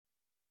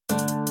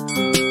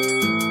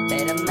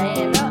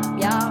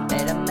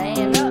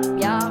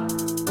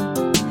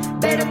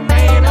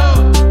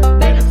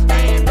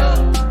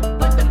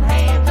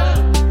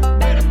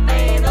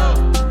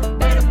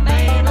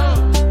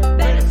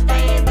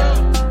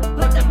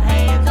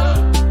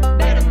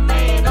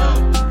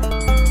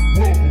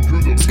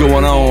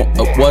going on?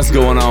 What's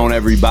going on,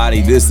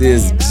 everybody? This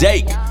is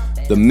Jake,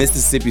 the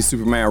Mississippi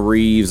Superman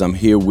Reeves. I'm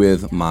here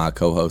with my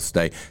co-host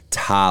today,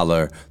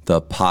 Tyler,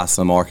 the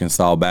Possum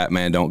Arkansas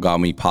Batman. Don't call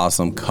me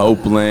Possum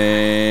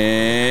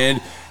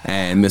Copeland.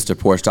 And Mr.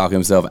 Porch Talk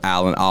himself,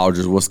 Alan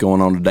Aldridge. What's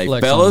going on today,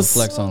 fellas?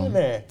 Flex on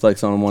him.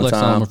 Flex on him one flex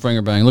time. on him or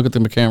finger bang. Look at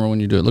the camera when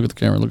you do it. Look at the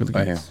camera. Look at the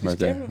camera. Right here, right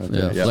there. Right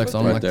there. Yeah, flex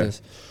on him like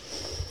this.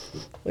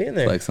 We in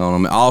there. Flex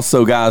on them.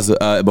 Also, guys,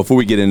 before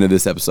we get into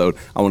this episode,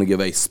 I want to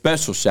give a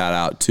special shout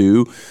out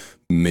to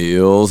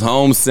Mills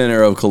Home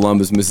Center of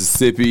Columbus,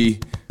 Mississippi.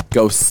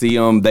 Go see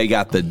them. They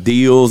got the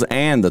deals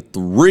and the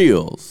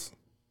thrills.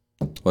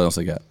 What else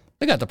they got?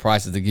 They got the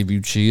prices that give you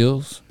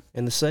chills.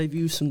 And to save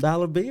you some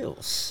dollar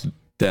bills.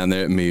 Down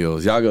there at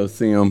Mills. Y'all go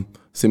see them.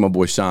 See my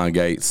boy Sean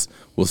Gates.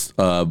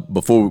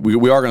 Before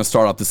we are going to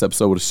start off this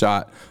episode with a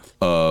shot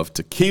of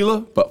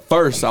tequila. But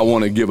first, I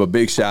want to give a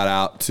big shout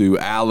out to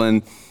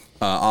Alan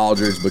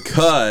Aldridge,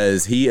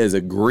 because he has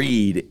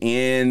agreed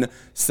in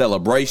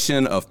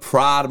celebration of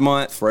Pride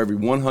Month, for every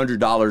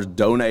 $100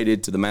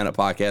 donated to the Man Up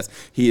Podcast,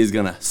 he is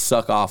going to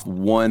suck off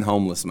one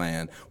homeless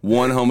man,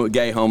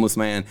 gay homeless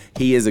man.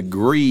 He has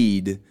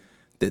agreed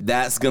that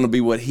that's going to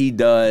be what he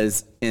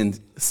does in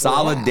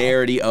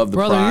solidarity of the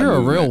Brother, Pride you're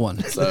movement. a real one.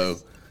 So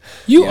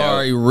You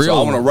are a real so I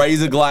want one. to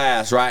raise a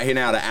glass right here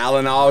now to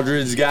Alan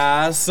Aldridge,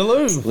 guys.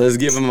 Salute. Let's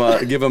give him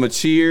a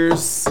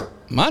cheers.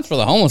 Mine's for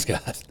the homeless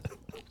guys.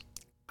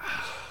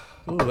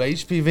 Ooh,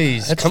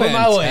 HPVs. That's coming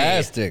my way.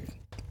 fantastic.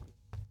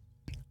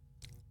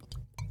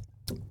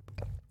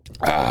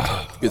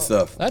 Good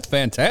stuff. That's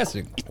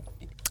fantastic.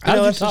 How did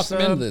you that's talk just,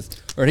 him into this?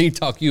 Or did he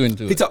talk you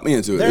into He it? talked me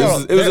into it. There It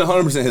was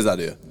 100% his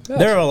idea.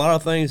 There are a lot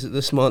of things that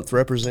this month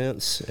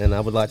represents, and I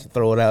would like to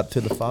throw it out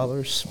to the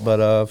fathers.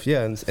 But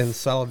yeah, in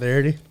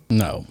solidarity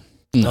No.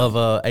 of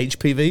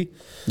HPV.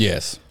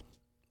 Yes.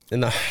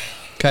 And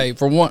Okay,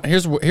 for one,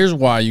 here's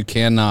why you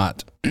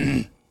cannot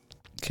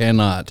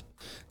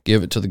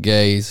give it to the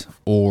gays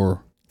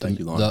or Thank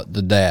you, Lauren.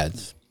 the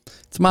dads.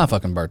 It's my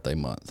fucking birthday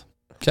month.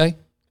 Okay?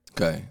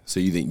 Okay, so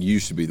you think you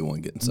should be the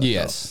one getting sucked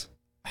Yes.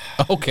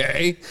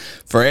 Okay.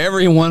 For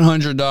every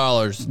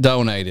 $100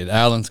 donated,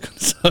 Alan's going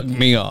to suck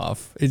me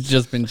off. It's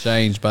just been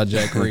changed by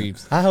Jack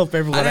Reeves. I hope off?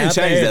 everyone I didn't out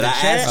change there in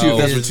that. the I asked chat you if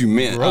that's is what you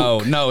meant.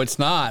 Oh, no, it's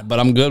not, but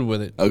I'm good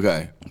with it.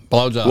 Okay.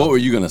 Blowjob. What were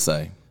you going to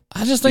say?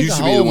 I just think You the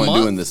should be the whole one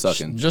month, doing the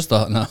sucking. Just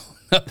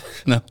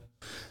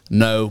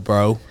no,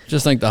 bro.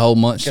 Just think the whole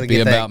month should Gotta be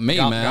get that about me,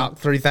 Gawk man. Gawk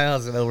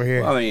 3000 over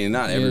here. I mean,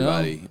 not You know?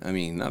 everybody. I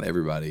mean, not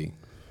everybody.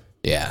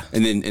 Yeah.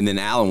 And then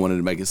Alan wanted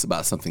to make it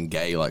about something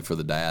gay, like for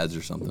the dads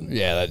or something,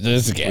 Yeah,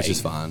 that's gay. which is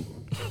fine.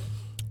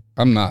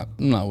 I'm not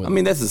with I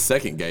mean, that's the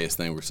second gayest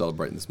thing we're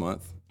celebrating this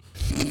month.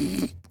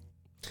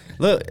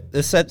 Look,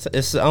 it's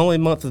the only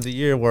month of the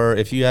year where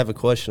if you have a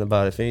question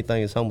about if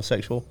anything is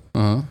homosexual,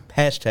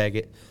 hashtag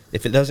it.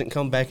 If it doesn't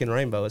come back in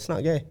rainbow, it's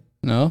not gay.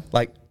 No?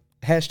 Like,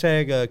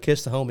 hashtag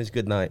kiss the homies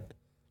goodnight.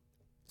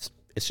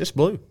 It's just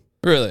blue.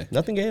 Really?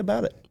 Nothing gay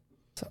about it.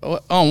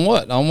 On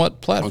what? On what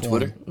platform? On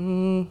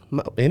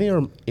Twitter? Any of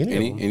them.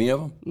 Any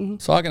of them?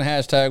 So I can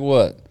hashtag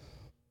what?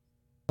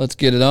 Let's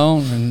get it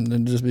on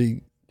and just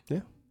be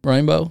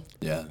rainbow.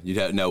 Yeah, you'd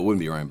have no. It wouldn't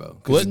be rainbow.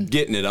 'Cause Wouldn't?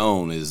 getting it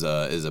on is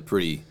a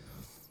pretty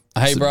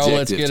Hey, bro,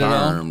 let's subjective get term.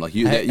 it on. Like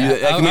Hey,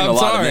 that can mean a I'm lot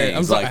sorry. of things.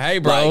 I'm sorry. Like, Hey,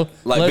 bro,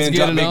 like let's Big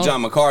get it Big on.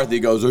 John McCarthy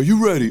goes, "Are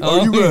you ready?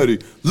 Are you ready?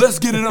 Let's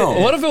get it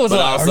on." What if it was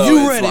But like, also are you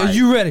it's ready? like, Are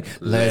you ready?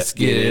 Let's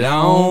get it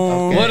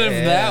on. What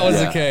if that was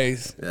the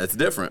case? That's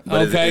different.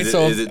 But Okay, is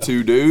so- it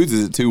two dudes?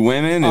 Is it two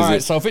women? All Is right,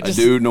 it so if it a just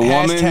dude and a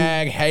woman?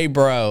 hashtag, hey,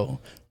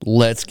 bro,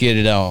 let's get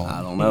it on.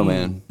 I don't know,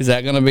 man. Is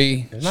that going to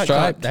be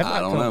striped? That I might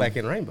don't come know. back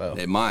in rainbow.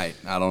 It might.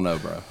 I don't know,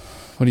 bro.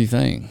 What do you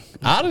think?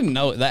 I didn't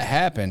know that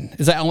happened.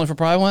 Is that only for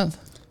Pride Month?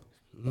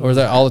 Or is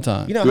that all the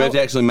time? You know, Do we have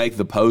to actually make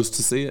the post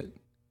to see it?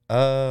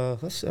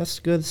 that's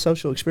a good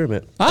social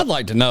experiment. I'd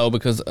like to know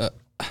because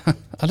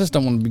I just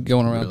don't want to be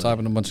going around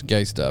typing a bunch of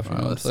gay stuff. You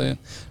know what I'm saying?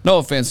 No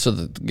offense to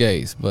the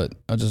gays, but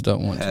I just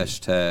don't want to.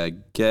 Hashtag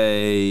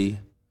gay.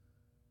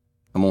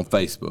 I'm on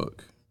Facebook.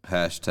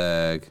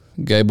 Hashtag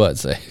Gay butt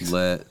sex.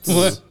 let's.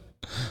 What?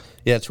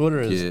 Yeah, Twitter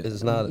is, Yeah.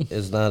 is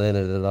not in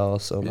it at all.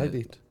 So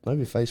maybe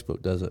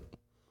Facebook does it.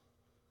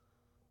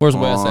 Where's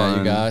Wes at, you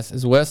On- guys?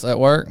 Is Wes at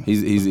work?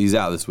 He's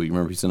out this week.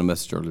 Remember, he sent a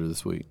message earlier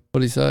this week.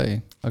 What did he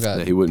say? I got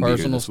That he wouldn't be here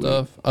personal this week.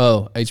 stuff.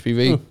 Oh,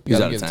 HPV. You He's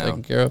got out to of get it town.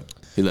 taken care of.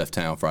 He left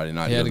town Friday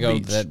night. He had to to go the to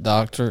beach. that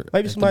doctor. Maybe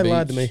at the somebody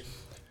lied to beach. me.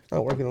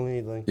 Not working on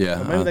anything.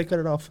 Yeah, Or maybe they cut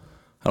it off.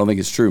 I don't think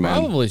it's true, man.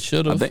 Probably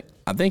should have.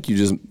 I think you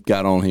just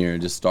got on here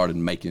and just started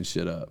making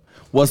shit up.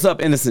 What's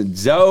up, Innocent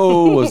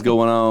Joe? What's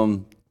going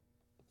on?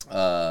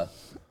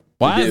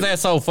 Why we is did- that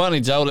so funny,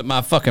 Joe, that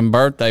my fucking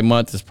birthday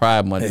month is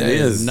Pride Month? It That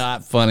is is.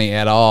 not funny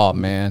at all,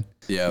 man.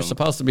 Yeah. You're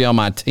supposed to be on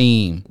my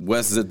team.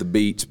 Wes is at the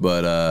beach,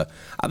 but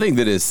I think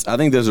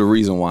there's a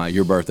reason why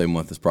your birthday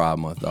month is Pride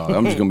Month, dog.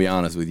 I'm just gonna be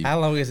honest with you. How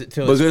long is it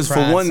till Because it's for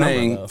Pride one summer,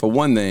 thing,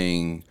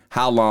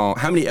 though?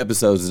 how many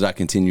episodes did I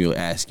continually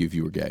ask you if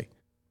you were gay?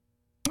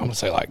 I'm gonna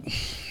say like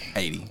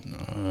 80.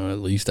 at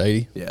least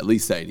 80. Yeah, at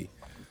least 80.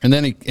 And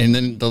then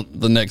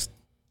the next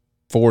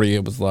 40,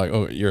 it was like,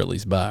 oh, you're at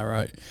least bi,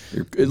 right?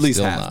 You're at least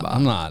Still half not. bi.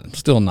 I'm not. I'm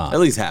still not. At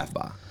least half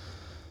bi.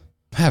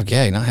 Half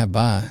gay, not half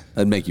bi.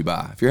 That'd make you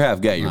bi. If you're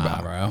half gay, you're Nah,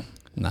 bi. bro.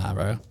 Nah,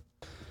 bro.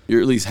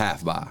 You're at least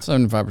half bi.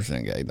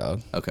 75% gay,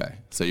 dog. Okay,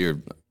 so you're.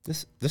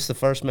 This the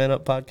first Man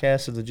Up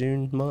podcast of the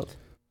June month.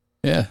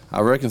 Yeah. I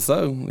reckon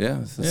so.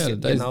 Yeah. Yeah,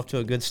 Getting today's off to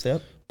a good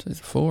step.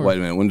 before. Wait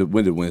a minute.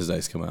 When did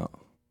Wednesdays come out?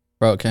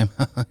 Bro, it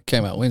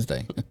came out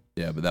Wednesday.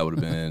 Yeah, but that would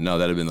have been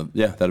that'd have been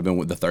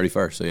the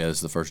 31st. So yeah, this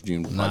is the first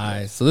June. podcast.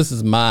 Nice. So this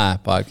is my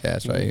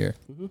podcast right here.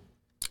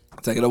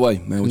 Take it away,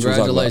 man. What you talking about?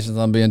 Congratulations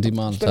on being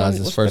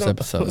demonetized this first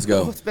episode. Let's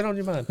go. What's been on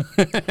your mind?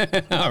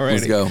 Alrighty.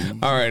 Let's go.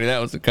 Alrighty, that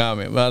was a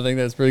comment, but I think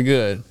that's pretty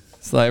good.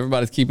 It's like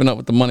everybody's keeping up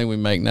with the money we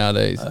make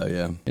nowadays. Oh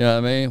yeah. You know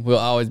what I mean? We'll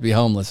always be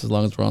homeless as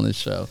long as we're on this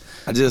show.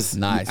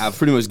 Nice. I've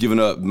pretty much given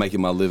up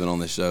making my living on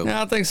this show.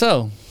 Yeah, I think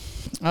so.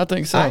 I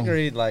I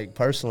agree,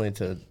 personally,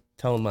 to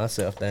tone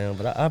myself down,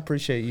 but I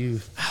appreciate you.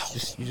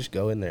 You just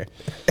go in there.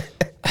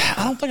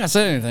 I don't think I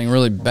said anything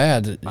really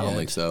bad. I don't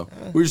think so.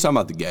 We were just talking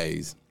about the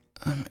gays,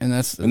 And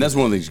that's and that's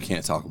one of the things you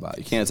can't talk about.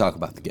 You can't talk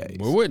about the gays.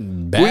 we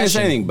wouldn't We didn't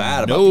say anything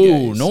bad about the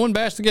gays. No one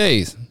bashed the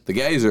gays. The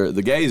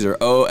gays are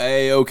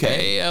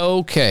okay.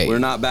 Okay. We're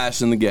not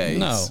bashing the gays.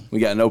 No. We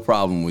got no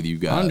problem with you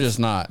guys. I'm just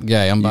not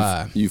gay. I'm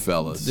bi. you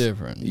fellas. It's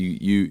different.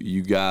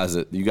 You guys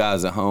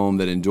at home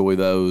that enjoy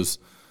those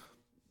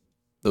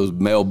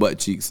male butt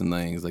cheeks and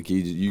things. Like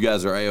you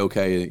guys are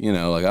okay. You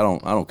know, like I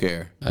don't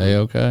care.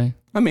 Okay.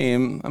 I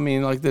mean,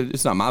 like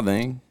it's not my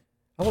thing.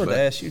 I wanted to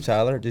ask you,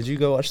 Tyler, did you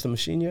go watch The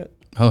Machine yet?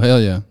 Oh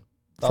hell yeah!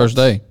 Thoughts? First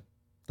day,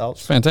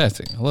 Thoughts?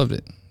 fantastic. I loved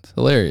it. It's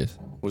hilarious.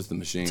 What's the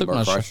machine? Took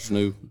Bart my Kreischer's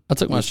new. I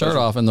took my shirt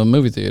off in the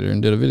movie theater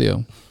and did a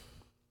video.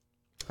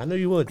 I knew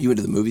you would. You went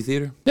to the movie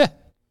theater? Yeah,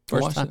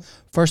 watched it?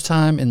 First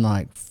time in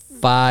like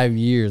 5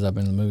 years I've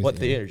been in the movie. What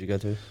theater. theater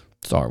did you go to?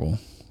 Starville,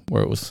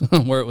 where it was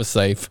where it was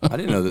safe. I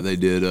didn't know that they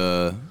did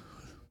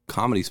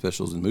comedy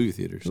specials in movie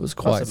theaters. It was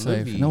quite a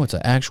safe. movie. No, it's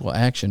an actual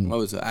action.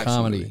 Oh, it's an action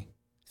comedy. movie.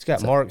 It's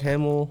got Mark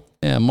Hamill.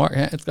 Yeah,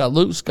 it's got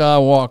Luke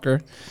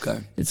Skywalker. Okay.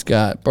 It's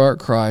got Burt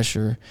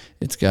Kreischer.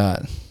 It's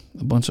got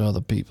a bunch of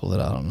other people that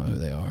I don't know who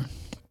they are.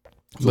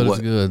 But what-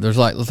 it's good.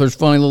 There's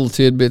funny little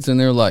tidbits in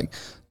there, like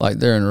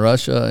they're in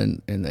Russia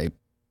and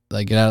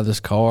they get out of this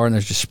car and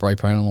there's just spray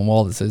paint on the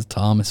wall that says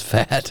Tom is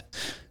fat.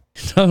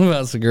 Talking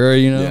about Segura,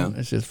 you know, Yeah.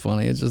 It's just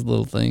funny. It's just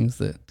little things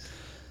that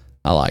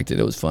I liked it.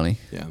 It was funny.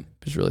 Yeah.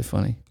 It was really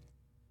funny.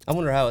 I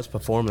wonder how it's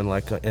performing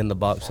in the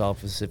box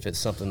office, if it's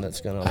something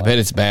that's going to I bet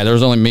it's bad. There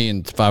was only me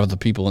and 5 other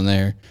people in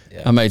there.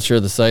 Yeah. I made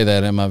sure to say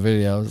that in my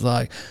video. I was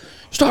like,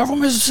 Starville,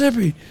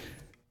 Mississippi.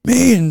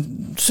 Me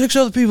and 6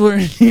 other people are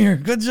in here.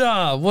 Good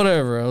job.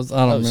 Whatever. I don't So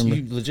remember.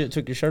 you legit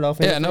took your shirt off?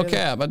 Yeah, no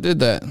cap. I did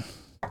that.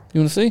 You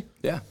want to see?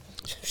 Yeah.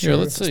 Here,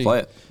 let's see. Play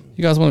it.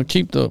 You guys want to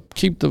keep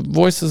the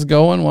voices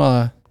going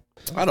while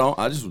I don't.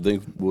 I just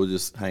think we'll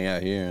just hang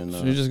out here and.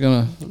 you're just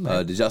gonna.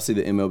 Did y'all see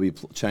the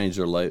MLB change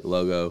their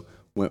logo?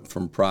 Went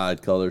from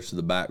pride colors to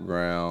the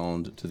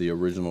background to the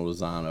original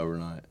design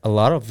overnight. A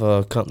lot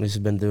of companies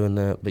have been doing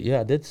that, but yeah,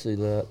 I did see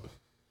that.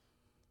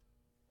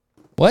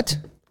 What?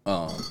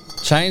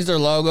 Change their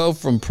logo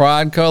from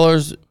pride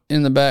colors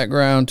in the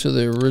background to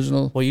the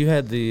original. Well, you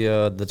had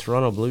the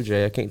Toronto Blue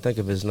Jay. I can't think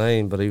of his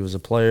name, but he was a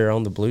player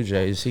on the Blue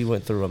Jays. He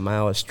went through a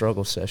Maoist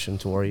struggle session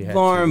to where he had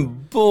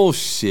Lauren,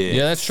 bullshit.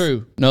 Yeah, that's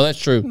true. No, that's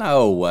true.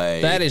 No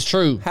way. That is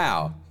true.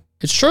 How?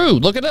 It's true.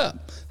 Look it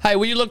up. Hey,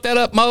 will you look that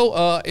up,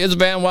 Mo? Is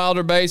Van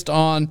Wilder based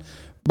on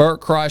Burt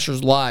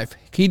Kreischer's life?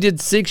 He did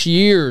 6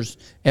 years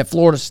at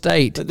Florida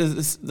State. A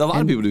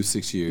lot of people do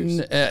 6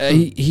 years.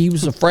 He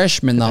was a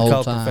freshman the to whole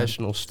call time.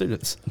 professional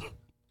students.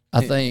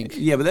 I think.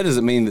 Yeah, but that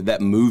doesn't mean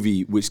that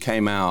movie, which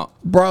came out,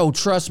 Bro,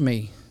 trust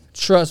me.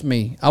 Trust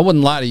me. I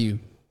wouldn't lie to you.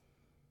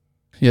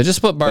 Yeah,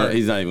 just put Burt.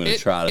 he's not even going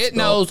to try to It spell.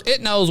 knows.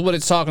 It knows what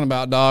it's talking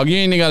about, dog. You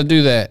ain't even got to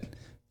do that.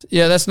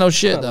 Yeah, that's no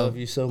shit I though. love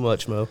you so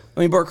much, Mo. I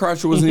mean, Burt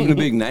Kreischer wasn't even a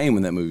big name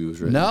when that movie was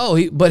written. No,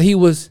 he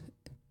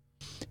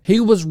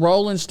was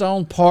Rolling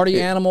Stone Party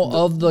Animal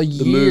of the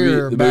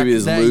Year. The movie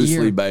is that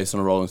loosely year. based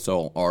on a Rolling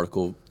Stone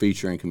article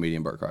featuring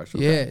comedian Burt Kreischer.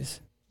 Yes,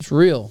 it's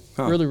real,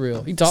 really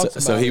real. He talks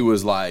about So he it.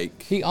 was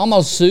like, He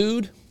almost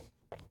sued,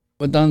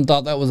 but then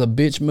thought that was a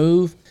bitch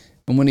move.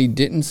 And when he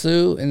didn't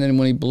sue, and then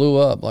when he blew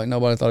up, like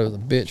nobody thought he was a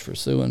bitch for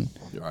suing,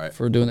 right.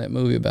 for doing that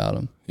movie about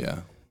him. Yeah.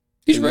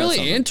 He's Isn't that really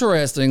something?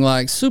 interesting,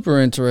 like super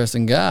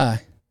interesting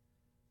guy.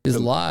 His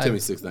Tell me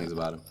life. 6 things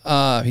about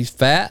him. He's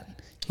fat.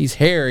 He's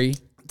hairy.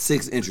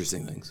 6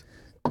 interesting things.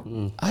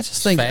 I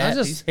just think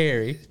He's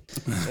hairy.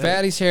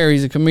 fat. He's hairy.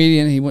 He's a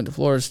comedian. He went to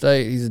Florida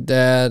State. He's a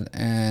dad,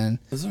 and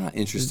Those are not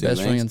interesting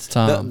best things. friend's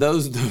Tom.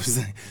 Those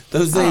things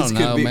don't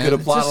know, man. could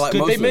apply Just to like could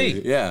most be me.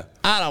 movies. Yeah.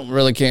 I don't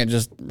really can't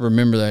just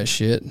remember that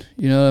shit.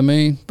 You know what I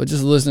mean? But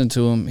just listening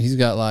to him, he's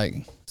got like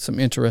some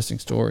interesting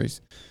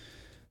stories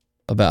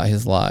about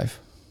his life.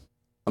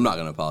 I'm not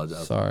going to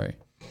apologize. Sorry.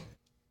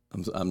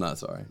 I'm not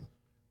sorry.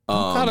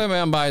 Call that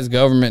man by his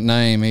government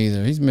name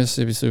either. He's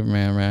Mississippi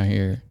Superman around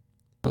here.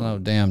 I don't know,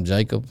 damn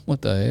Jacob.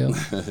 What the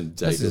hell?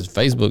 That's his Jacob.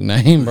 Facebook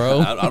name, bro.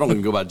 I don't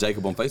even go by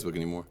Jacob on Facebook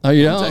anymore. Oh,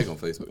 you I'm don't? Jake on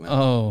Facebook now.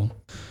 Oh,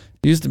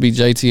 he used to be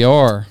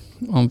JTR.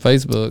 on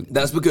Facebook.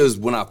 That's because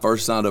when I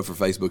first signed up for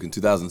Facebook in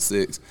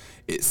 2006,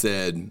 it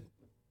said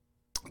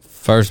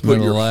First, put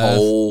middle, your last.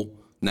 whole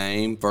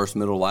name, first,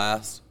 middle,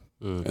 last.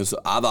 And so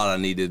I thought I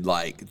needed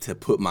like to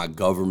put my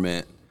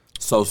government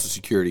social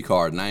security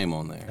card name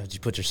on there. Did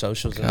you put your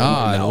socials in?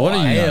 God, No, what do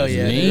you hell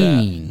yeah,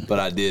 mean? But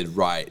I did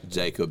write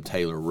Jacob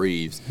Taylor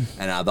Reeves,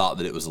 and I thought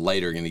that it was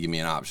later going to give me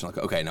an option. Like,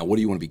 okay, now what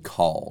do you want to be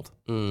called?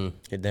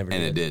 It never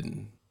And did. it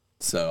didn't.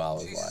 So I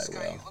was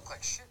like, well,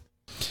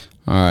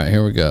 All right,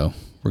 here we go.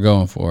 We're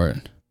going for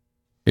it.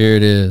 Here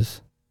it is.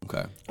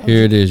 okay.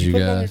 Here it is, you you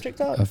put it on your guys.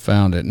 TikTok? I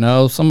found it.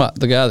 No,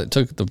 the guy that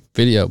took the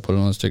video put it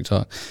on his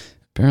TikTok.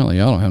 Apparently,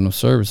 y'all don't have no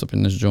service up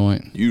in this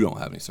joint. You don't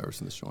have any service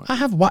in this joint. I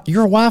have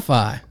your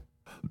Wi-Fi.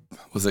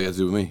 What's that got to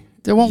do with me?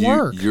 It won't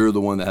work. You're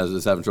the one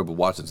that's having trouble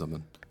watching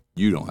something.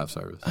 You don't have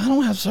service. I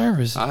don't have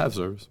service. I have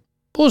service.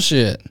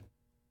 Bullshit.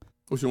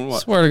 What you want to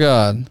watch? Swear to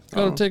God.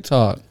 Go to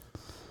TikTok.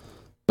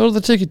 Go to the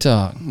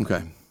TikTok.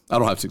 Okay. I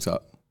don't have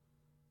TikTok.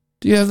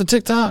 Do you have the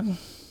TikTok?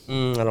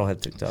 I don't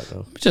have TikTok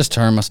though. Just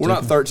turn my We're sticker.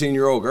 not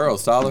 13-year-old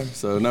girls, Tyler,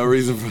 so no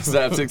reason for us to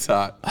have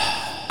TikTok.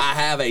 I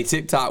have a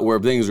TikTok where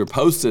things are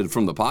posted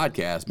from the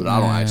podcast, but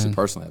I don't actually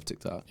personally have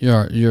TikTok.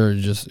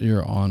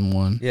 You're on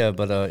one. Yeah,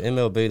 but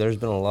MLB, there's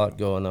been a lot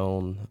going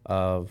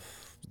on.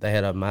 They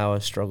had a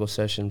Maoist struggle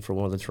session for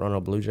one of the Toronto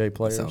Blue Jay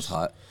players. Sounds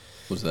hot.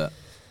 What's that?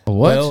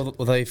 What?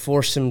 Well, they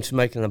forced him to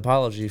make an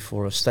apology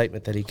for a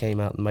statement that he came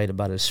out and made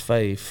about his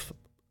faith.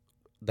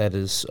 That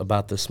is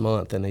about this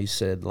month, and he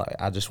said, "Like,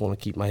 I just want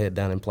to keep my head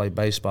down and play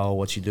baseball.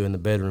 What you do in the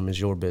bedroom is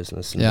your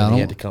business." And Yeah, then I he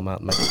had don't- to come out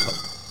and make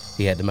a.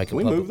 He had to make a. Can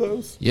we public, move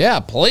those? Yeah,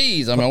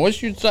 please. I mean, I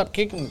wish you'd stop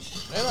kicking the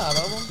shit out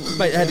of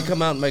them. Had to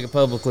come out and make a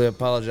publicly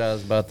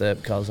apologize about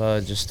that because I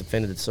just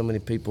offended so many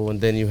people.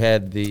 And then you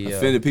had the.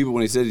 Offended people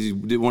when he said he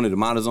wanted to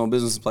mind his own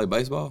business and play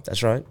baseball?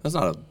 That's right. That's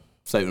not a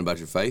statement about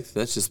your faith.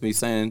 That's just me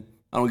saying,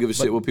 I don't give a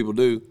shit what people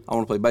do. I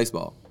want to play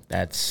baseball.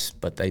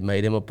 But they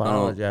made him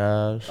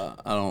apologize.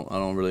 I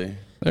don't really.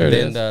 There it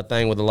Then is. the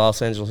thing with the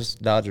Los Angeles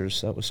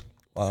Dodgers, that was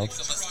wild. Let's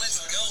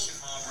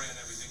go. Mabre and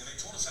everything, and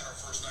they told us that our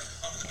first night.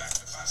 I'm in the back of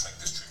the class like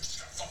this chick just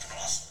got fucking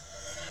awesome.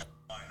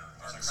 Minor.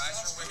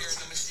 Chrysler, we're here in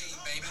the machine,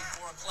 baby.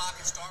 4 o'clock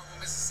in Starkville,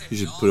 Mississippi. You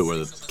should put it where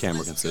the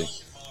camera can see.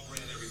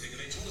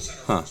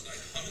 Huh.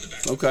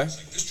 Okay.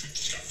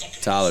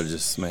 Tyler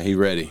just, man, he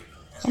ready.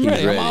 I'm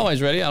ready. I'm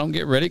always ready. I don't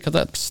get ready because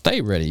I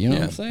stay ready. You know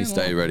what I'm saying? He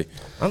stay ready.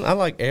 I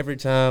like every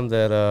time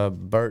that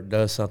Bert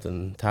does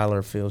something,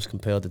 Tyler feels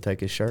compelled to take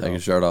his shirt Take off. your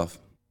shirt off.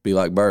 Be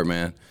like Bert,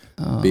 man.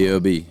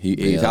 B.O.B.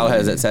 Tyler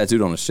has that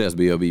tattooed on his chest.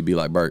 B.O.B. Be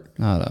like Bert.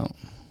 I don't.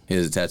 He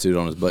has it tattooed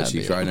on his butt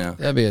cheeks right now.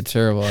 That'd be a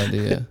terrible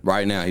idea.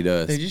 Right now he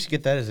does. Dude, you should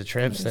get that as a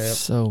tramp stamp.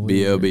 So weird.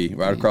 B.O.B.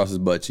 right across his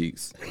butt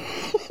cheeks.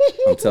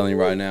 I'm telling you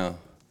right now.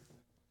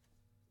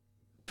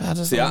 I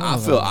just See, don't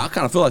know. I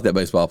kind of feel like that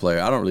baseball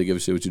player. I don't really give a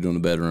shit what you do in the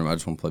bedroom. I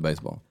just want to play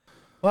baseball.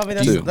 Well, I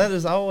mean, Dude. that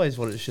is always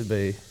what it should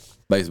be.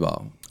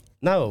 Baseball.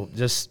 No,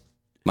 just,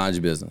 Mind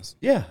your business.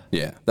 yeah.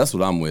 Yeah, that's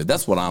what I'm with.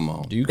 That's what I'm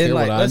on. Do you care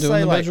like, what I let's do in say,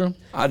 the like- bedroom?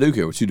 I do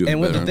care what you do in And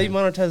the with the bedroom.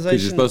 demonetization.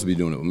 Because you're supposed to be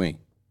doing it with me.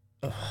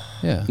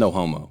 Yeah. No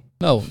homo.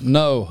 No,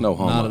 No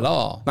homo. not at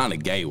all. Not in a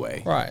gay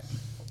way. Right.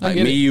 I Like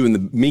get me,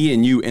 it. me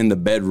and you in the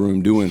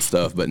bedroom doing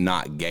stuff, but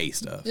not gay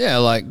stuff. Yeah,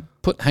 like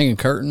hanging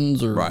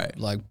curtains or Right.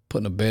 like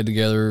putting a bed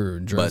together or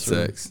Butt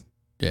dresser. sex.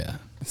 Yeah.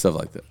 Stuff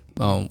like that.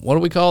 What do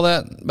we call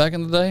that back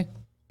in the day?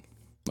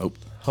 Nope.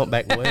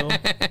 Humpback whale.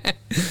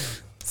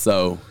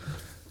 So,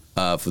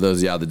 for those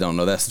of y'all that don't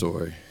know that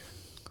story,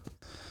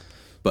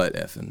 butt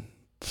effing.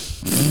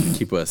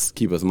 keep us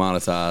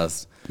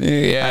monetized.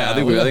 Yeah.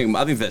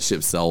 I think that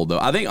ship's sold though.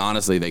 I think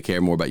honestly they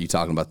care more about you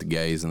talking about the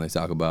gays than they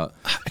talk about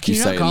Can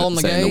you not call them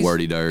the saying gays? the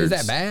wordy dirts. Is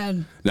that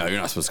bad? No, you're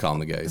not supposed to call them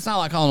the gays. It's not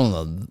like calling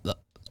them the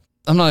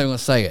I'm not even going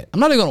to say it. I'm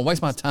not even going to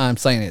waste my time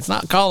saying it. It's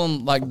not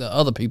calling like the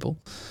other people.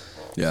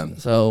 Yeah,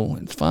 So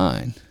it's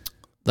fine.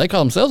 They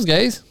call themselves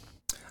gays.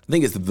 I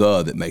think it's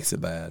the that makes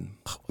it bad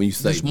when you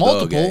say There's the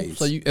multiple. gays.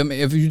 So you, I mean,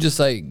 if you just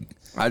say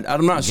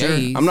I'm not sure.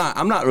 gays. I'm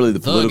not really the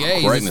the political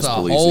gays, correctness it's the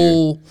police here.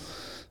 whole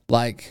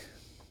like.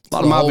 A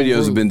lot of my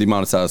videos have been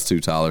demonetized too,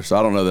 Tyler. So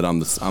I don't know that I'm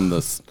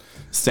the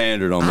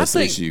standard on this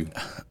think- issue.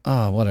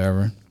 Oh,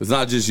 whatever. It's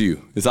not just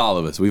you. It's all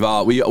of us. We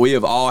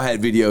have all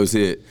had videos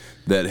hit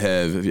that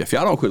have. If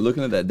y'all don't quit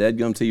looking at that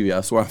deadgum TV,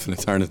 I swear I'm gonna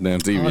turn this damn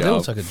TV Oh, that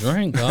off. looks like a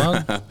drink,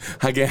 dog.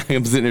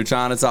 I'm sitting there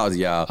trying to talk to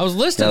y'all. I was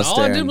listening. Y'all All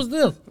I did staring. was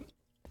this.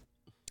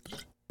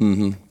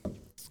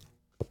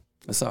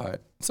 It's all right.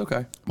 It's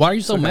okay. Why are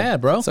you so mad,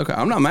 bro? It's okay.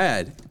 I'm not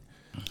mad.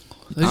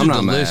 These I'm are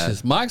not mad.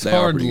 delicious. Mike's They are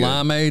hard pretty good.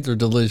 limeades are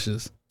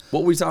delicious.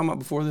 What were we talking about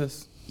before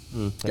this?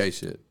 Gay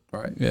shit.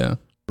 Right. Yeah.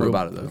 What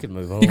about it though? We could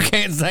move on. You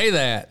can't say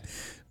that,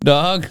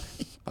 dog.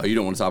 Oh, you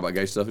don't want to talk about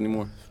gay stuff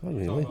anymore? I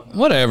mean, we-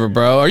 Whatever,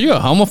 bro. Are you a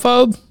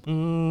homophobe?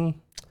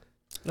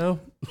 no.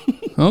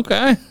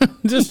 Okay.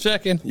 Just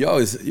checking.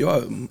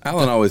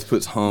 Alan always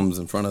puts hums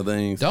in front of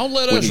things. Don't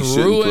let when us he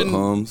shouldn't put ruin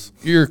hums.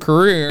 your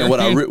career. And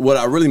what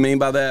I really mean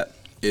by that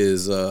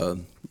is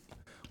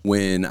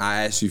when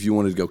I asked you if you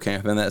wanted to go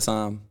camping that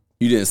time,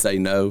 you didn't say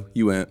no.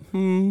 You went,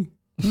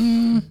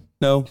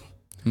 no.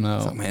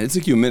 No. Man, it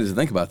took you a minute to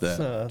think about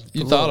that.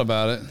 You thought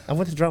about it. I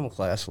went to drama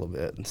class a little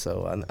bit, and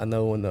so I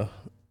know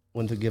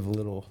when to give a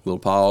little Little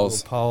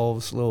pause.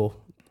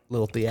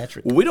 little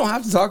theatric. Well, we don't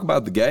have to talk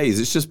about the gays.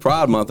 It's just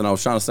Pride Month, and I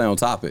was trying to stay on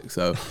topic.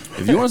 So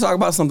if you want to talk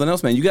about something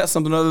else, man, you got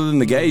something other than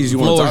the gays you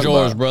want to Floor talk is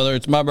yours, about. brother.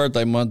 It's my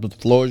birthday month, but the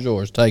floor is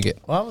yours. Take it.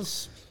 Well, I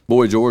was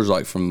Boy George,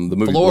 like from the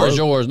movie Floor is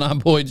Blow. yours, not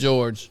Boy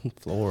George.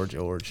 Floor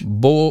George.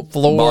 Floor.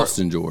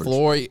 Boston George.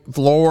 Floyd.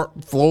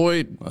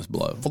 Let's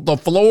blow. The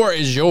floor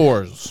is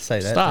yours. Say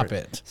that. Stop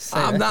Rick. it. Say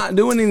I'm that. not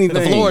doing anything.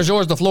 The floor is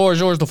yours. The floor is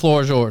yours. The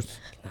floor is yours.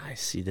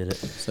 Nice, you did it.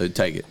 So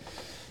take it.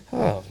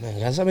 Oh man,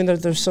 guys! I mean,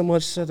 there's so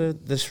much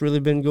that's really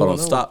been going Hold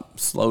on. Stop.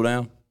 Slow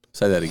down.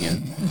 Say that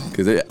again.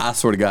 Because I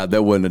swear to God,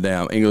 that wasn't a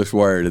damn English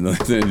word in the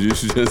thing you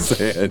just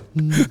said.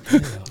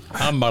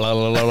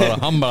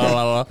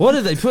 What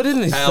did they put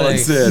in these Alan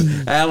things?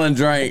 said, Alan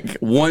drank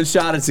one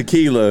shot of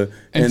tequila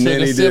and then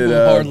took he a sip did.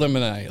 of hard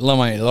lemonade.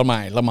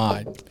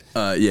 Lemonade.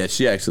 Yeah,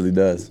 she actually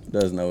does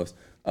know us.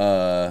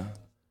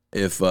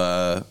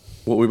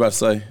 What we about to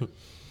say?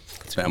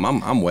 Damn,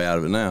 I'm way out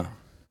of it now.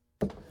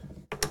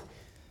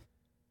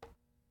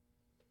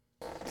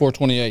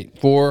 428.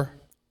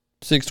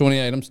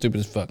 628. I'm stupid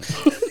as fuck.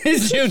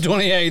 It's June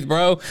 28th,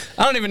 bro.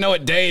 I don't even know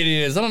what day it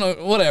is. I don't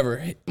know.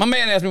 Whatever. My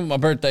man asked me what my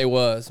birthday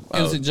was.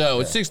 MC Joe.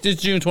 It's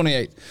June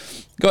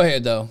 28th. Go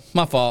ahead, though.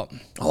 My fault.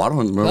 Oh, I don't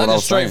remember I what I just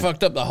was straight saying.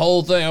 fucked up the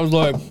whole thing. I was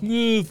like,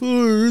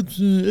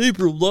 it's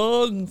April,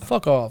 dog.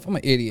 Fuck off. I'm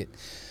an idiot.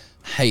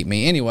 Hate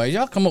me. Anyway,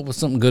 y'all come up with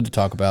something good to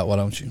talk about. Why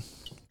don't you?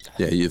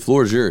 Yeah, the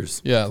floor is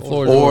yours. Yeah, the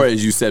floor is Or yours.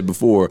 as you said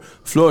before,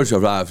 floor is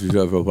yours.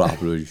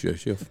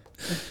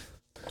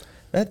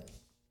 That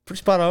pretty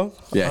spot on.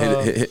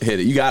 Yeah, hit it.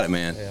 You got it,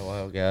 man. Yeah,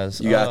 wow,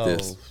 guys. You got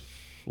this.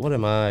 What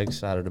am I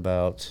excited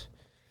about?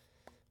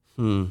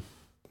 Well,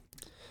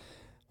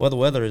 the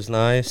weather is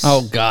nice.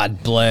 Oh,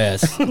 God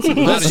bless.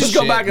 Let's just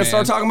go back and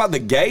start talking about the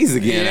gays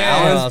again,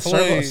 Yeah.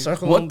 Alan.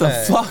 circle What on the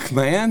back. fuck,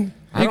 man?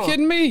 Are you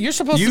kidding me? You're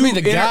supposed to be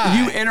the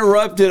guy. You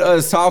interrupted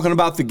us talking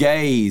about the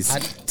gays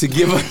to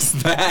give us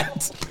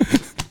that.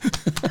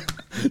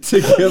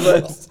 to give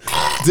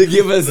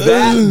us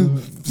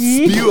that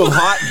spew of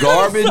hot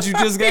garbage you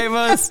just gave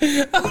us.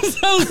 I'm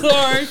so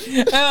sorry,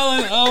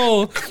 Alan.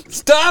 Oh,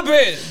 stop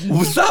it!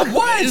 Stop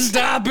what?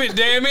 Stop it!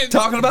 Damn it!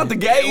 Talking about the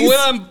gays. When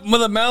I'm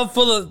with a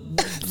mouthful of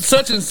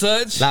such and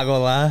such. Not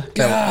gonna lie, that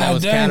God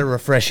was damn. kind of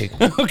refreshing.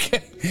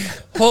 Okay.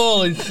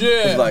 Holy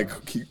shit! It's like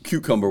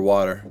cucumber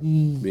water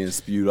being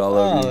spewed all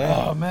over you.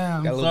 Oh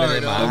man, Got a I'm little bit sorry,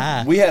 in my dog.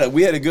 eye.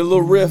 We had a good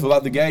little riff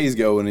about the gays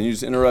going, and you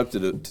just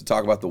interrupted it to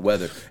talk about the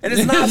weather. And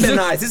it's not been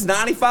nice. It's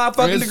 95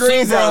 fucking It's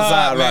degrees super outside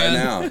hot, right man.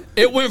 now.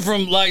 It went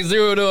from like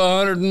 0 to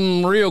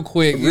 100 real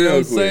quick. You know Real what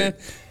I'm saying?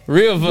 quick.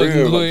 Real fucking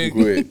Real quick.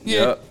 fucking quick. Yeah.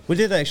 Yep. We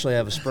did actually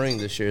have a spring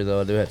this year,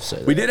 though. I do have to say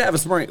that. We did have a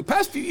spring. The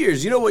past few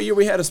years, you know what year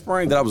we had a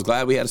spring that I was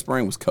glad we had a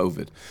spring was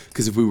COVID.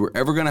 Because if we were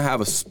ever going to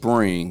have a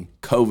spring,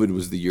 COVID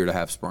was the year to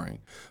have spring.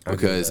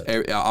 Because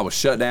I was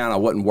shut down. I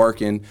wasn't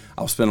working.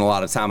 I was spending a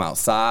lot of time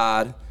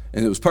outside.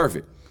 And it was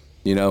perfect.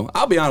 You know,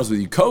 I'll be honest with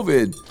you.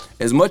 COVID,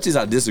 as much as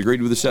I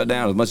disagreed with the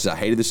shutdown, as much as I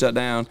hated the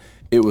shutdown,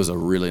 it was a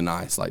really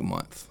nice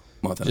month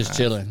and a Just half.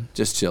 chilling.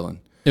 Just chilling.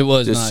 It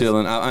was Just nice.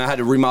 chilling. I had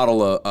to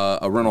remodel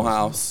a rental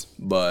house,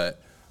 but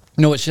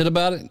You know what shit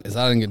about it is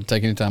I didn't get to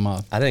take any time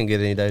off. I didn't get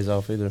any days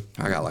off either.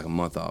 I got like a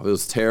month off. It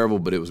was terrible,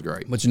 but it was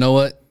great. But you know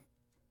what?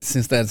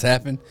 Since that's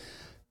happened,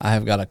 I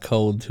have got a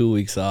cold 2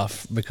 weeks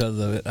off because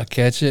of it. I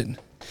catch it, and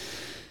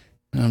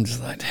I'm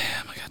just like,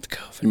 damn, I got the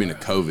COVID. You mean a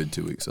COVID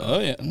 2 weeks off? Oh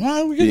yeah,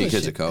 well, we You get didn't this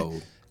catch a shit.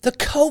 cold. The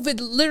COVID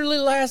literally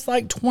lasts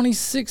like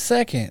 26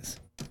 seconds,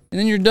 and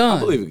then you're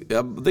done. I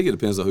think it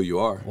depends on who you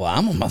are. Well,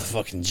 I'm a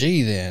motherfucking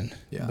G then,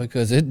 Yeah.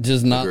 because it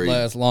does not Agreed.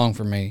 last long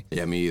for me.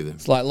 Yeah, me either.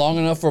 It's like long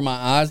enough for my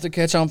eyes to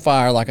catch on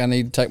fire, like I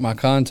need to take my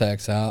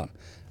contacts out.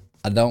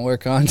 I don't wear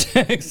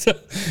contacts,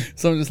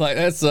 so I'm just like,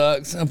 that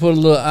sucks. I put a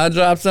little eye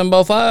drops in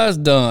both eyes,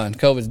 done.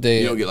 COVID's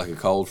dead. You don't get like a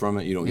cold from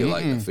it. You don't get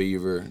like a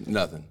fever.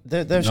 Nothing.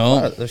 There's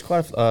No.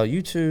 quite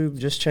YouTube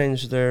just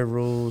changed their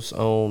rules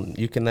on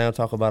you can now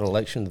talk about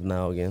elections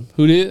now again.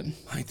 Who did?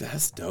 Like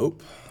that's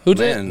dope. Who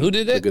did- who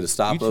did They're it? going to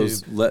stop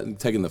those, YouTube.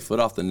 taking the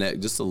foot off the neck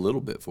just a little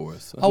bit for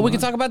us. Oh, we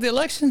can talk about the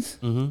elections?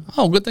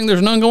 Oh, good thing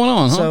there's none going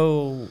on, huh?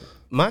 So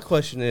my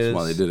question is, That's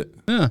why they did it.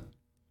 yeah.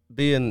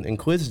 being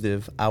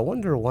inquisitive, I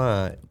wonder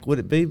why. Would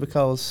it be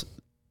because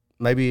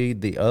maybe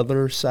the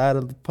other side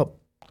of the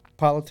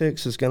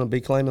politics is going to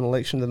be claiming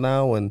election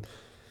denial and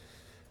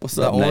What's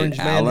The up, Nate Orange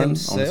Man Allen on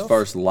his himself?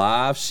 first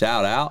live?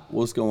 Shout out.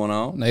 What's going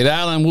on? Nate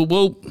Allen, whoop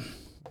whoop.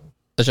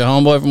 That's your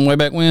homeboy from way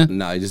back when?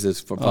 No, he just is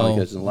for finally Oh,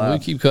 catching the live.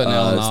 we keep cutting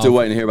Allen off. Still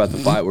waiting to hear about the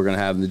fight we're going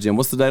to have in the gym.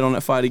 What's the date on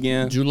that fight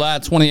again? July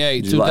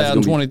 28, July- it's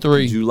gonna be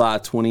 2023. July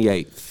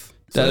 28th.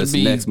 So that's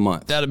next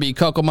month. That'll be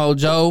Kokomo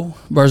Joe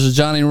versus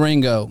Johnny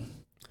Ringo.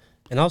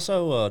 And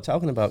also,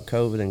 talking about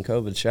COVID and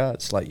COVID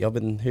shots, like y'all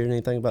been hearing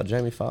anything about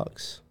Jamie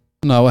Foxx?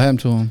 No, what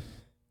happened to him?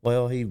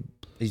 Well,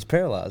 he's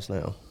paralyzed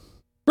now.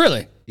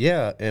 Really?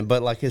 Yeah,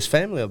 but like his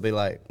family will be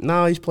like,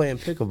 no, he's playing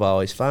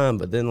pickleball, he's fine.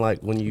 But then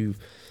like when you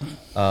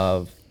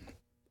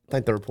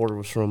think the reporter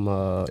was from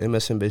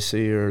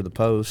MSNBC or the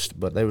Post,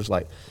 but they was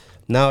like,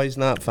 no, he's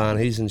not fine.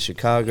 He's in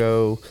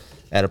Chicago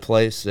at a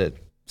place that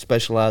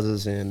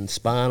specializes in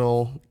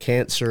spinal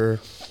cancer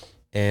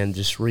and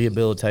just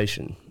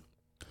rehabilitation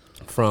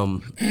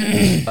from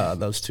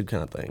those two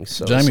kind of things.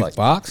 So it's Jamie like,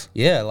 Foxx?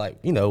 yeah, like,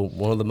 you know,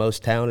 one of the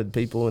most talented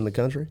people in the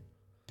country.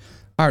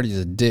 I heard he's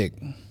a dick.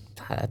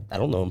 I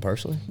don't know him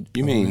personally.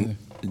 You mean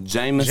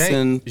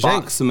Jameson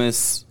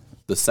Foximus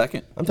the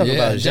second? I'm talking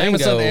about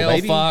Jameson Django, L.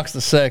 baby. Fox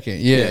the second.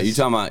 Yes. Yeah,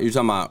 you're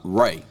talking about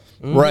Ray.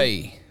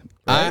 Ray.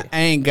 I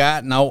ain't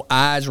got no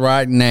eyes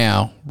right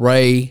now.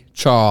 Ray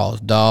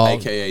Charles, dog.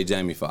 AKA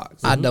Jamie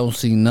Foxx. I don't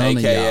see none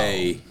of y'all.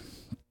 AKA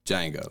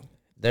Django.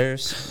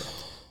 There's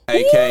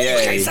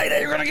AKA Say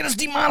that, you're gonna get us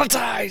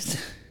demonetized.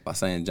 by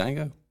saying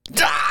Django.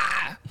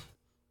 Ah!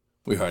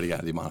 We already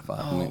got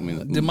demonetized.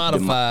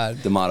 Demodified.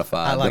 Demodified.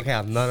 I like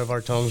how none of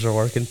our tongues are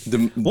working.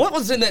 What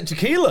was in that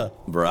tequila?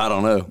 Bro, I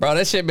don't know. Bro,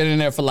 that shit been in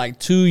there for like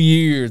 2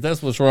 years.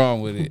 That's what's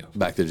wrong with it.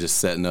 Back there just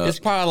setting up. It's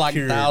probably like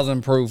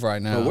 1,000 proof right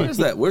now. Where's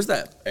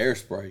that air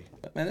spray?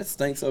 Man, it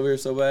stinks over here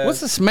so bad.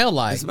 What's it smell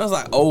like? It smells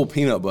like old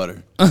peanut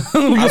butter. I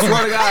swear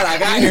to God, I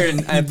got here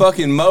and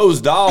fucking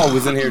Mo's dog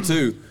was in here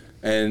too.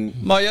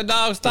 And Mo, your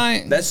dog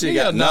stink? that shit You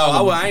got a no.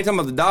 dog. I ain't talking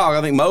about the dog.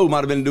 I think Mo might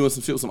have been doing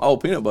some shit with some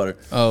old peanut butter.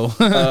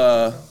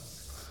 Oh.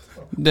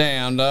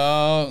 Damn,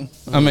 dog.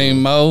 I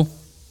mean, Mo.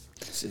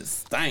 Shit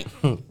stink.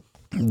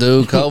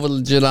 Dude, COVID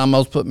legit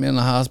almost put me in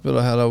the hospital.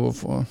 I had over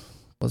for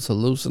was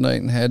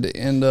hallucinating. Had to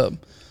end up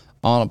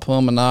on a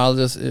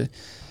pulmonologist.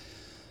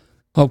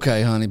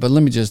 Okay, honey, but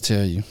let me just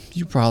tell you,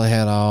 you probably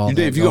had all. You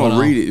did. that If you're going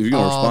gonna on. read it, if you're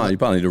gonna All respond, that- you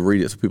probably need to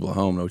read it so people at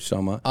home know what you're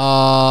talking about.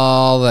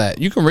 all that.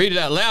 You can read it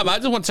out loud, but I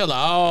just want to tell her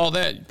all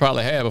that you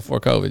probably had before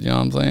COVID. You know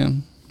what I'm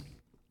saying?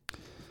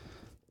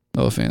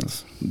 No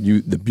offense.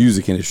 The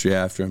music industry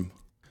after him.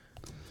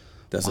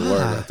 That's a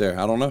word right there.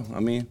 I don't know. I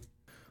mean,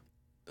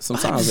 I'm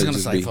sometimes just it gonna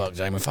just say be. fuck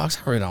Jamie Foxx.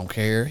 I really don't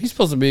care. He's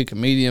supposed to be a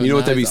comedian. You know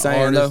what they now be he's an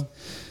saying artist. though?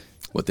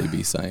 What they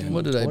be saying?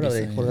 What do they What be are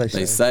they? saying? What are they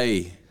They saying?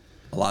 say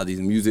a lot of these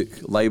music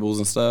labels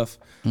and stuff.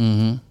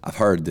 I've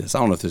heard this. I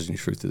don't know if there's any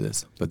truth to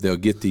this, but they'll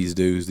get these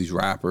dudes, these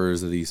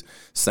rappers or these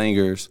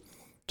singers,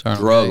 Turn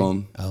drug gay.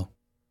 them, Oh,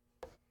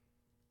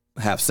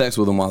 have sex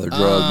with them while they're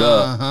drugged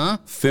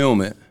up,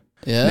 film it.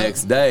 yeah.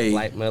 Next day,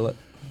 Blackmail it.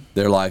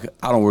 they're like,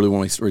 I don't really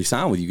want to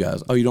re-sign with you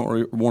guys. Oh, you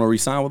don't want to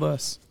re-sign with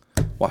us?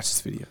 Watch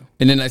this video.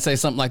 And then they say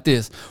something like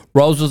this: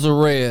 roses are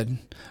red,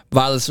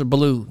 violets are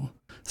blue.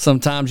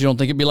 Sometimes you don't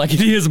think it be like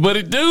it is, but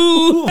it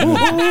do.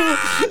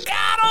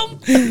 Got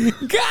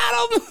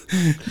him.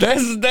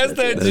 That's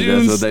that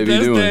June. what they be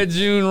That's doing. that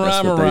June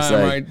That's rhyme what they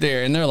say. right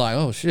there. And they're like,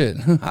 oh shit.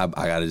 I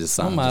gotta just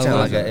sign. might with as you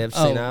well Kind of guys. like an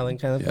Epstein Oh. Island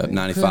kind of Yep, thing.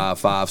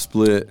 95-5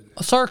 split.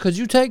 Sir, could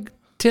you take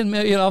 $10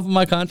 million off of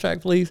my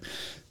contract, please?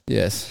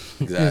 Yes.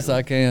 Exactly. Yes,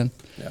 I can.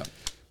 Yeah.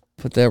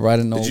 Put that right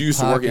in the Did you used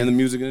to work in the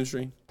music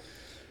industry?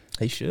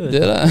 He should.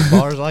 Did I?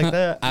 Bars like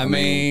that. I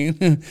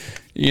mean,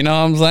 you know what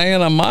I'm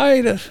saying? I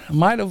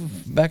might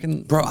have back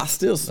in. Bro, I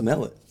still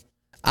smell it.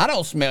 I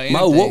don't smell anything.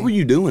 Mo, what were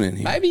you doing in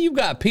here? Maybe you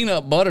got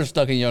peanut butter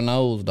stuck in your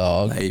nose,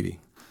 dog.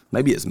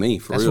 Maybe it's me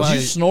for real. why-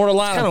 Did you snort a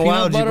lot Kind of of peanut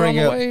wild you butter on bring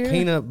the up way here?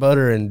 peanut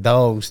butter and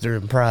dogs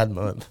during Pride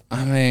Month.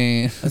 I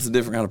mean, That's a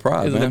different kind of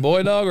pride, is it man. a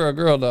boy dog or a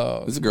girl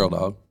dog? It's a girl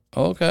dog.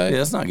 Okay.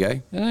 Yeah, it's not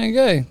gay. It ain't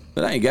gay.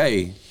 It ain't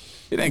gay.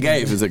 It ain't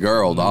gay if it's a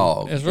girl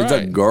dog. That's It's a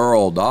right.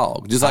 girl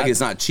dog. Just like it's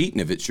not cheating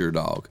if it's your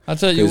dog. I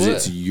tell you Because what.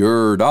 it's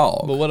your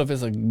dog. But what if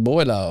it's a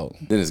boy dog?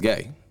 Then it's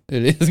gay.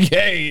 It is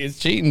gay. It's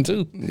cheating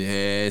too. Yeah,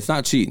 it's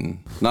not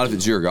cheating. Not if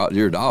it's your dog.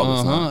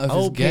 It's not. If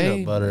Oh, it's gay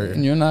peanut butter.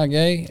 and you're not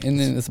gay, and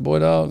then it's a boy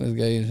dog, it's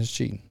gay. It's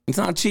cheating. It's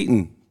not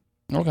cheating.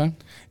 Okay.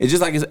 It's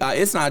just like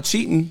it's not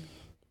cheating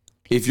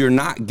if you're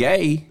not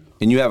gay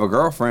and you have a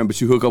girlfriend,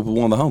 but you hook up with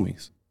one of the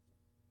homies.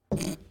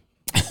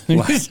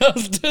 You're so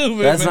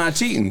stupid. That's man. not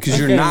cheating because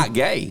you're not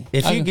gay.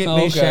 If you get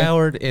me Okay.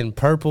 showered in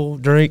purple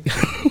drink,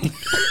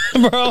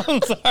 Bro,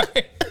 I'm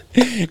sorry.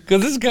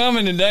 Because it's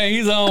coming today.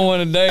 He's on one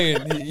today.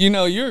 And, you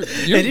know, you're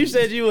and you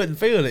said you wouldn't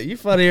feel it, you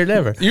funnier than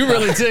ever. you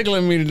really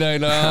tickling me today, I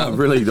dog.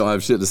 really don't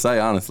have shit to say,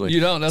 honestly.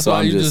 You don't. That's So why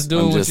I'm you just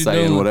doing I'm what just you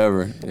saying doing.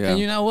 whatever. Yeah, And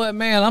you know what,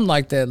 man? I'm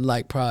like that,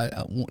 like probably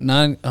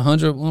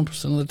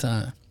 101% of the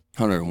time.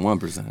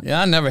 101%.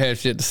 Yeah, I never had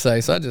shit to say,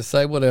 so I just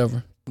say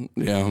whatever.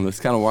 Yeah, that's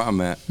kind of where I'm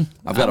at.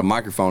 I've got a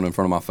microphone in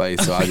front of my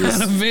face, so I'm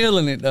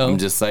feeling it though. I'm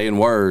just saying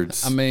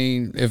words. I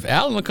mean, if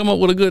Alan will come up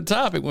with a good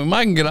topic, we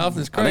might can get off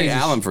this I crazy.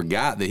 think Alan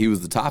forgot that he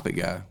was the topic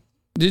guy.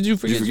 Did you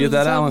Did forget? you forget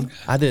that, Alan?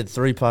 I did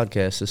 3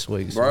 podcasts this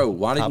week. So Bro,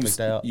 why did topicked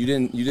out. you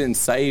didn't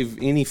save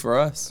any for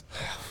us?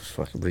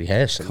 fucking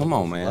rehashing? Come it.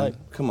 on, man.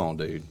 Like, Come on,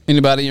 dude.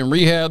 Anybody in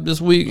rehab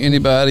this week?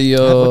 Anybody? I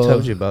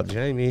told you about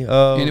Jamie.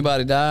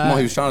 Anybody died? Come on,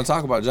 he was trying to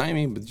talk about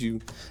Jamie, but you.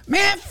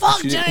 Man,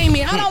 fuck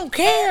Jamie. I don't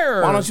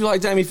care. Why don't you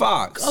like Jamie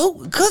Foxx? Oh,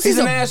 because He's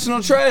a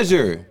national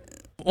treasure.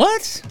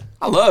 What?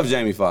 I love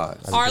Jamie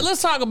Foxx. All right,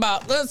 let's talk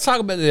about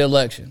the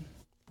election.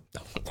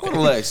 What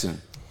election?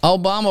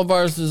 Obama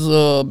versus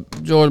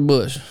George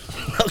Bush.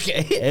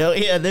 Okay, hell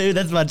yeah, dude,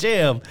 that's my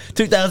jam.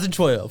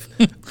 2012.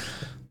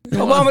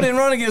 Obama didn't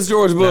run against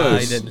George Bush. Nah,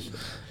 he didn't.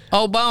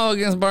 Obama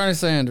against Bernie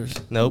Sanders.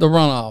 Nope. The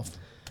runoff.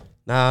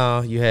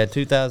 No, you had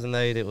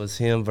 2008. It was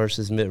him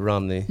versus Mitt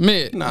Romney.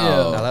 Mitt. No. Yeah.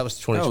 No, that was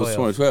That 2012. was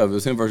 2012. It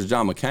was him versus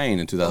John McCain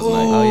in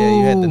 2008. Oh yeah,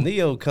 you had the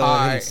neocon All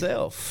right.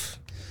 himself.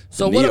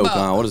 So what neocon.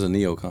 about? What is a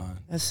neocon?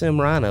 That's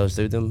them rhinos,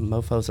 dude. Them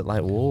mofos that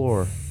like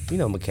war. You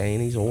know McCain.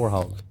 He's a war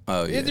hawk.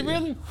 Oh yeah. Is it yeah.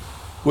 really?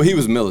 Well, he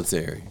was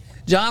military.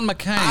 John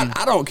McCain.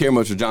 I don't care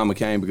much for John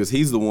McCain because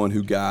he's the one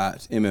who got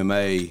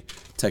MMA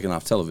taken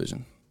off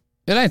television.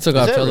 It ain't took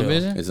off that real?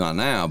 television. It's not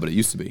now, but it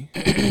used to be.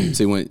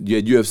 See, when you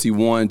had UFC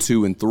 1,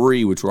 2, and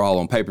 3, which were all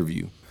on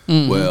pay-per-view.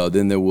 Mm-hmm. Well,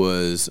 then there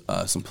was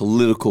some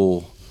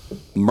political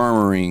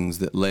murmurings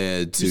that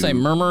led to... You say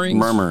murmurings?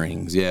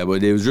 Murmurings, yeah.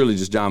 But it was really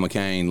just John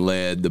McCain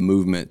led the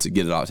movement to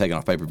get it all taken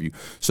off pay-per-view.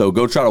 So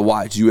go try to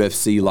watch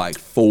UFC like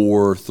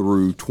 4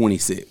 through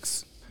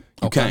 26.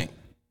 You can't.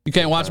 You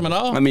can't watch them at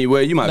all. I mean,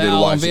 well, you might they be able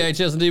to all on watch it.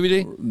 VHS and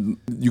DVD.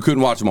 You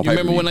couldn't watch them on You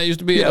pay-per-view. remember when they used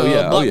to be at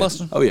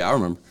Blockbuster? Oh, yeah, I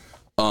remember.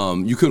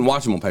 You couldn't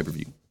watch them on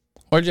pay-per-view.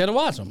 Where'd you have to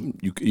watch them?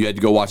 You had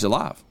to go watch it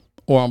live.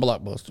 Or on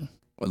Blockbuster?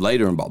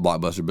 Later in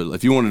Blockbuster, but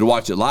if you wanted to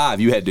watch it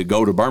live, you had to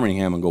go to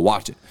Birmingham and go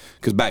watch it.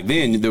 Because back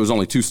then, there was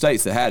only 2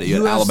 states that had it.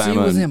 You had UFC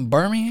Alabama was and in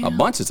Birmingham? a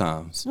bunch of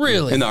times.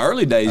 Really? In the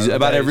early days,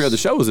 about every other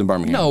show was in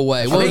Birmingham. No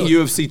way. I What think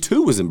was- UFC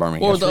 2 was in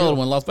Birmingham. What was the other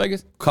one? Las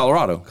Vegas?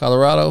 Colorado.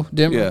 Colorado?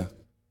 Denver? Yeah.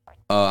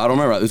 I don't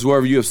remember. It's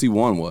wherever UFC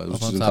 1 was, which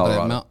is On in top, of that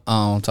Colorado.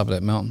 on top of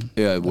that mountain.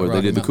 Yeah, where they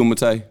Rocky did the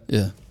Mountain. Kumite.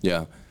 Yeah.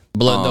 Yeah.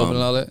 Blood doping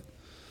and all that?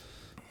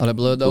 All that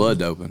blood doping? Blood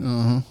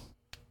doping.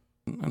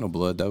 I know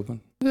blood doping.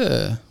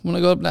 Yeah. When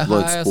they go up that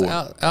Blood high ass sport.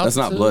 altitude. That's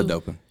not blood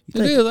doping.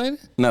 It is, ain't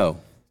it? No.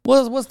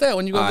 What's that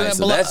when you go All to right, that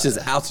so blood? that's just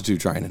altitude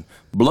training.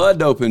 Blood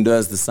doping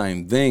does the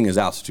same thing as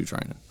altitude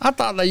training. I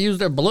thought they used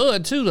their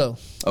blood too, though.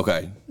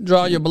 Okay.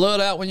 Draw your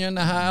blood out when you're in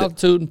the high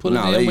altitude and put it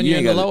in when you you're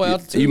in ain't the gotta- low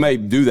altitude. You may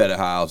do that at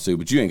high altitude,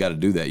 but you ain't got to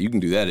do that. You can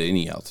do that at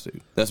any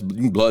altitude. You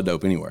can blood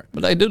dope anywhere.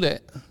 But they do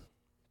that.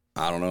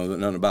 I don't know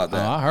nothing about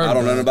that. Oh, I heard don't know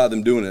about nothing it. about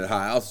them doing it at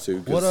high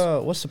altitude.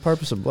 'Cause- What's the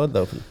purpose of blood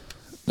doping?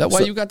 That way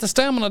So- you got the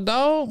stamina,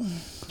 dog.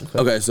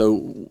 Okay,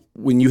 so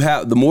when you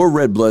have the more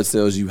red blood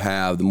cells you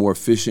have, the more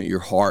efficient your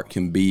heart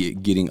can be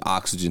at getting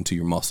oxygen to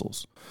your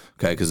muscles.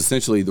 Okay, because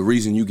essentially the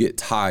reason you get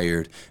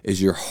tired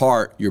is your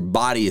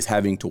body is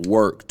having to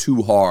work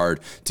too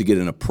hard to get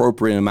an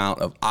appropriate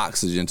amount of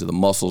oxygen to the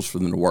muscles for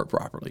them to work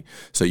properly.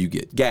 So you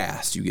get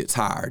gassed, you get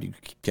tired, you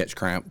catch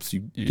cramps, you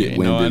get ain't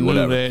know I winded, knew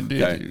whatever. that,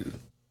 did Okay. you?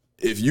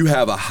 If you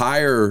have a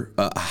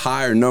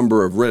higher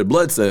number of red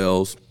blood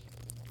cells,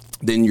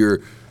 then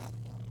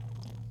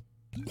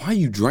why are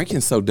you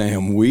drinking so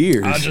damn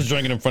weird? I was just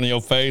drinking in front of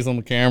your face on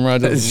the camera. I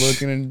just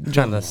looking and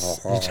Trying to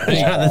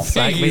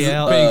psych me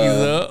out.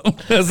 pinkies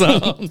up. That's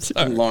all. I'm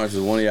sorry. Lawrence,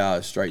 is one of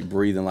y'all straight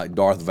breathing like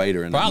Darth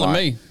Vader in Probably the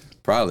mic? me.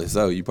 Probably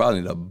so. You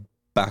probably need to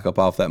back up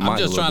off that mic. I'm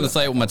just a trying to little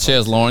say it with my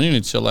chest, Lauren. You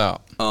need to chill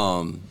out.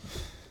 bit.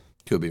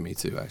 Could be me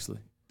too, actually.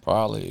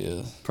 Probably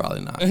is.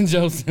 Probably not. And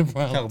Joseph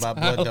probably. Talk about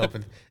blood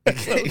doping.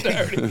 So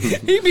dirty.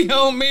 He be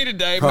on me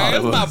today, man.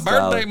 It's Probably my was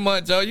birthday solid.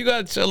 month, Joe. You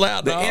gotta chill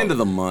out, The dog. end of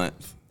the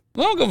month.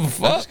 I don't give a I'm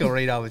fuck. just gonna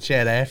read all the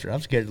chat after. I'm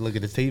scared to look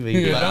at the TV.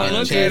 Yeah, don't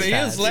look at it. He'll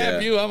Chastised. slap Yeah.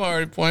 you. I'm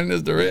already pointing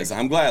this direction.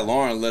 I'm glad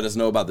Lauren let us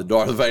know about the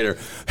Darth Vader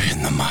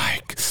in the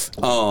mic.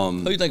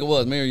 Who you think it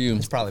was, me or you?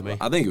 It's probably me.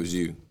 I think it was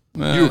you.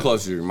 You were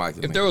closer to your mic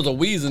than If me. there was a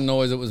wheezing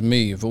noise, it was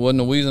me. If it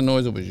wasn't a wheezing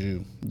noise, it was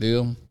you.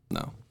 Deal?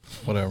 No.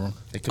 Whatever.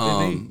 It could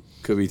be me.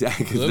 Could be it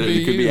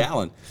be could be you.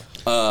 Alan.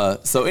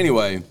 So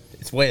anyway,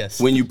 It's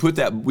Wes. when you put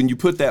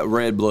that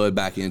red blood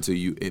back into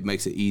you, it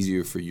makes it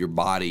easier for your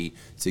body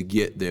to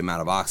get the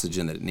amount of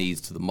oxygen that it needs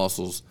to the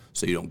muscles,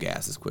 so you don't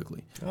gas as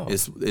quickly.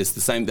 It's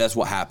the same. That's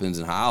what happens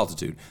in high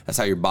altitude. That's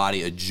how your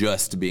body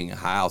adjusts to being at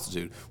high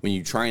altitude. When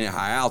you train at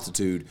high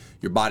altitude,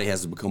 your body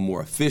has to become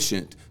more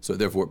efficient, so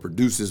therefore it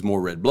produces more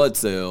red blood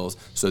cells,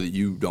 so that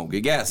you don't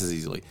get gas as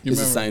easily. It's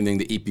the same thing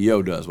the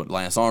EPO does. What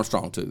Lance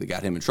Armstrong took that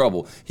got him in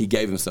trouble, he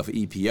gave himself an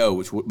EPO,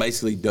 which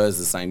basically does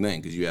the same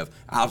thing, because you have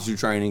altitude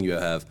training, you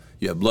have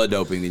blood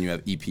doping, then you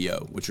have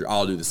EPO, which are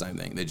all do the same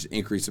thing. They just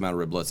increase the amount of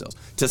red blood cells.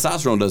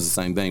 Testosterone does the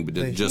same thing, but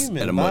the just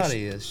human at a much.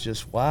 body is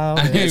just wild.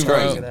 It's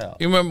crazy. Check it out.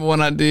 You remember when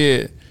I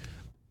did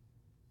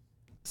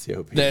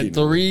COPD.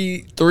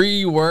 that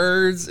three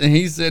words and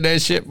he said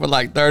that shit for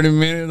like 30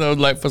 minutes? I was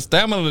like, for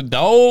stamina, the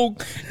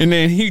dog. And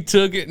then he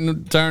took it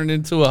and turned it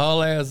into a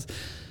whole ass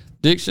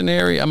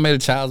dictionary. I made a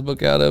child's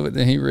book out of it.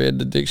 Then he read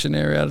the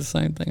dictionary out of the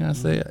same thing I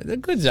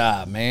said. Good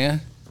job,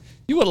 man.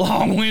 You a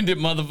long-winded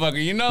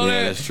motherfucker. You know that?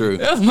 Yeah, that's true.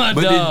 That's my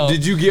but dog.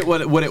 Did you get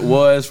what it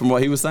was from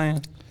what he was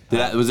saying?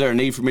 Was there a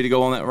need for me to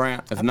go on that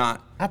rant? If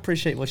not, I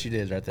appreciate what you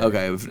did right there.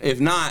 okay. If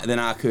not, then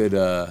I could.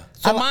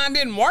 So mine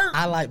didn't work.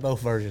 I like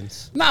both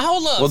versions. Now,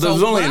 hold up. Well, there So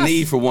was only when a I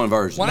need for one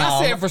version. When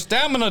I said for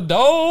stamina,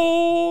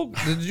 dog,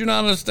 did you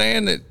not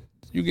understand that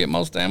you get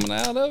more stamina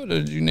out of it, or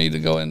did you need to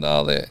go into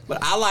all that?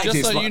 But I like Just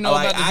this. so you know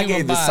like, about the I human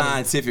gave the body.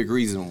 scientific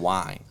reason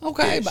why.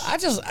 Okay, Ish. but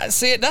I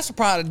see it. That's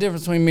probably the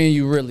difference between me and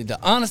you. Really, the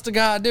honest to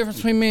God difference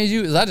between me and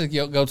you is I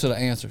just go to the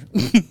answer.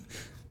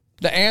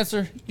 The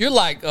answer. You're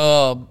like,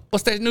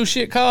 what's that new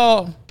shit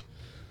called?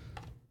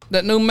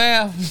 That new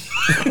math.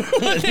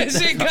 What that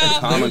shit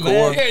called? Common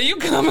Core? Yeah, you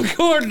Common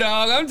Core,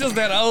 dog. I'm just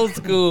that old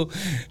school.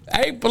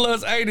 8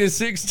 plus 8 is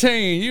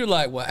 16. You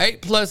like, well,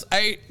 8 plus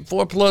 8,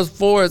 4 plus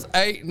 4 is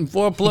 8, and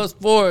 4 plus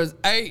 4 is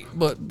 8,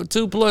 but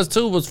 2 plus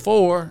 2 was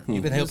 4.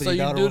 You been helping So your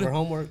you daughter do with the- her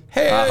homework?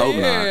 Hell I hope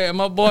yeah. not.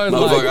 My boy's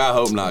Motherfucker, like, I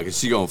hope not, because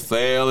she going to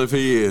fail if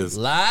he is.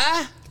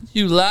 lie?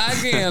 You lie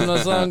again,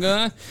 my son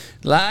gun.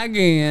 Lie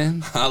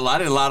again. I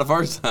didn't lie the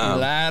first time.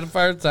 Lie the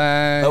first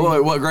time. Oh,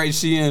 wait, what grade is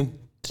she in?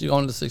 She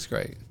on to the 6th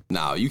grade.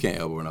 No, you can't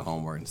help her with no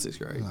homework in 6th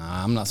grade.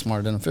 Nah, I'm not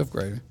smarter than a 5th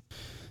grader.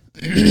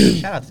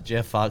 Shout out to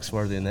Jeff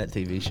Foxworthy in that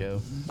TV show.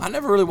 I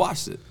never really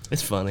watched it.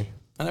 It's funny.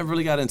 I never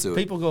really got into it.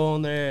 People go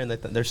on there and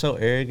they're so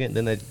arrogant.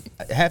 Then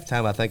half the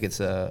time I think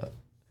it's a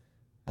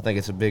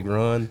big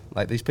run.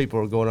 Like these people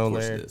are going on Of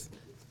course there, it is.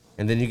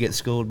 and then you get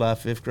schooled by a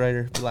 5th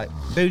grader. Be like,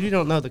 dude, you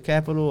don't know the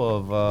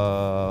capital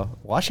of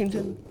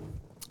Washington?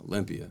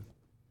 Olympia.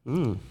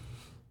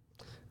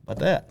 About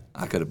that.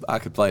 I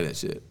could play that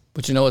shit.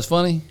 But you know what's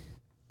funny?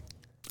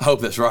 I hope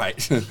that's right,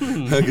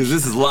 because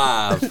this is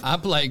live. I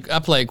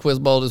played Quiz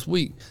Bowl this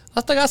week.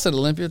 I think I said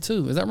Olympia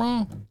too. Is that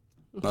wrong?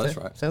 No, that's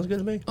right. Sounds good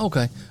to me.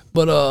 Okay,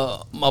 but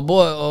my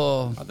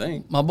boy, I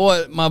think. my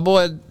boy,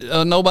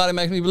 nobody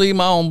makes me bleed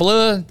my own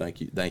blood.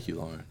 Thank you,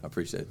 Lauren. I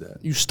appreciate that.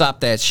 You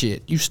stop that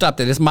shit. You stop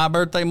that. It's my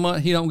birthday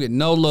month. He don't get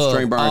no love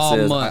Stringburn all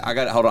says, month. I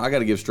got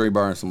to give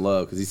Stringburn some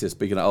love, because he said,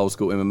 speaking of old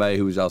school MMA,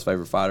 who was y'all's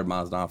favorite fighter?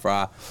 Mine's Don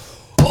Fry.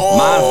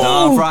 Mine's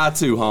Don Fry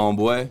too,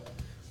 homeboy.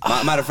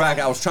 Matter of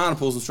fact, I was trying to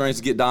pull some strings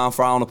to get Don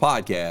Fry on the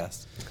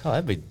podcast, Oh,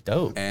 that'd be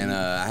dope. and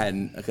I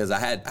hadn't, because I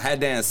had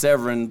Dan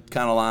Severn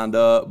kind of lined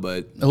up,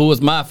 but Who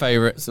was my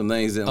favorite some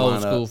things didn't old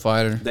line school up.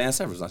 fighter? Dan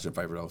Severn's not your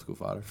favorite old school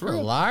fighter. For A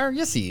real. liar?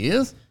 Yes, he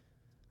is.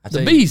 I The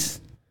tell you,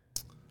 beast.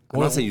 I'm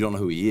not saying you don't know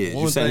who he is.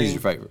 You're one saying he's thing-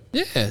 your favorite.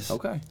 Yes.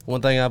 Okay.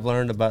 One thing I've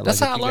learned about That's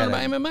like, how I if you learned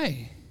got about a-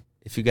 MMA.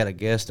 If you got a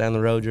guest down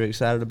the road you're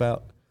excited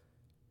about,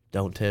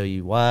 don't tell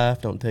your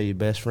wife, don't tell your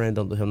best friend,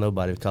 don't tell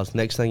nobody, because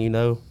next thing you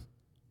know,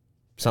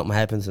 something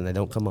happens and they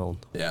don't come on.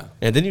 Yeah.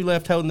 And then you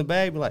left holding the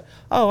bag, be like,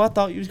 oh, I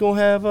thought you was going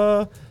to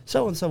have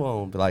so-and-so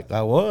on. Be like,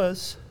 I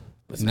was.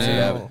 Listen, Now-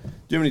 do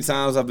you have any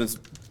times I've been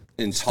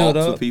in Stood talks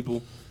up. with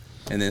people,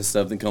 and then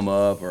something come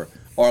up, or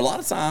a lot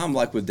of time,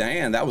 like with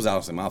Dan, that was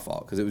obviously my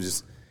fault, because it was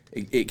just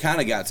it kind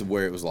of got to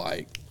where it was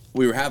like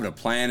we were having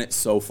to plan it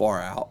so far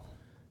out,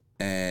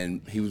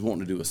 and he was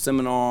wanting to do a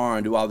seminar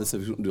and do all this stuff.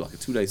 He was wanting to do like a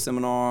 2-day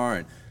seminar,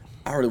 and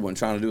I really wasn't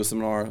trying to do a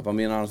seminar, if I'm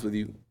being honest with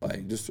you.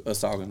 Like, just us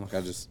talking. Like,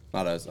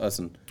 not us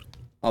and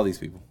all these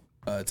people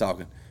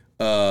talking.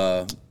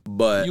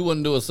 But You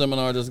wouldn't do a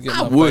seminar just to get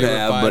I my would favorite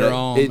have, fighter but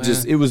on, it man.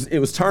 just it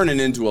was turning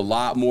into a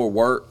lot more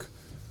work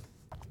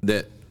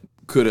that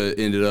could have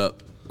ended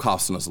up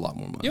costing us a lot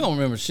more money. You don't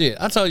remember shit.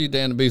 I told you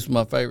Dan the Beast was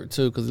my favorite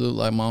too because he looked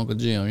like my Uncle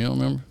Jim. You don't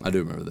remember? I do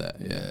remember that.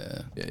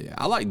 Yeah.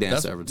 I like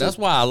Dan Severn too. That's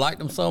why I liked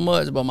him so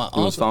much. But my You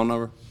want his uncle, phone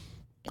number?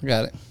 I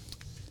got it.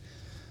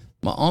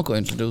 My uncle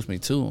introduced me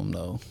to him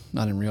though,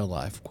 not in real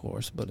life, of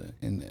course, but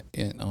in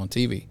on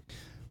TV.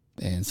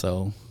 And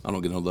so I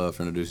don't get no love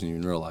for introducing you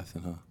in real life,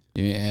 then, huh?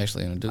 you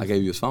actually introduced. I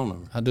gave you his phone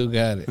number. I do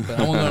got it, but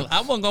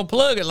I wasn't gonna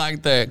plug it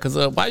like that because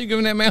why you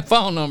giving that man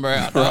phone number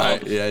out? Dog?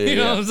 Right? Yeah. You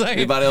know what I'm saying?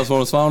 Anybody else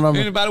want his phone number?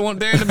 Anybody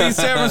want Darren to be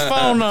Severn's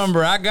phone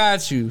number? I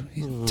got you.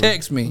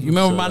 Text me. You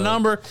remember my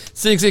number?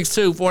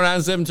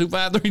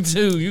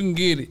 662-497-2532. You can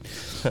get it.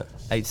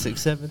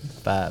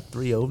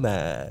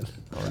 867-5309.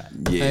 All right.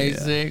 Yeah.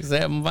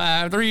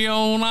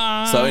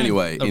 8675309. So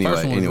anyway, The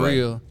first one was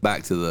real.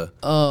 back to the.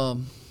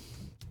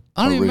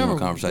 I don't even original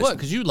remember conversation. what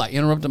because you like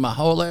interrupted my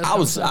whole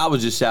last. I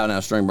was just shouting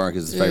out Stringburn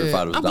because his favorite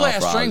fighter was I'm Don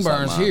glad Fry.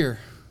 Stringburn's here.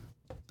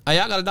 Hey,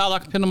 y'all got $1 I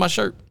can pin on my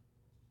shirt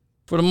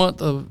for the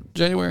month of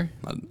January.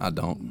 I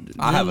don't.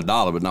 I have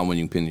 $1, but not when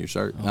you can pin your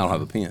shirt. I don't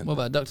have a pin. What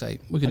about duct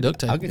tape? We can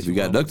duct tape. If you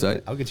got duct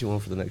tape. I'll get you one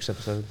for the next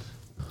episode.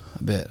 I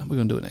bet we're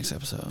gonna do it next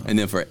episode. And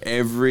then for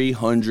every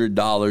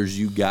 $100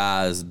 you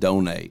guys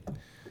donate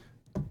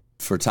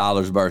for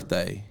Tyler's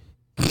birthday,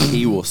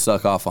 he will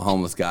suck off a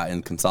homeless guy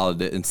in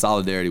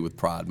solidarity with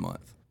Pride Month.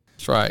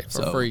 That's right, for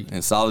So, free.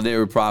 in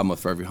solidarity with Pride Month,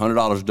 for every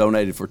 $100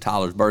 donated for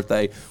Tyler's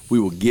birthday, we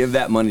will give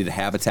that money to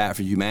Habitat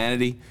for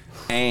Humanity,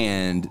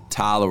 and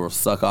Tyler will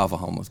suck off a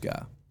homeless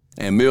guy.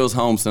 And Mills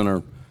Home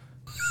Center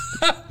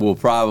will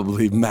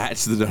probably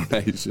match the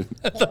donation.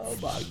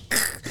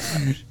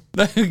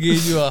 They'll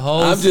give you a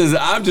whole.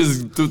 I'm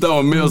just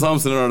throwing Mills Home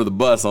Center under the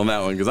bus on that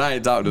one because I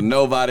ain't talked to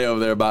nobody over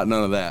there about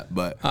none of that.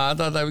 But I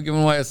thought they were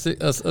giving away a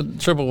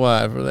triple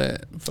wide for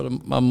that for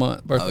my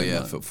month birthday. oh yeah,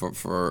 month.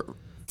 for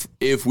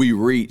if we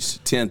reach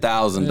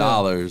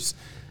 $10,000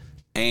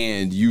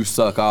 and you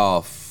suck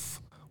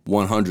off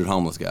 100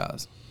 homeless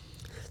guys.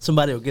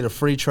 Somebody will get a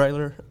free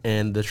trailer,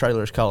 and the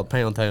trailer is called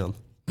Pound Town.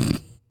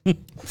 And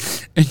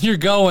you're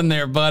going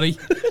there, buddy.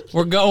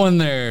 We're going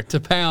there to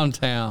Pound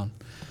Town.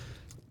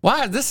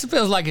 Why? This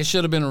feels like it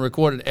should have been a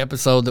recorded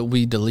episode that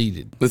we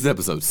deleted. This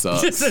episode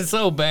sucks. This is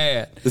so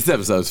bad. This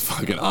episode's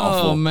fucking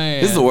awful.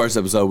 man. This is the worst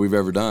episode we've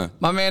ever done.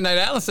 My man Nate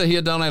Allen said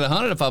he'd donate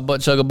 $100 if I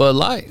butt chug a Bud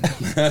Light.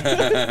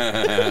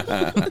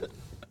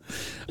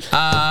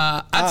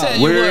 I tell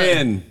you We're what.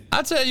 in.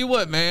 I tell you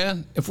what,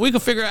 man. If we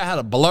could figure out how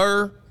to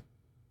blur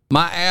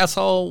my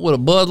asshole with a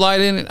Bud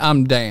Light in it,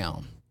 I'm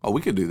down. Oh,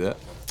 we could do that.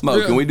 Mo,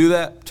 Really? can we do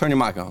that? Turn your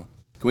mic on.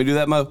 Can we do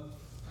that, Mo?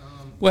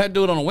 We'll have to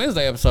do it on a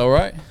Wednesday episode,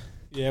 right?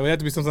 Yeah, it would have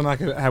to be something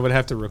I would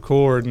have to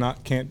record.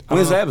 Can't.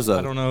 Wednesday episode.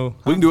 I don't know.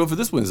 We can do it for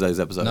this Wednesday's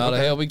episode. No, the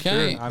hell we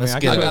can't. I mean, I I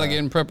can- gotta get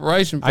in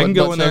preparation. For I can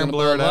go butt in there chugging and a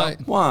blur Bud it out.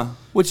 Light. Why?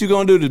 What you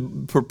gonna do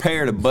to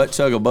prepare to butt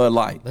chug a Bud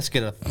Light? Let's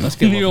get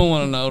You him don't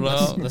want to know,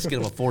 dog. let's get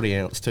him a 40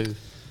 ounce too.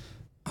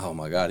 Oh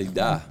my God, he'd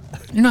die.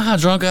 You know how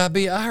drunk I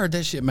be? I heard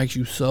that shit makes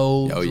you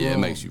so. Oh yeah, it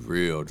drunk. makes you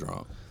real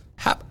drunk.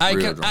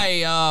 Real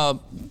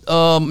drunk.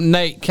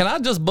 Nate, can I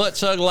just butt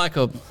chug like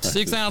a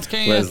 6 ounce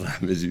can? Leslie, I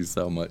miss you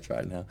so much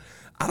right now.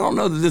 I don't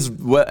know that this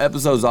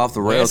episode's off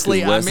the rails Wesley,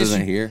 because I Wes miss isn't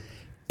you. here.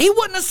 He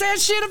wouldn't have said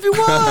shit if he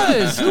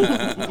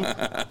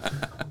was.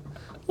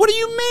 What do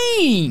you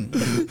mean?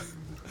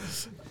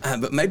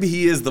 But maybe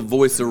he is the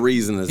voice of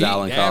reason, as He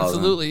Alan calls him.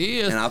 absolutely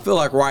is. And I feel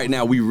like right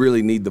now we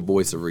really need the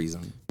voice of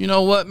reason. You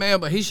know what, man?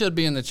 But he should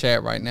be in the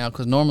chat right now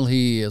because normally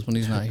he is when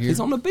he's not here. He's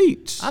on the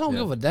beach. I don't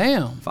give a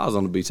damn. If I was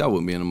on the beach, I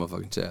wouldn't be in the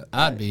motherfucking chat.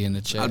 I'd be in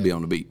the chat. I'd be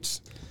on the beach.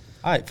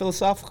 All right,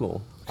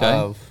 philosophical.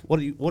 Okay. What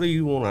do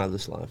you want out of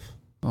this life?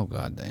 Oh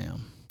god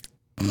damn.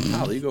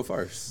 Tyler, you go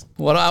first.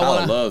 What I Tyler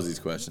want? loves these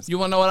questions. You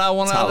want to know what I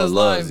want out Tyler of this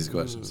loves life? these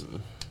questions.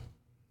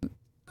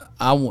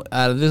 Out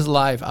of this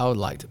life, I would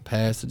like to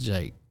pass to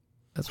Jake.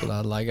 That's what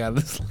I'd like out of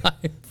this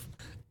life.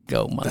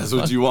 Go, motherfucker. That's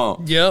what you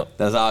want. Yep.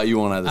 That's all you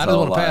want out of this I just whole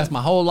want to life. pass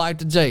my whole life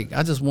to Jake.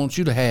 I just want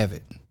you to have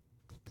it.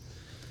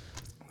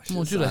 I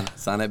want you to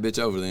Sign that bitch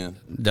over then.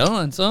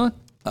 done, son.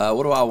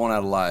 What do I want out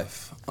of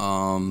life?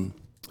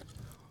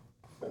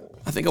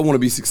 I think I want to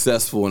be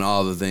successful in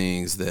all the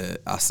things that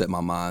I set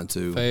my mind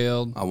to.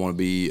 Failed. I want to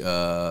be,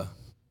 how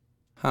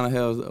the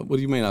hell, what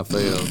do you mean I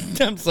failed?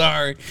 I'm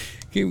sorry.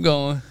 Keep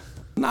going.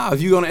 Nah,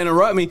 if you're going to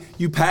interrupt me,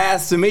 you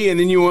pass to me and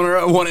then you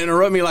want to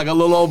interrupt me like a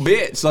little old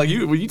bitch. Like,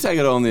 you take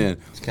it on then.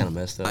 It's kind of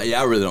messed up. Yeah,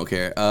 I really don't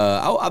care.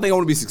 I think I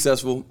want to be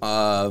successful.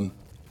 I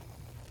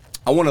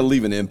want to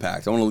leave an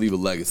impact. I want to leave a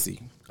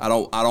legacy. I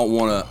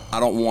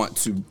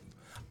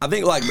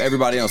think like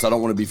everybody else, I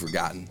don't want to be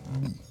forgotten.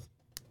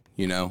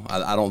 You know,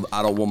 I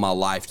don't want my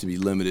life to be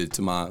limited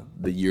to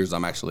the years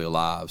I'm actually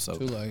alive. So,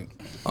 Too late.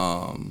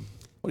 what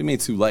do you mean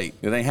too late?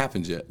 It ain't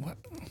happened yet.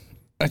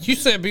 Like you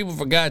said, people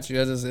forgot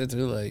you. I just said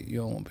too late. You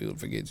don't want people to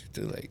forget you.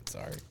 Too late.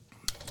 Sorry.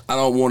 I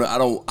don't want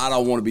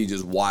to be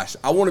just washed.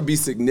 I want to be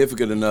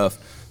significant enough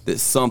that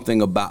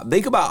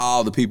think about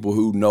all the people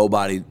who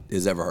nobody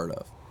has ever heard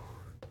of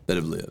that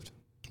have lived.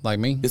 Like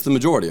me. It's the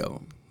majority of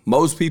them.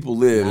 Most people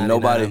live and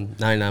nobody.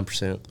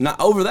 99%.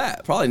 Not over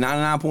that, probably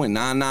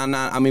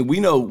 99.999. I mean, we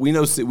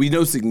know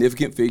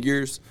significant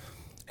figures,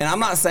 and I'm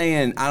not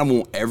saying I don't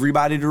want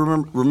everybody to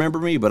remember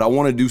me, but I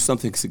want to do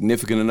something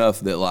significant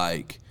enough that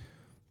like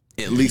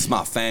at least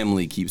my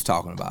family keeps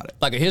talking about it.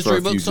 Like a for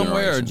history few book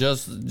somewhere, or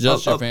generations.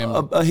 just your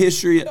family. A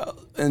history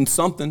and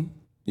something,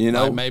 you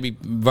know, Like maybe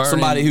Vernon,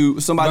 somebody who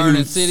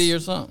Vernon City or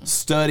something.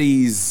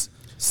 studies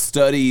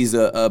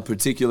a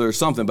particular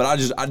something, but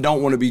I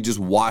don't want to be just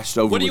washed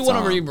over. What do you with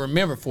want to time.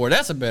 remember for?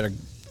 That's a better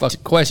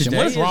fucking question.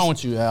 What is wrong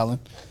with you, Alan?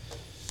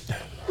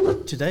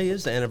 Today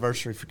is the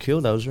anniversary for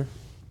Killdozer.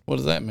 What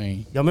does that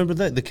mean? Y'all remember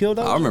that? The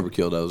Killdozer? I remember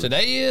Killdozer.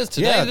 Today is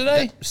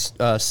today.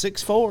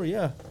 6'4",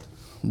 yeah.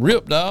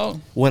 Rip,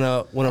 dog. When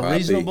a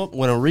R.I.P.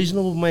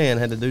 reasonable man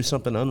had to do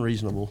something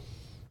unreasonable.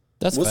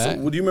 That's fact.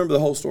 Would you remember the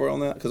whole story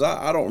on that? Because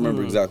I don't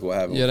remember exactly what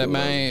happened. Yeah, with that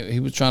Killdozer. man, he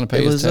was trying to pay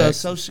It his was tax.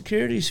 Social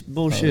Security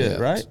bullshit, yeah.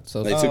 right?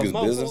 So They took his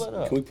Mo, business. pull it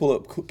up. Can we pull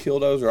up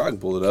Killdozer? I can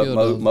pull it up.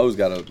 Killdozer. Mo's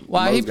got to.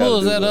 While he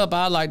pulls that up,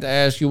 I'd like to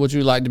ask you what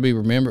you'd like to be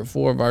remembered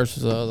for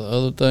versus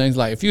other things.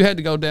 Like, if you had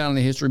to go down in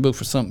the history book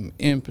for something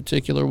in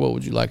particular, what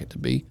would you like it to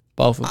be?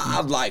 Both of them.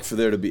 I'd like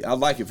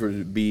it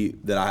to be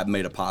that I have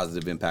made a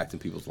positive impact in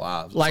people's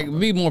lives. Like,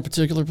 be more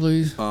particular,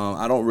 please.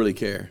 I don't really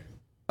care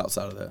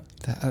outside of that.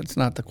 That's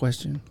not the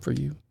question for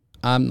you.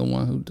 I'm the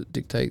one who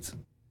dictates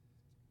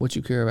what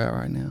you care about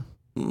right now.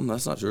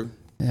 That's not true.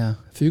 Yeah.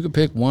 If you could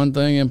pick one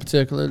thing in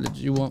particular that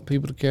you want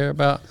people to care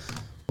about,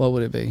 what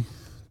would it be?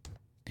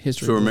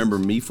 History. To book. remember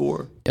me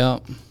for?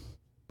 Yep.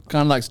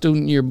 Kind of like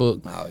student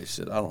yearbook. Oh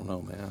shit, I don't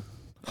know, man.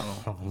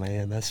 Oh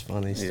man, that's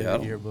funny. Yeah,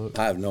 Student yearbook.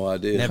 I have no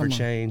idea. Never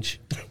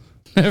change.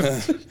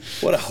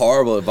 What a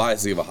horrible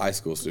advice to give a high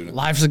school student.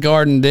 Life's a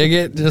garden, dig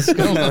it. Just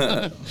come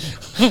on.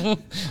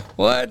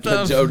 What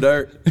the Joe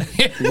Dirt.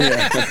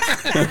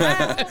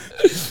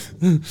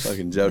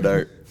 Fucking Joe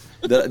Dirt.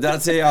 Did I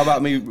tell y'all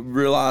about me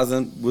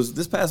realizing, was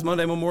this past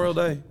Monday Memorial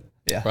Day?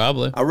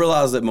 Probably. I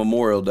realized that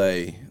Memorial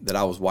Day that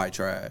I was white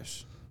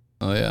trash.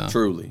 Oh yeah.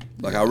 Truly.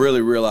 Like I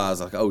really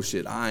realized like, oh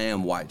shit, I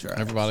am white trash.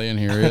 Everybody in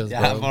here is,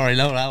 Yeah, I've bro. already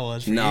known I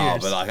was. For No,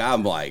 years. but like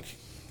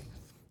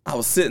I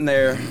was sitting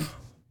there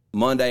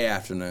Monday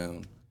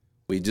afternoon.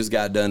 We just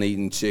got done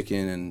eating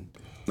chicken and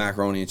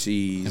macaroni and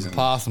cheese and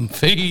Possum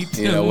feet.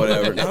 you know,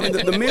 whatever. I mean,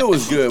 the meal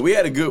was good. We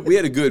had a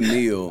good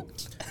meal.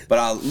 But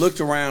I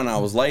looked around. I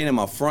was laying in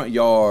my front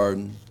yard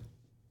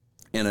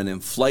in an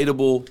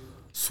inflatable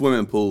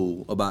swimming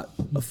pool about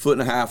a foot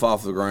and a half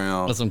off the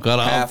ground, With some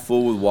cutoff. half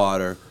full with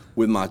water,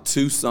 with my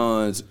 2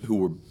 sons who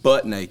were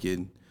butt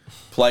naked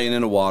playing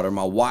in the water.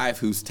 My wife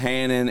who's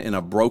tanning in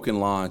a broken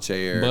lawn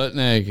chair. Butt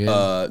naked.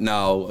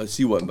 No,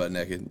 she wasn't butt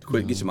naked.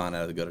 Quit, get your mind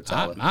out of the gutter,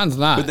 Tyler. Mine's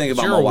not. Quit thinking It's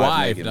about your my wife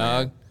wife, naked,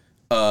 dog.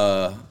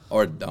 man.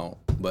 Or don't,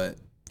 but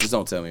just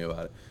don't tell me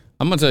about it.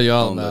 I'm gonna tell you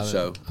all On the about it.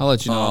 show. I'll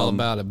let you know all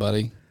about it,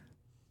 buddy.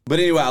 But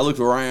anyway, I looked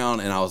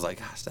around and I was like,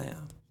 gosh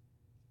damn,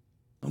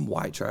 I'm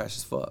white trash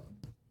as fuck.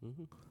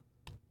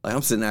 Like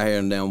I'm sitting out here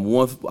and down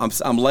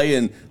I'm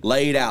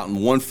laid out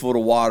in 1 foot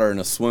of water in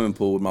a swimming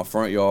pool with my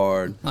front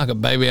yard. Like a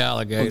baby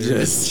alligator,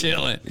 just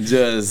chilling.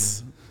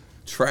 Just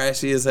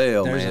trashy as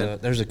hell, man.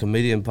 There's a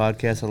comedian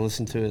podcast I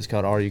listen to. It's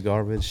called Are You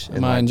Garbage? And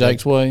Mine,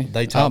 Jake's Way.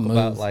 They talk I'll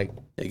about move. like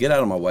Yeah, get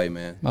out of my way,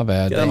 man. My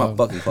bad. Get out of Dave.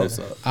 my fucking close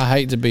up. I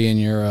hate to be in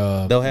your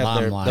they'll have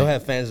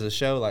limelight. fans of the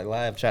show like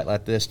live chat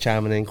like this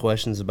chiming in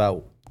questions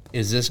about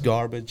is this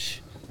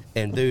garbage?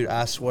 And dude,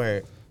 I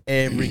swear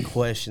every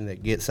question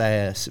that gets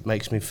asked it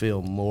makes me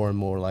feel more and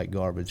more like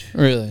garbage.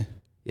 Really?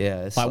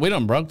 Yeah, it's Like we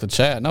done broke the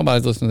chat.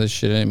 Nobody's listening to this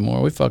shit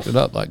anymore. We fucked it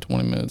up like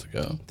 20 minutes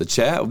ago. The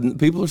chat,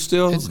 people are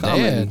still It's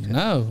commenting. dead.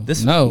 No.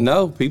 This- no.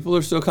 No, people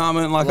are still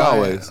commenting like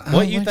always.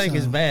 what you think think so.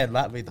 is bad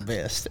might be the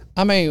best.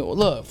 I mean,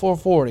 look,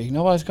 440.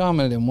 Nobody's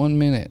commented in 1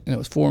 minute, and it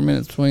was 4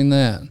 minutes between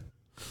that.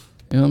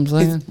 You know what I'm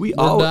saying? We're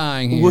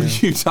dying here. What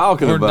are you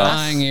talking We're about?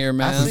 dying here,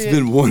 man. It's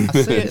been 1 I see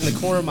it minute. in the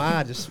corner of my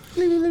eye. Just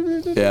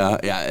Yeah.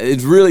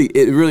 It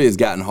really has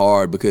gotten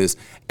hard because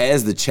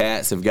as the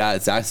chats have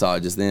got, I saw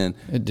it just then.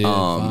 It did,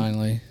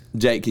 finally.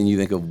 Jake, can you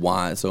think of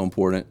why it's so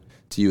important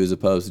to you as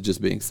opposed to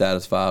just being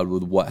satisfied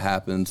with what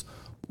happens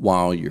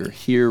while you're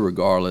here,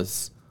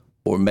 regardless,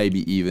 or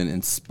maybe even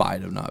in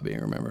spite of not being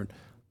remembered?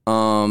 I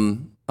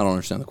don't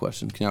understand the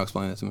question. Can y'all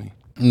explain that to me?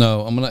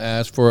 No, I'm gonna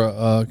ask for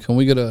a. Can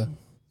we get a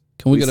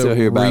still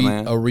here,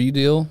 Batman? a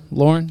redeal,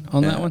 Lauren,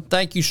 on that Yeah. one?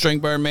 Thank you,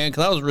 Stringbird man,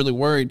 because I was really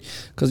worried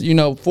because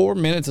 4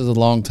 minutes is a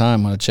long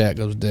time when a chat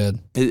goes dead.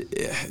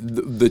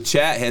 The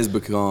chat has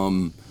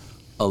become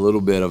a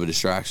little bit of a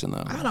distraction,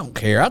 though. I don't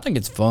care. I think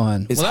it's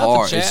fun. It's Without the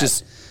hard. chat- It's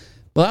just,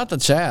 without the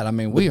chat. I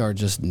mean, we are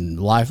just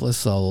lifeless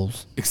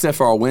souls. except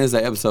for our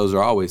Wednesday episodes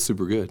are always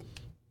super good.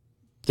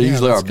 They're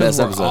usually That's our 'cause best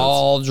we're episodes.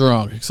 all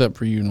drunk except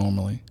for you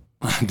normally.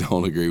 I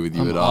don't agree with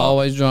you I'm at all.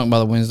 always drunk by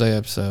the Wednesday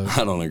episodes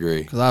I don't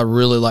agree. because I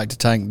really like to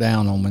tank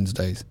down on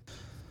Wednesdays.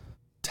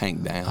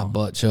 Tank down. I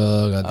butt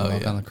chug. I do all Yeah.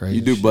 kind of crazy.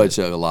 You do shit. butt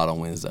chug a lot on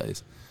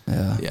Wednesdays.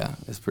 Yeah. Yeah,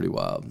 it's pretty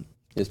wild.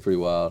 It's pretty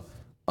wild.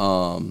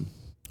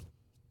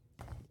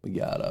 We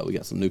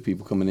got some new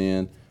people coming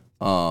in.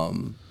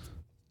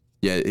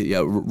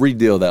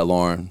 Redeal that,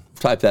 Lauren.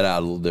 Type that out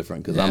a little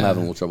different because I'm Yeah.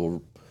 having a little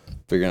trouble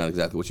figuring out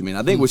exactly what you mean.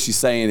 I think what she's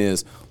saying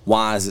is,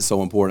 why is it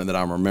so important that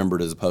I'm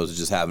remembered as opposed to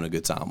just having a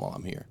good time while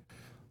I'm here?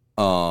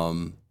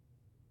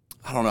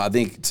 I don't know. I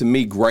think to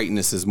me,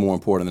 greatness is more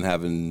important than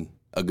having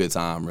a good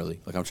time. Really,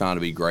 like I'm trying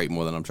to be great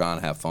more than I'm trying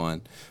to have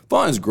fun.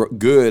 Fun is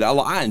good. I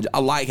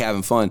like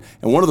having fun,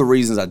 and one of the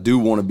reasons I do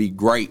want to be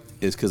great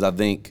is because I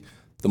think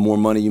the more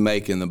money you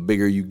make and the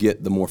bigger you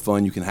get, the more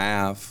fun you can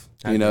have.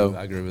 I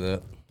agree with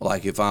that.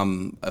 Like if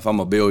I'm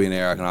a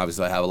billionaire, I can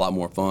obviously have a lot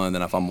more fun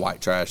than if I'm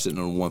white trash sitting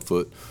in a 1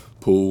 foot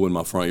pool in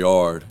my front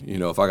yard.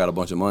 If I got a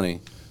bunch of money,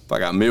 if I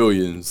got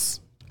millions,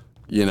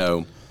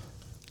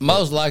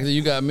 Most likely,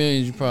 you got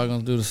millions. You're probably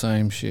gonna do the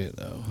same shit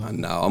though.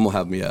 no, I'm gonna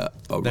have me a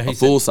he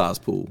full size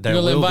pool. There You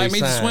gonna will invite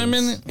be me to swim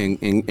in signs.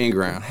 it? In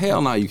ground. Hell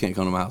no, you can't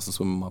come to my house and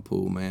swim in my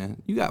pool, man.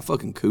 You got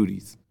fucking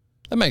cooties.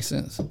 That makes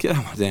sense. Get out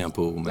of my damn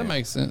pool, man. That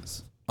makes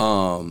sense.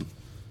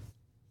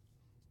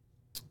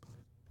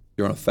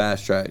 You're on a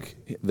fast track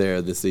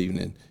there this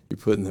evening. You're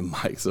putting the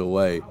mics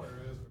away.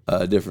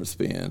 Different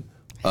spin.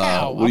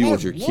 How? What do you I've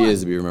want your had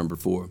kids to be remembered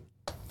for?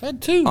 I've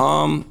had two.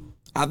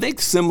 I think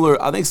similar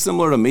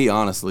to me,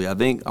 honestly. I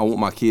want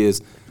my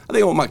kids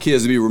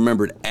to be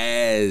remembered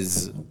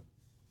as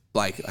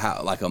like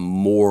a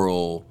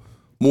more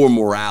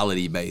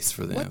morality based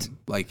for them. What?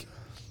 Like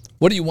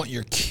What do you want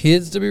your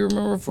kids to be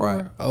remembered for?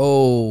 Right.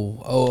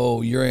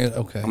 Oh,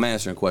 okay. I'm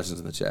answering questions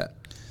in the chat.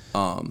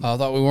 I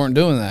thought we weren't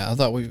doing that.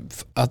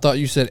 I thought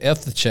you said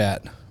F the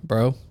chat,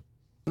 bro.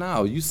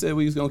 No, you said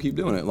we was gonna keep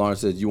doing it. Lawrence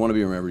said you want to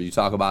be remembered. You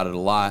talk about it a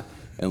lot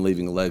and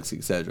leaving a legacy,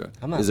 etc.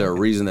 not Is there a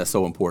reason that's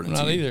so important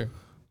Not to you? either.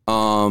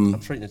 I'm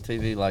treating the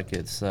TV like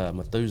it's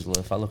Methuselah.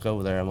 If I look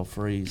over there, I'm gonna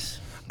freeze.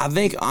 I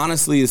think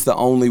honestly, it's the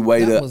only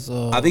way That to. was,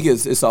 I think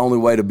it's the only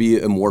way to be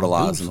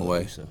immortalized in a way.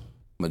 Medusa.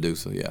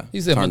 Medusa, yeah.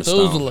 He said Turn to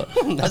stone.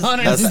 Methuselah. that's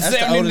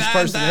the oldest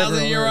person ever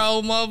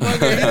 179,000-year-old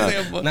motherfucker.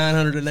 He said,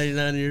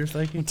 989 years,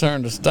 thank you.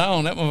 turned to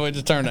stone. That motherfucker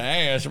just turned to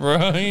ash,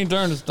 bro. He ain't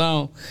turned to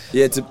stone.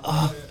 Yeah,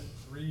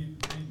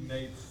 Read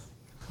Nate's.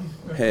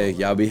 heck,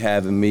 y'all be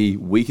having me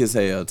weak as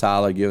hell.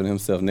 Tyler giving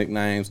himself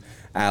nicknames.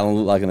 Alan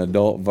look like an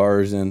adult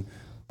version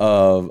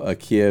of a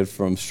kid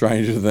from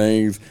Stranger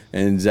Things,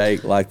 and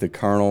Jake like the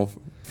Colonel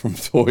from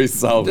Toy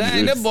Soldiers.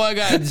 Dang, that boy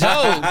got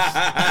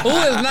jokes. Who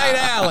is Nate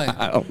Allen?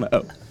 I don't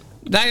know.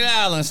 Nate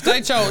Allen,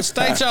 state your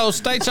state, bro.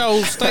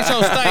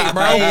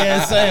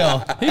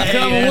 ASL. He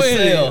coming with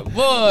it.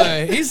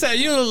 Boy, he said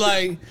you look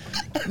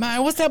like,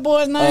 man, what's that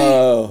boy's name?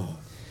 Oh,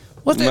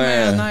 What's that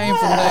man. man's name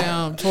from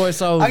damn Toy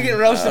Soldier? I get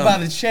roasted by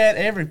the chat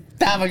every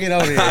time I get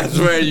on here. I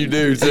swear you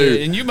do too.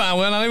 And you might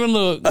well not even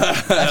look.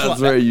 I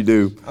swear you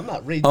do. I'm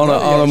not reading. On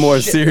a more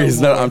shit serious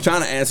no note, more. I'm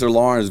trying to answer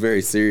Lauren's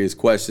very serious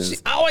questions,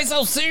 She's always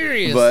so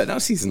serious. but no,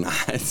 she's not.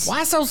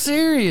 Why so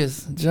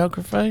serious?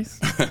 Joker face.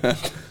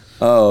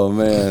 Oh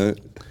man.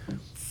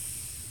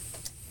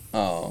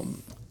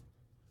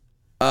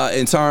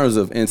 In terms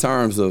of,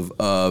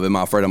 am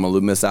I afraid I'm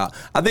gonna miss out?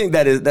 I think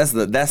that's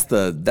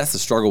the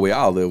struggle we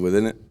all live with,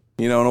 isn't it?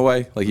 You know, in a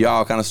way, like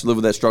y'all kind of live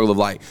with that struggle of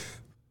like,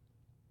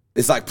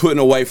 it's like putting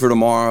away for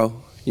tomorrow.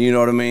 You know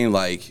what I mean?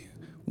 Like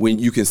when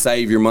you can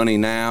save your money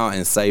now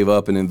and save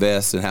up and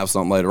invest and have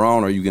something later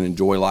on, or you can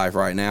enjoy life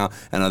right now.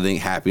 And I think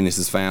happiness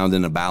is found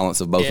in the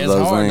balance of both Yeah, of it's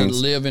those hard things.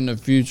 to live in the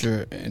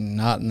future and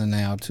not in the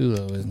now too,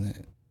 though, isn't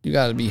it? You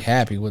got to be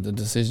happy with the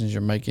decisions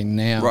you're making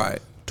now, Right.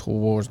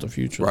 towards the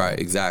future. Right,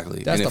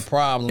 exactly. That's And the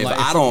problem. If Like,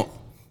 I don't,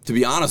 to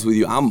be honest with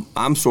you,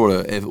 I'm sort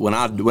of when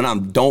I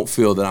don't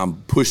feel that I'm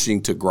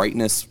pushing to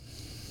greatness,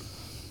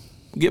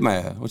 get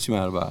mad. What you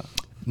mad about?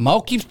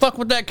 Mo keeps fucking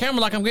with that camera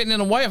like I'm getting in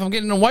the way. If I'm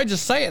getting in the way,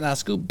 just say it and I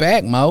scoot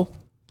back, Mo.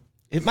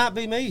 It might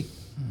be me.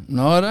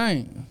 No, it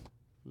ain't.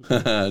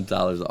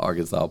 Tyler's an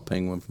Arkansas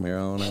Penguin from here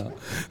on out.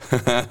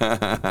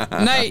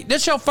 Nate,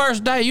 this your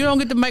first day. You don't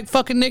get to make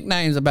fucking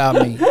nicknames about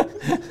me.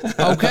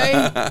 Okay?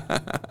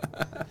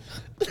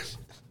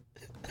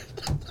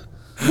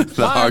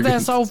 Why is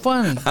that so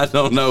funny? I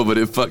don't know, but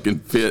it fucking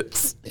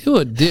fits. You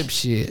a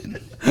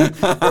dipshit.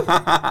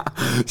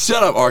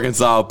 Shut up,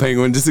 Arkansas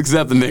Penguin. Just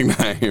accept the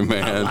nickname,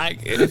 man.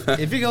 Like it.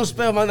 If you're going to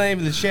spell my name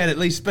in the chat, at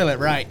least spell it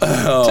right.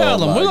 Tell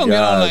them. my We're going to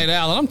get on God. Nate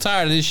Allen. I'm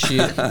tired of this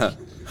shit.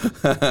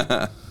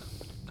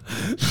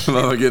 I'm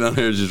gonna get on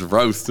here just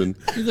roasting.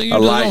 You think I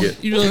like gonna,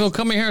 it. You just gonna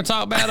come in here and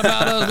talk bad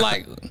about us?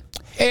 Like,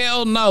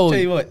 hell no. Tell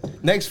you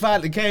what, next fight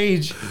in the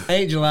cage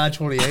ain't July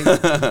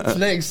 28th. It's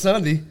next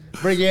Sunday.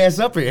 Bring your ass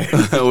up here.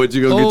 What,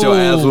 you gonna get your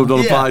ass whooped on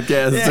the Yeah.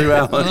 podcast Yeah. too,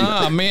 Alan?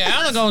 Nah, me and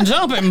Allen gonna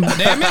jump him,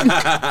 damn it.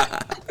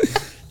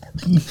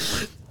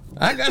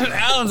 I got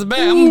Allen's back.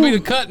 I'm gonna be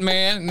the cut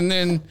man, and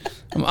then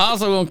I'm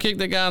also gonna kick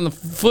that guy in the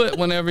foot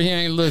whenever he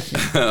ain't looking.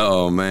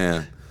 Oh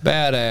man.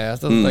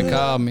 Badass. That's what they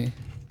call me.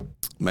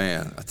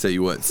 Man, I tell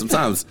you what,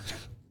 sometimes,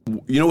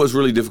 you know what's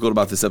really difficult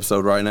about this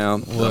episode right now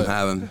that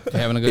I'm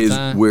Having a good is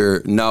time?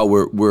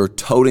 we're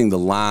toting the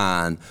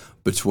line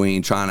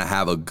between trying to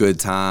have a good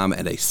time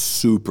and a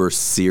super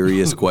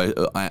serious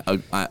question.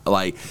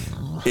 Like,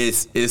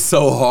 it's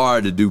so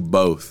hard to do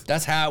both.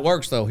 That's how it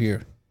works, though.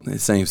 Here,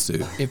 It seems to.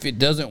 if it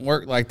doesn't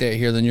work like that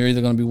here, then you're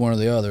either gonna be one or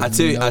the other. I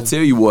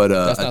tell you what.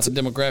 That's not the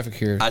demographic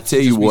here. I tell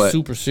It's you just be what.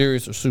 super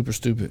serious or super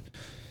stupid.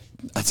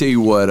 I tell you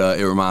what.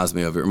 It reminds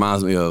me of. It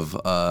reminds me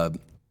of.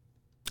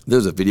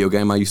 There's a video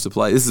game I used to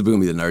play. This is going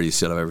to be the nerdiest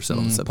shit I've ever said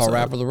on this episode. Paul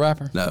Rapper the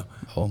Rapper? No.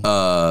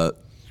 Oh.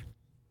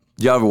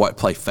 Y'all ever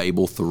play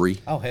Fable 3?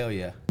 Oh, hell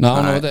yeah. No, I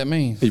don't know what that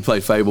means. You play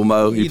Fable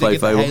mode? You Either play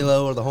get Fable? the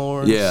halo or the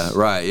horns. Yeah,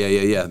 right.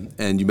 Yeah.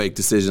 And you make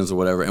decisions or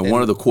whatever. And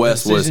one of the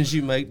quests was decisions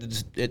you make,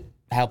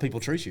 how people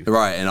treat you.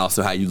 right, and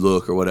also how you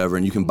look or whatever.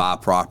 And you can buy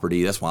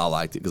property. That's why I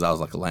liked it, because I was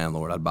like a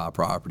landlord. I'd buy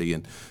property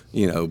and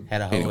Had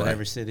a home anyway. in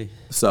every city.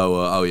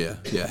 So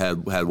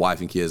had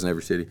wife and kids in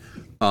every city.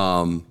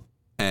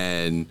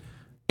 And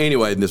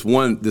anyway, this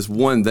one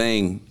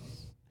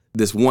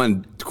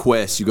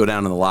quest, you go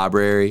down to the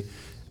library.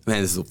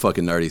 Man, this is the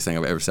fucking nerdiest thing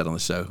I've ever said on the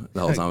show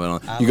the whole time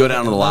I've been on. You go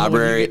down to the I love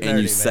when you library get and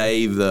you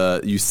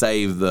nerdy,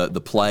 save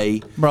the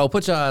play. Bro,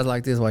 put your eyes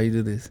like this while you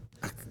do this.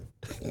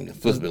 It's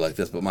supposed to be like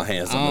this, but my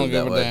hands I don't don't move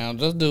give that a way. damn.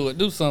 Just do it.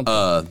 Do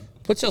something.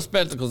 Put your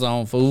spectacles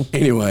on, fool.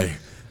 Anyway,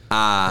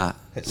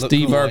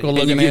 Steve Urkel and you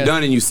looking get at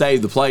done and you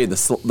save the play.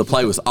 The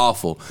play was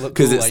awful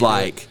because cool it's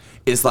while you do like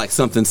it's like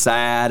something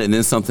sad and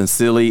then something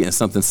silly and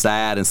something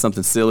sad and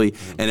something silly,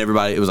 and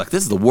everybody, it was like,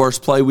 this is the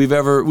worst play we've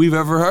ever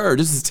heard.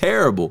 This is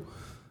terrible.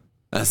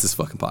 That's this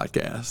fucking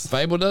podcast.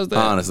 Fable does that?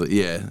 Honestly,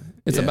 yeah.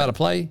 It's Yeah. about a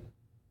play?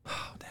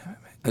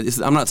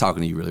 I'm not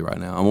talking to you really right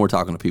now. I'm more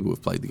talking to people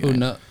who've played the game. Who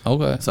no?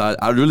 Okay. So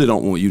I really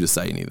don't want you to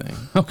say anything.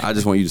 I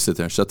just want you to sit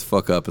there and shut the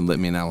fuck up and let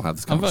me and Alan have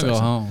this I'm gonna conversation. go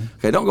home.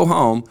 Okay, don't go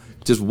home.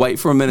 Just wait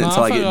for a minute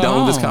until I I'm get finna done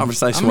go with this home.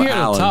 conversation I'm with here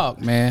Alan. to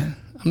talk, man.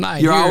 I'm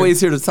not You're here.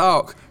 always here to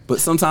talk, but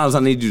sometimes I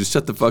need you to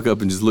shut the fuck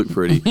up and just look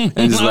pretty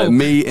and just let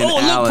me and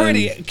Alan. look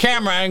pretty.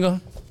 Camera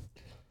angle.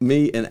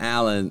 Me and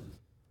Alan.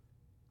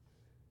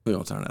 We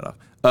don't turn that off.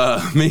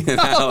 Me and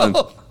Alan.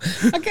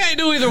 I can't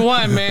do either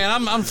one,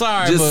 man. I'm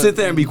sorry. Just but sit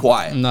there and be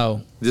quiet.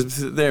 No. Just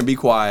sit there and be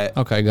quiet.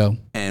 Okay, go.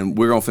 And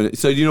we're gonna finish.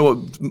 So you know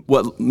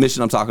what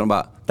mission I'm talking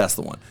about? That's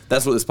the one.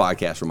 That's what this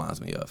podcast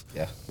reminds me of.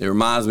 Yeah. It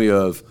reminds me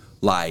of,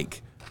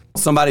 like,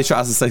 somebody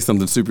tries to say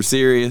something super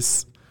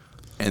serious,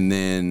 and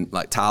then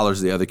like Tyler's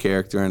the other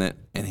character in it,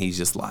 and he's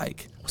just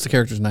like, What's the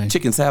character's name?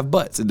 chickens have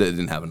butts. It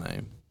didn't have a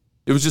name.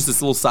 It was just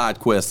this little side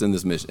quest in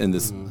this mission, in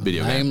this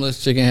video game.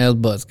 Nameless chicken has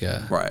butts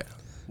guy. Right.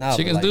 No,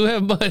 Chickens but, do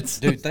have butts.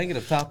 Dude, thinking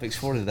of topics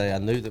for today, I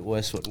knew that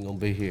Wes wasn't going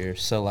to be here.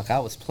 So, like, I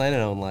was planning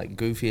on, like,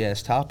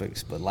 goofy-ass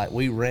topics, but, like,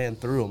 we ran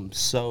through them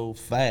so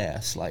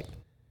fast. Like,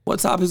 What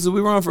topics did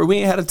we run for? We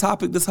ain't had a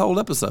topic this whole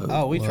episode.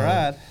 oh, we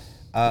tried.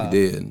 We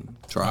did.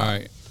 Try. All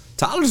right.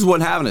 Tyler just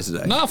wasn't having it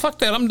today. No, fuck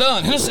that. I'm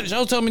done. Listen,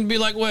 Joe told me to be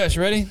like Wes.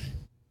 Ready?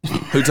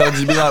 Who told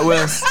you to be like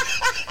Wes?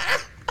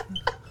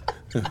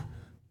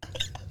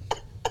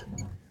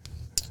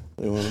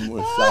 One of the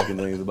more shocking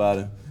things about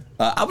him.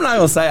 I'm not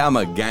gonna say I'm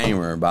a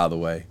gamer, by the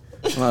way.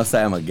 I'm gonna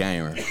say I'm a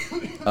gamer.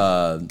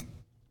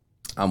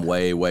 I'm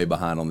way, way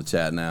behind on the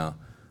chat now.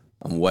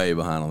 I'm way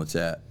behind on the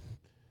chat.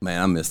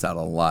 Man, I missed out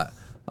on a lot.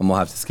 I'm gonna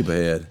have to skip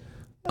ahead.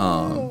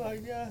 Oh my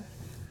god.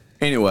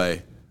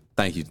 Anyway,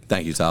 thank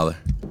you, Tyler.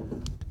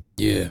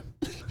 Yeah.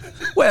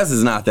 Wes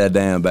is not that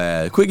damn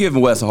bad. Quit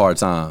giving Wes a hard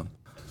time.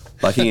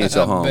 Like he ain't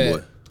your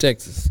homeboy.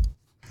 Texas.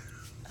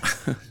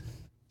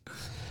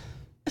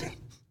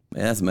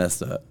 Man, that's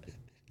messed up.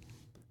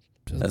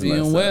 Just That's being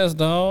messed up. Wes,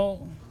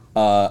 dog.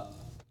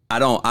 I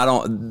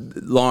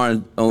don't,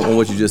 Lauren, on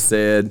what you just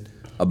said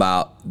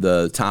about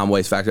the time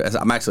waste factor.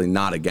 I'm actually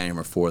not a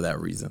gamer for that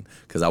reason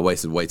because I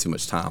wasted way too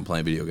much time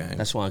playing video games.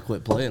 That's why I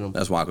quit playing them.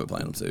 That's why I quit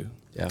playing them too.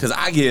 Yeah. Because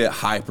I get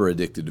hyper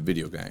addicted to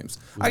video games.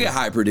 I get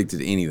hyper addicted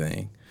to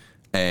anything,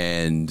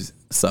 and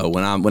so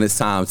when it's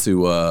time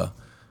to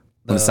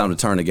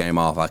turn the game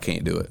off, I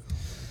can't do it.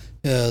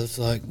 Yeah, it's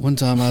like one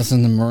time I was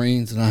in the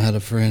Marines and I had a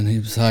friend. He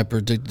was hyper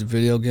addicted to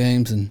video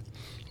games and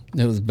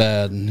it was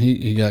bad. And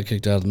he got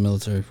kicked out of the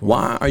military for it.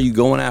 Why are you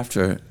going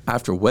after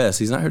Wes?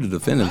 He's not here to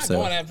defend I'm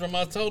himself. going after him. I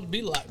was told to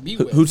be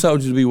Wes. Who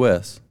told you to be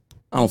Wes?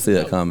 I don't see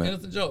that comment. And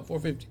it's a joke.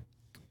 450.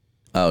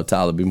 Oh,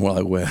 Tyler, be more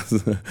like Wes. So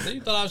you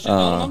thought I was shitting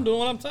on him? I'm doing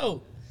what I'm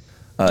told.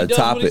 does what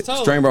Topic. he's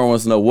told. Stringburn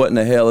wants to know what in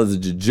the hell is a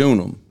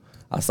jejunum.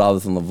 I saw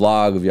this on the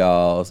vlog of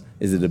y'all's.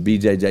 Is it a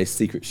BJJ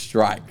secret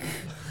strike?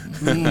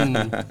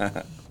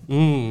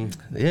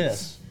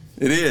 Yes.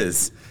 It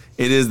is.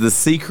 It is the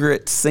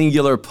secret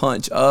singular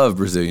punch of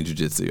Brazilian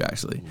Jiu-Jitsu,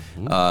 actually.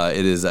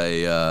 It is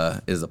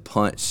a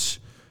punch.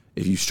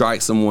 If you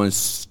strike someone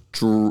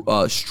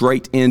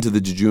straight into the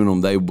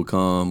jejunum, they will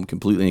become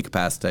completely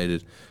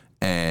incapacitated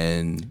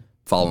and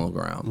fall on the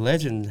ground.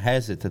 Legend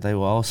has it that they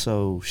will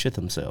also shit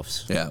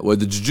themselves. Yeah, well,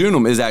 the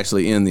jejunum is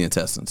actually in the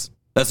intestines.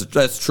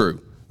 That's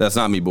true. That's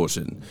not me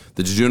bullshitting.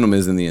 The jejunum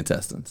is in the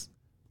intestines.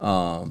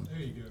 There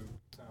you go,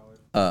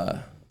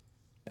 Tyler.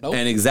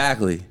 And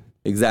exactly.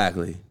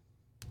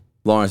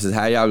 Lawrence says,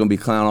 how y'all gonna be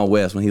clowning on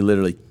West when he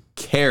literally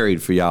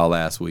carried for y'all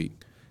last week?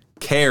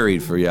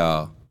 Carried for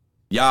y'all.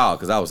 Y'all,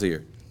 because I was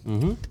here.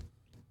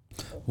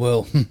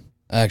 Well,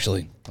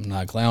 actually, I'm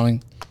not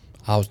clowning.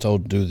 I was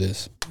told to do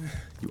this.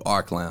 You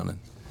are clowning.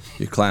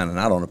 You're clowning.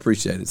 I don't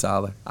appreciate it,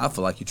 Tyler. I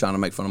feel like you're trying to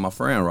make fun of my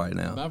friend right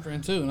now. My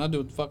friend too, and I do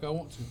what the fuck I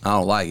want to. I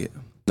don't like it.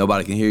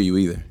 Nobody can hear you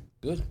either.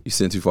 Good. You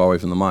sitting too far away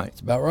from the mic.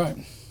 It's about right.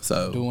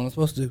 So, Doing what I'm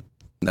supposed to do.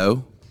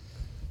 no.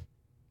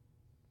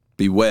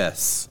 Be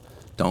Wes.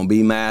 Don't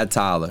be mad,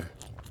 Tyler.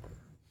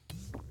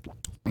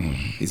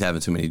 He's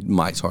having too many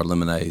Mike's Hard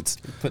Lemonades.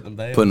 Putting them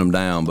down. Putting them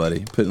down,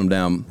 buddy. Putting them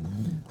down.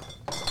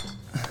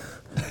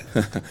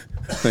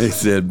 He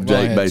said,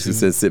 Jake had basically to.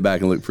 said, sit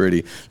back and look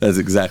pretty. That's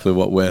exactly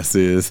what Wes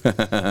is.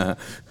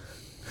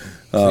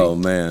 Oh,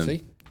 man.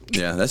 See?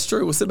 Yeah, that's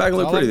true. Well, sit back and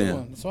look pretty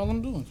then. That's all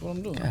I'm doing. That's what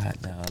I'm doing.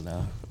 God,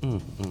 no.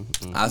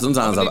 I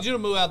need you to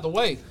move out the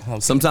way.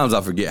 Sometimes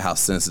I forget how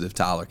sensitive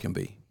Tyler can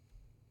be.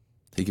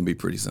 He can be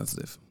pretty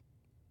sensitive.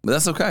 But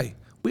that's okay.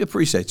 We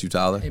appreciate you,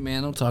 Tyler. Hey,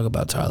 man, don't talk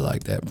about Tyler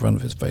like that in front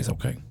of his face,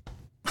 okay?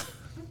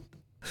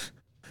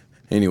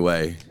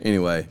 Anyway.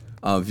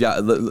 If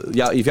y'all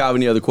have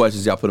any other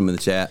questions, y'all put them in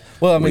the chat.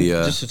 Well, I mean,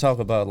 just to talk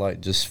about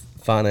like just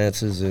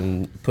finances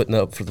and putting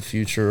up for the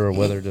future or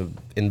whether to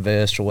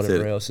invest or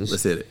whatever else is.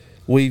 Let's hit it.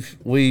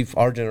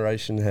 Our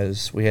generation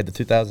we had the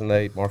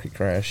 2008 market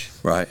crash.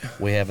 Right.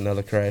 We have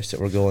another crash that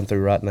we're going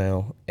through right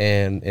now.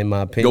 And in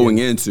my opinion, Going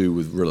into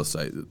with real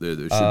estate, there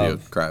should be a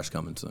crash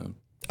coming soon.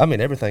 I mean,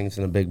 everything's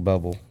in a big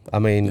bubble. I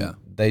mean, Yeah.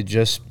 they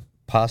just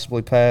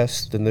possibly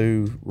passed the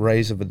new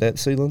raise of a debt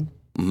ceiling.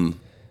 Mm-hmm.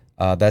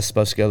 That's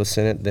supposed to go to the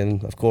Senate.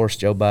 Then, of course,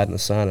 Joe Biden will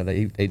sign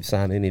it. He'd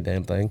sign any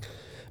damn thing.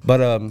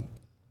 But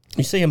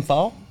you see him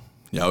fall?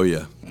 Oh,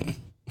 yeah.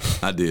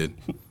 I did.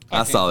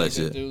 I saw that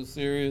shit. Dude,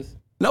 serious.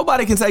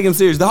 Nobody can take him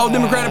serious. The whole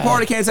Democratic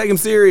Party can't take him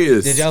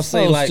serious. Did y'all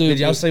see So Did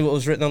y'all stupid. see what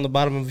was written on the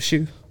bottom of his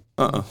shoe?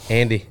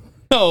 Andy.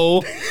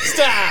 No,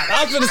 stop.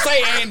 I was going to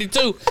say Andy,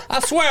 too. I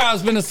swear I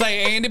was going to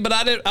say Andy, but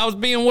I was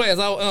being Wes.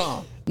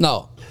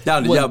 No. Y'all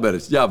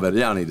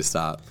need to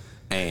stop.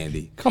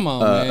 Andy. Come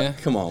on, man.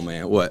 Come on,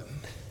 man. What?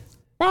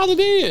 Probably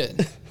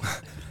did.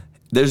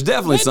 There's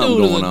definitely That something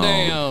dude is going a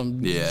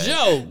on. damn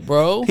joke,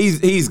 bro.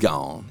 He's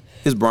gone.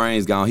 His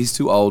brain's gone. He's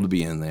too old to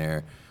be in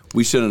there.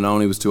 We should have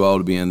known he was too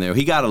old to be in there.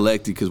 He got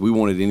elected because people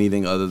wanted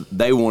anything other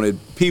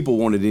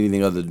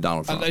than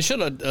Donald Trump. They should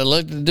have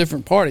elected a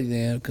different party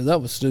then, because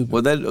that was stupid.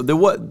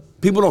 Well,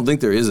 people don't think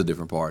there is a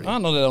different party. I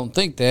know they don't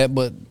think that,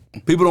 but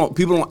People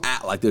don't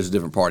act like there's a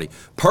different party.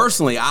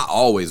 Personally, I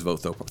always vote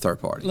third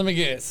party. let me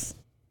guess.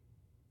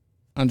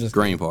 I'm just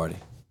Green Party.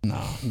 No,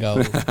 go.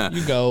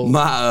 You go.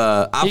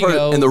 I've You heard,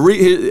 go.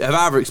 and have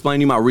I ever explained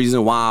to you my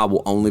reason why I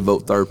will only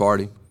vote third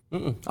party?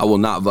 I will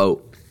not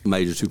vote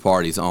major two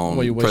parties on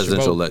Well, you waste your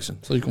presidential vote, election.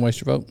 so you can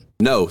waste your vote.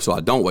 No, so I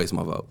don't waste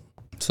my vote.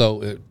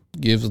 So it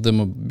gives them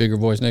a bigger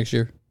voice next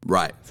year,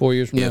 Right. 4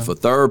 years from If now. a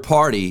third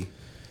party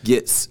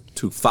gets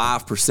to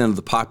 5% of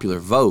the popular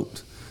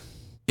vote,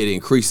 it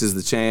increases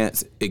the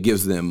chance, it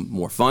gives them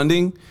more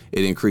funding,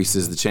 it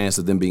increases the chance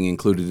of them being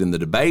included in the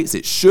debates.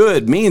 It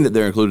should mean that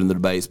they're included in the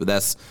debates, but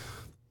that's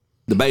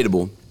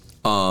debatable.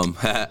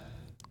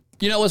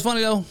 You know what's funny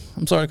though?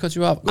 I'm sorry to cut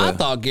you off. I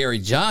thought Gary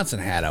Johnson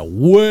had a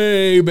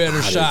way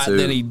better shot too.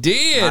 than he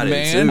did, I did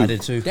man. too. I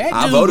did too. That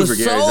I dude voted was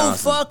for Gary so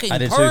Johnson. fucking I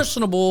did too.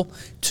 personable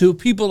to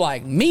people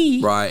like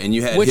me. Right, and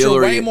you had which are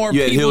Hillary. way more You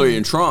had people- Hillary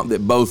and Trump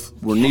that both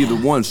were neither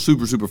one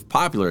super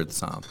popular at the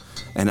time.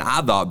 And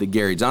I thought that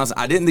Gary Johnson.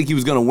 I didn't think he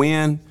was going to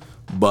win,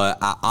 but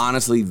I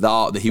honestly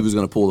thought that he was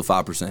going to pull the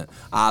 5%.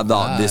 I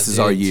thought this is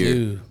our did year.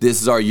 too.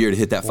 This is our year to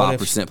hit that What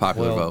if- 5%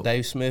 popular vote.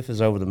 Dave Smith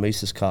is over the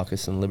Mises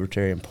Caucus and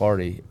Libertarian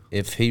Party.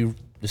 If he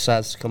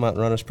decides to come out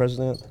and run as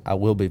president, I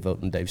will be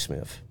voting Dave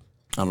Smith.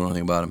 I don't know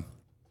anything about him.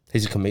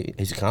 He's a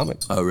He's a comic.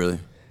 Oh, really?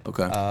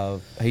 Okay.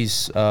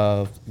 He's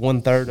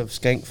 1/3 of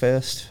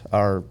Skankfest,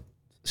 or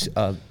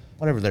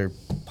whatever their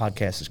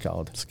podcast is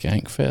called.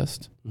 Skank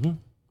Fest.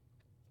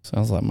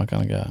 Sounds like my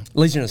kind of guy.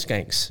 Legion of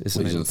Skanks is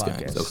the Legion name of of the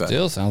Skanks, podcast. okay.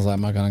 Still sounds like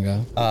my kind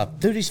of guy.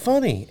 Dude, he's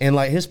funny, and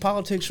like his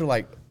politics are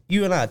like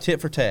you and I, tit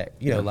for tat.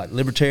 You know, like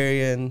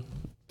libertarian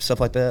stuff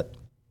like that.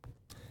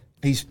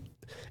 He's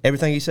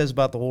everything he says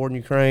about the war in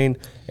Ukraine,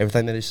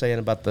 everything that he's saying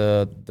about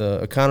the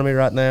economy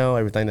right now,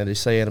 everything that he's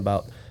saying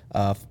about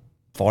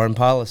foreign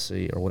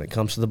policy or when it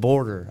comes to the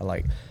border. I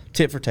like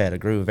tit for tat.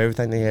 Agree with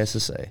everything that he has to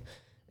say,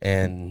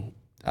 and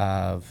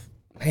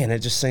man, it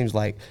just seems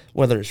like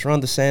whether it's Ron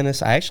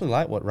DeSantis, I actually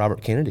like what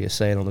Robert Kennedy is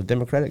saying on the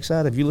Democratic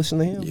side. Have you listened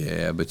to him?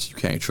 Yeah, but you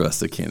can't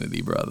trust a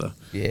Kennedy, brother.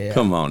 Yeah.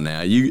 Come on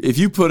now. If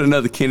you put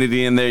another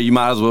Kennedy in there, you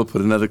might as well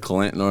put another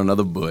Clinton or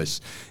another Bush.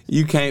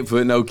 You can't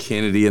put no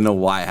Kennedy in the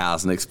White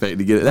House and expect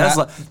to get it.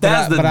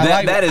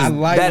 That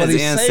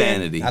is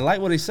insanity. I like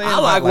what he's saying. I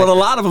like what a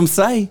lot of them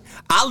say.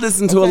 I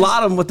listen to a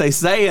lot of them what they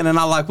saying, and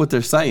I like what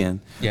they're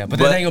saying. Yeah, but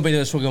that ain't gonna be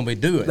this. We're gonna be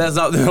doing. That's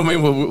not. I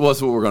mean,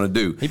 what's what we're gonna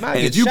do? He might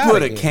And get if you shot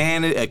put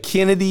again. a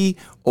Kennedy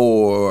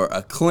or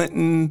a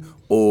Clinton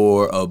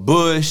or a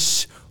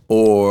Bush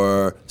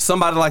or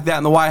somebody like that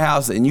in the White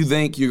House, and you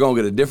think you're gonna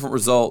get a different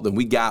result than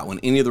we got when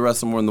any of the rest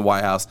of them were in the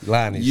White House,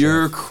 Lying to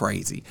you're yourself.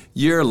 crazy.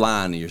 You're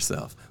lying to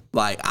yourself.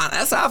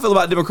 That's how I feel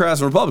about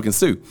Democrats and Republicans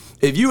too.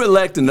 If you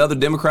elect another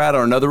Democrat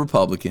or another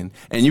Republican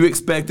and you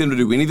expect them to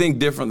do anything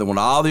different than what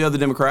all the other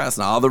Democrats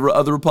and all the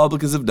other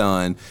Republicans have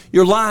done,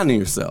 you're lying to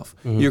yourself.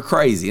 You're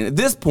crazy. And at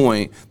this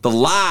point, the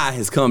lie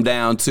has come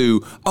down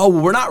to, oh,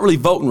 well, we're not really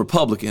voting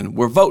Republican.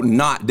 We're voting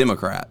not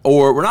Democrat.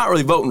 Or we're not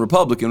really voting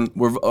Republican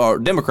or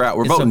Democrat.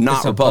 We're voting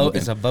not Republican.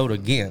 It's a vote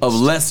against. Of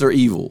lesser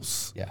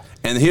evils. Yeah.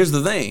 And here's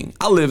the thing.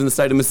 I live in the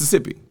state of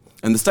Mississippi.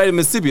 And the state of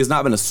Mississippi has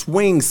not been a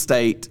swing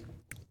state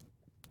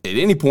at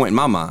any point in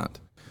my mind,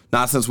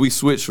 not since we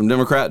switched from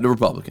Democrat to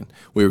Republican.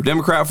 We were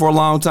Democrat for a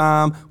long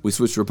time. We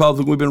switched to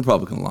Republican. We've been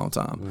Republican a long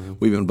time.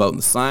 We've been voting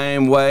the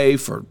same way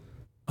for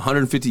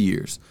 150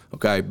 years,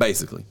 okay,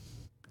 basically.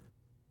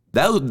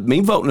 Me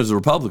voting as a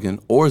Republican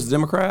or as a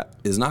Democrat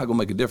is not going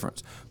to make a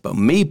difference. But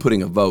me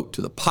putting a vote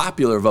to the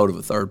popular vote of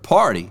a third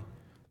party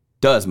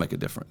does make a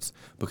difference,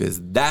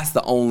 because that's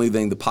the only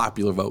thing the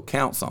popular vote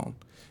counts on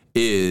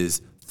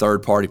is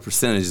third party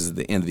percentages at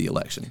the end of the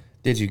election.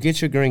 Did you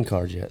get your green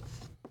card yet?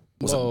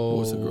 What's a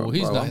Whoa, girl,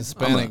 he's bro? not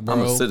Hispanic, I'm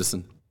bro. a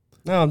citizen.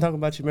 No, I'm talking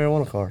about your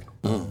marijuana card.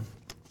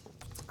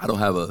 I don't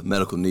have a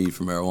medical need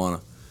for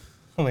marijuana.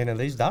 I mean,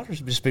 these doctors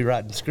just be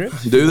writing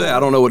scripts. Do they? I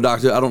don't know what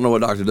doctor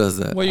does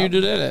that. Where you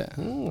do that at?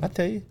 I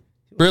tell you.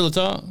 Real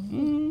talk.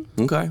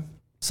 Okay.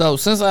 So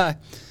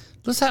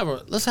let's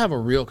have a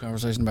real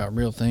conversation about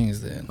real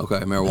things then. Okay,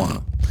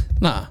 marijuana.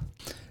 Nah,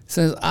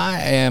 since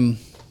I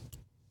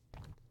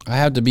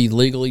have to be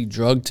legally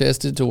drug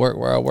tested to work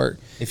where I work.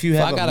 If you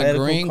have I a got a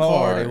medical green card,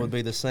 card, it would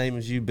be the same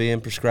as you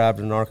being prescribed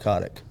a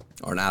narcotic.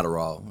 Or an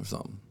Adderall or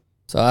something.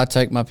 so I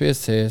take my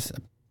piss test,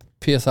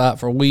 piss out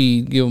for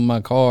weed, give them my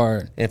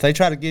card. And if they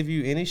try to give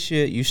you any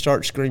shit, you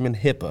start screaming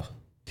HIPAA.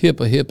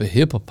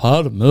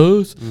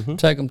 Hippopotamus.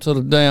 Take them to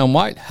the damn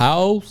White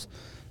House.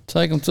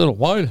 Take them to the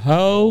White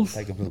House.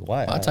 Take them to the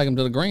White I House. take them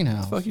to the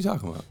greenhouse. What the fuck you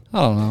talking about?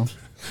 I don't know.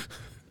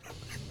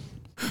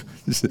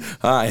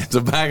 All right, so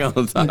back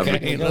on topic.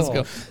 Okay, let's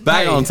go.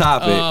 Back on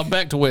topic.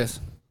 Back to Wes.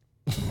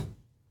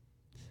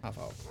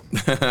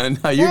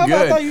 No, you're Well, I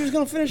good. thought you was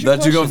gonna finish your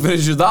Thought you question. gonna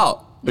finish your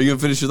thought. Are you gonna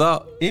finish your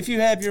thought? If you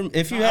have your,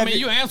 I mean,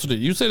 you answered it.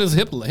 You said it's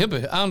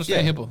HIPAA. I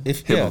understand HIPAA.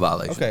 If, HIPAA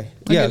violation. Okay.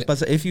 I Yeah, get it.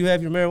 but if you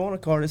have your marijuana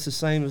card, it's the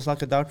same as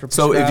like a doctor.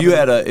 So if you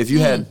had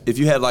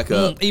like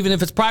a Even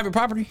if it's private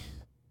property?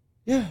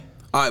 yeah,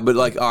 all right, but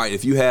like all right,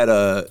 if you had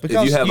a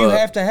because if you you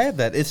have to have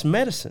that. It's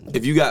medicine.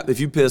 if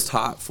you pissed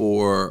hot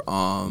for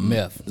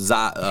Meth.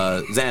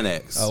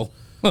 Xanax. Oh.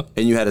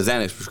 And you had a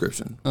Xanax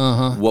prescription.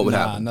 What would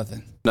happen?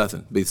 Nothing.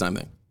 Nothing. Be the same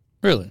thing.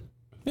 Really?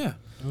 Yeah.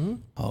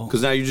 Oh.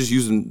 Because now you're just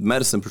using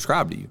medicine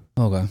prescribed to you.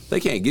 Okay. They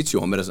can't get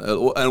you on medicine.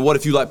 And what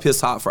if you like pissed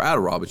hot for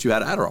Adderall, but you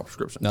had an Adderall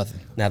prescription? Nothing.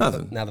 Now,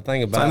 Nothing. now the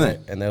thing about Same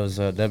it, and there was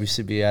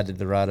WCB. I did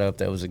the write up.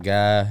 There was a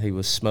guy. He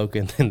was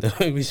smoking in the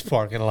Umis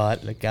parking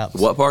lot. The cops.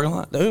 What parking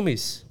lot? The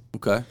Umis.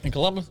 Okay. In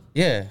Columbus?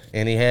 Yeah,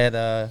 and he had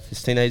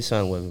his teenage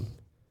son with him,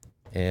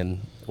 and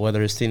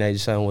whether his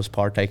teenage son was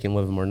partaking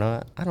with him or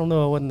not, I don't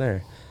know. I wasn't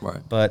there.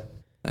 Right. But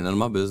Ain't none of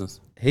my business.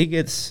 he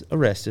gets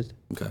arrested,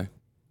 Okay.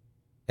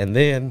 and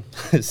then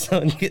his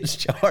son gets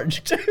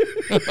charged too.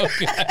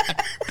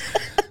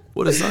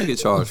 What does son get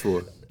charged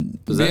for?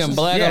 Being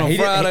black on a he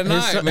didn't- Friday his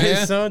night, son, man.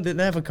 His son didn't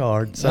have a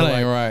card. So That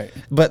ain't like,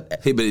 right. But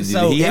Hey, but did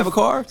he have a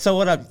card? So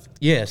what I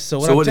yes. So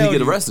what, So I'm what did he telling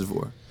get you, arrested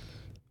for?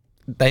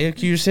 They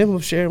accused him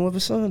of sharing with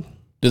his son.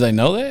 Do they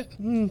know that?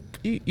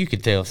 You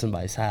could tell if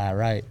somebody's high,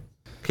 right?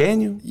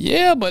 Can you?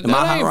 Yeah, but Am I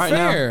that high ain't right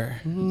now?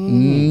 fair.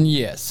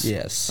 Yes.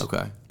 Yes.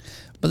 Okay.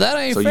 But that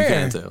ain't So you fair.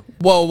 can't tell.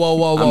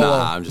 Whoa. I'm not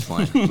high. I'm just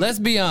playing. Let's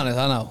be honest.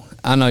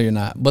 I know you're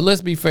not. But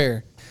let's be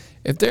fair.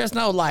 If there's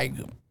no like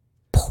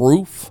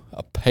proof,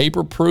 a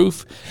paper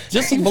proof,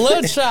 just some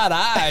bloodshot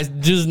eyes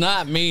does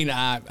not mean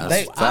I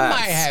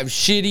might have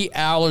shitty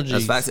allergies.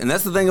 That's facts. And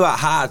that's the thing about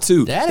high,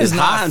 too. That is high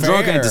not and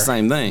drunk ain't the fair.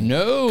 same thing.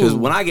 No. Because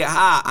when I get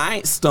high, I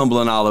ain't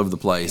stumbling all over the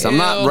place. I'm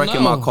not Hell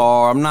wrecking no. my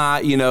car. I'm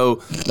not, now,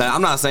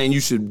 I'm not saying you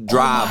should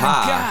drive oh my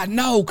high. God,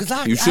 no,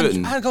 because You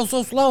shouldn't. I go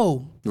so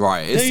slow.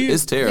 Right.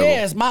 It's terrible.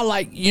 Yeah, it's my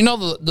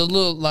the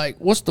little like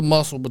what's the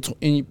muscle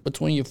between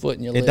your foot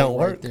and your leg? don't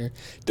right work? there.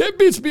 That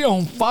bitch be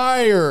on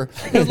fire.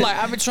 It's like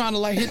I've been trying to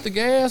like hit the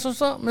gas or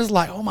something. It's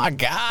like, oh my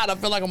God, I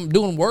feel like I'm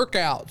doing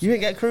workouts. You ain't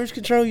got cruise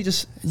control. You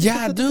just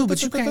Yeah, I do,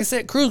 but you can't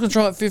set cruise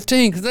control at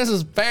 15 because that's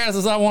as fast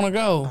as I want to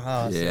go.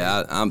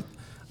 Yeah,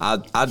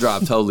 I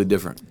drive totally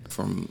different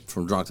from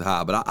drunk to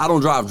high, but I don't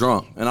drive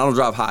drunk and I don't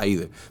drive high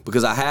either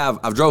because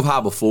I've drove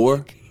high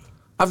before.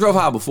 I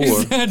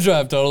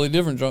drive totally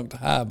different drunk to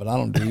high, but I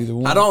don't do either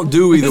one. I don't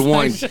do either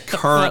one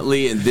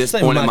currently at this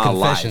save point in my my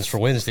confessions life. for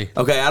Wednesday.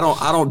 Okay, I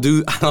don't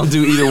do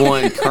either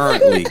one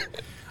currently.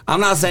 I'm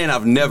not saying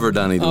I've never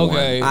done either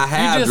Okay, one. I you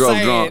have just drove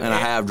saying drunk and I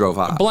have drove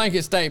high.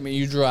 Blanket statement: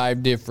 you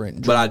drive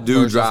different, But I drunk do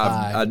versus drive.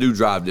 high. I do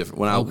drive different.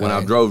 When I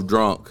Okay. drove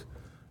drunk,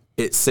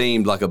 it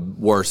seemed like a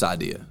worse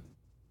idea.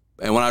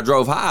 And when I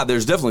drove high,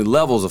 there's definitely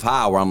levels of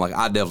high where I'm like,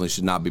 I definitely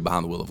should not be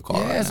behind the wheel of a car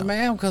Yes, right now.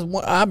 man.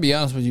 Because I'll be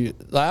honest with you,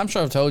 like I'm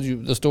sure I've told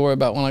you the story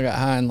about when I got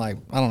high in like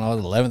I don't know,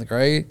 11th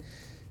grade.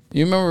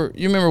 You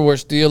remember where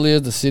Steele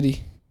is, the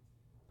city,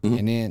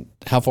 and then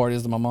how far it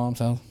is to my mom's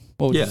house?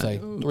 What would you Yeah. say?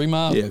 3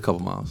 miles? Yeah, a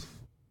couple miles.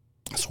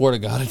 I swear to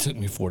God, it took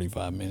me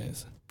 45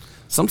 minutes.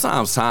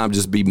 Sometimes time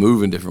just be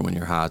moving different when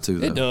you're high too.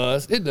 It Though.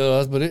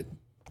 does, but it.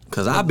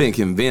 Because I've been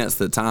convinced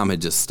that time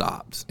had just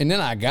stopped. And then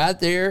I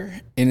got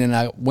there, and then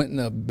I went in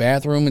the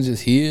bathroom and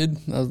just hid.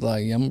 I was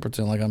like, yeah, I'm gonna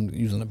pretend like I'm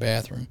using the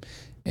bathroom.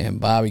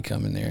 And Bobby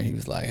come in there, and he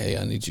was like, hey,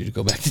 I need you to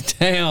go back to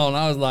town.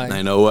 I was like,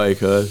 Ain't no way,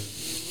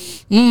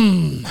 cuz. all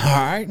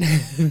right.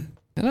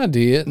 And I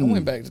did. I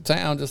went back to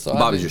town just so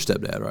Bobby's I your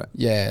didn't, stepdad, right?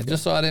 yeah,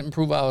 just so I didn't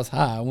prove I was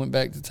high. I went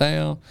back to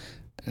town,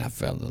 and I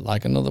felt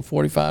like another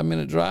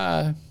 45-minute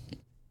drive.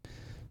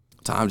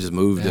 Time just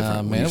moves different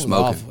when man, you're it was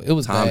smoking. awful. It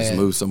was time just bad.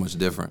 moves so much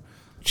different.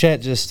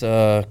 Chat just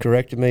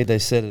corrected me. They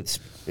said it's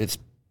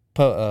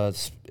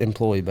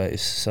employee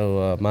based.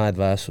 So my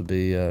advice would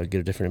be get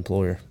a different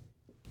employer.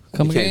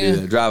 Come You can't do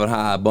again. that. Driving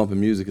high, bumping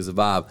music is a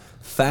vibe.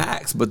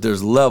 Facts, but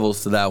there's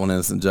levels to that one,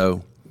 Innocent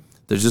Joe.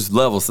 There's just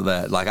levels to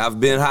that. Like I've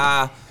been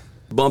high,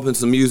 bumping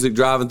some music,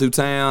 driving through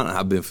town, and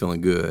I've been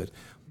feeling good.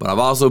 But I've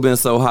also been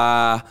so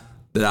high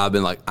that I've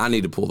been like, I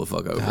need to pull the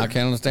fuck over. I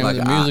can't understand what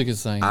the music is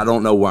saying. I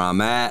don't know where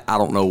I'm at. I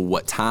don't know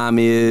what time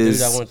is.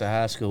 Dude, I went to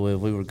high school with.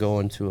 We were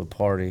going to a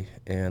party,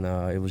 and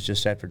it was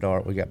just after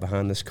dark. We got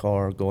behind this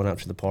car going out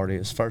to the party. It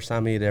was the first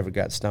time he had ever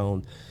got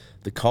stoned.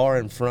 The car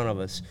in front of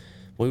us,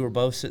 we were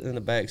both sitting in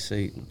the back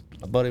seat.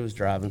 My buddy was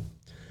driving,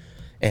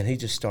 and he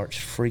just starts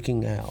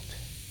freaking out.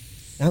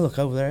 And I look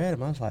over there at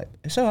him. I was like,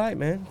 "It's all right,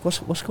 man.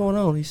 What's going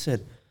on?" He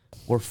said,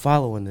 "We're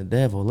following the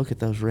devil. Look at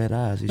those red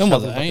eyes." He's Them was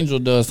talking the about angel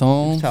dust,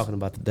 home. He's talking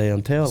about the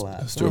damn tail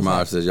lights. Stuart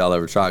Myers says, y'all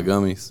ever try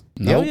gummies?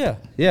 Oh yeah.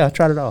 I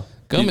tried it all.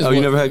 You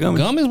never had gummies?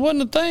 Gummies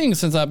wasn't a thing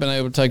since I've been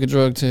able to take a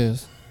drug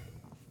test.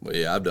 Well,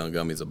 yeah, I've done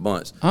gummies a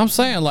bunch. I'm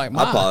saying like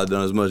I've probably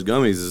done as much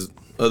gummies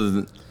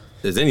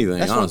as anything,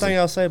 That's one honestly. thing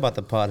I'll say about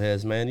the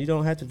potheads, man. You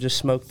don't have to just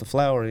smoke the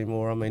flower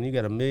anymore. I mean, you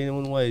got a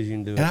million ways you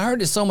can do it. And I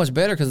heard it's so much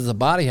better because it's a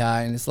body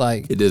high, and it's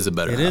like It is a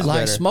better It high. is.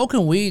 like better.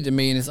 smoking weed to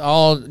me, and it's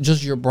all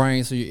just your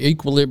brain, so your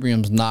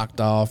equilibrium's knocked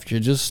off.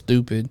 You're just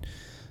stupid,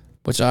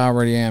 which I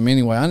already am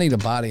anyway. I need a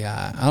body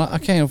high. I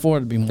can't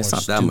afford to be more. It's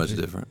not stupid. that much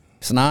different.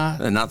 It's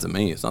not. And not to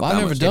me. It's not Well, that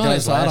I've never much done it,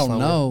 does so I last don't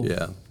longer. know.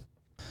 different.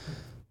 Yeah.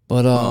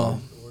 But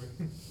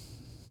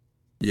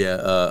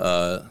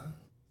Yeah,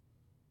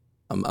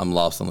 I'm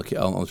lost on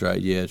the track.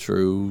 Yeah,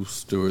 true,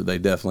 Stuart. They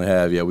definitely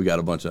have. Yeah, we got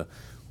a bunch of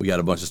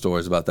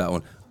stories about that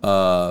one.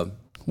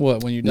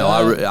 what when you No,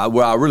 die?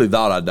 I really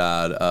thought I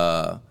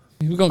died.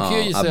 You're gonna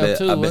kill yourself I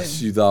too. bet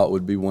ain't you? you thought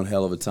would be one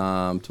hell of a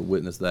time to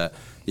witness that.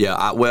 Yeah,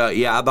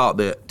 I thought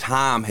that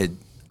time had.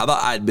 I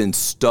thought I'd been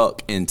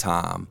stuck in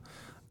time,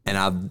 and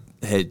I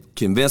had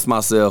convinced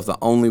myself the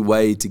only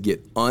way to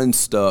get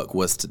unstuck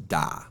was to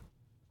die.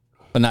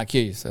 But not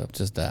kill yourself,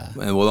 just die.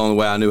 And well, the only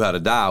way I knew how to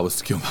die was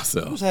to kill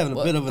myself. I was having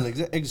a bit of an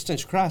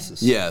existential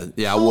crisis. Yeah,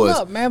 I Hold was.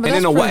 up, man, but and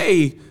in that's a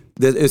way,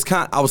 that it's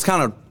I was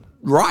kind of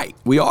right.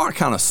 We are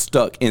kind of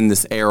stuck in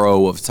this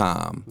arrow of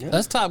time.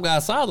 That's top guy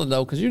solid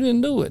though, because you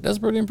didn't do it. That's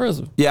pretty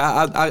impressive.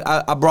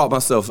 Yeah, I brought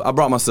myself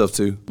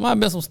to. Might have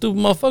been some stupid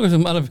motherfuckers who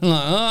might have been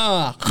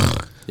like,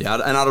 Yeah,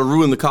 and I'd have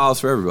ruined the cause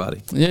for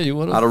everybody. Yeah, you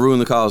would I'd have. have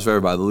ruined the cause for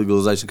everybody, the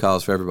legalization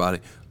cause for everybody.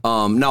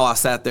 No, I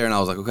sat there and I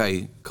was like,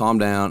 okay, calm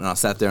down. And I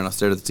sat there and I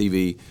stared at the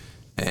TV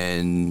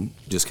and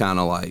just kind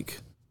of like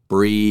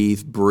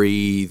breathe.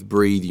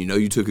 You know,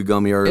 you took a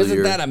gummy earlier.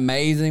 Isn't that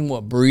amazing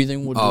what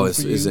breathing will do Oh,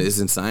 for you? it's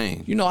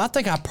insane. You know, I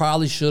think I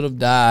probably should have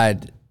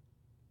died,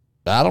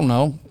 I don't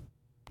know,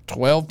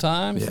 12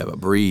 times Yeah, but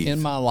breathe.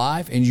 in my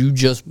life, and you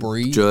just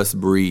breathe. Just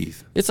breathe.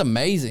 It's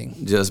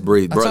amazing. Just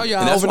breathe. I told you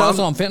I overdosed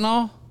on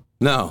fentanyl.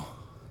 No.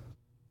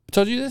 I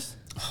told you this?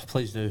 Oh,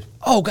 please do.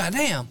 Oh,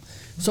 goddamn.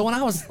 So when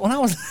I was,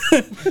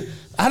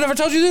 I never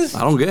told you this?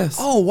 I don't guess.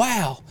 Oh,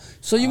 wow.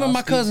 So you remember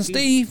my cousin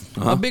Steve,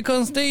 my big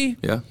cousin Steve?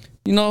 Yeah.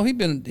 You know, he'd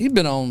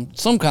been on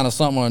some kind of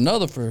something or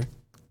another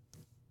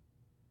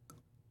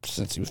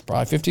since he was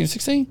probably 15 or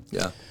 16.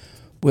 Yeah.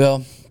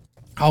 Well,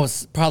 I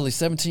was probably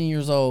 17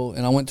 years old,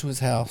 and I went to his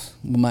house,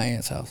 my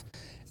aunt's house,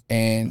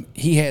 and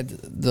he had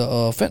the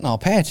fentanyl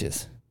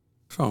patches.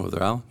 What's wrong with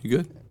her, Al? You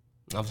good?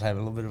 I was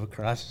having a little bit of a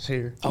crisis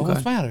here. Oh,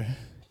 what's the matter? You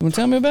want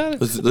to tell me about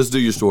it? Let's do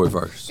your story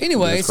first.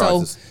 Anyway, This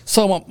crisis.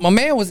 so my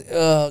man was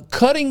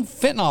cutting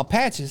fentanyl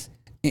patches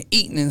and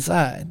eating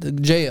inside the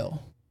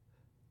jail.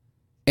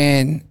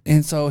 And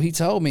so he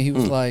told me, he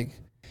was like,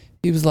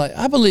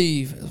 I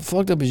believe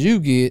fucked up as you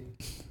get,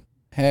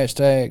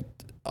 hashtag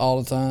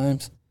all the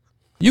times,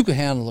 you could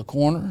handle a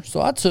corner.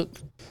 So I took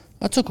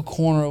a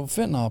corner of a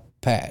fentanyl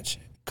patch,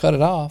 cut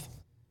it off,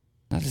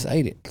 and I just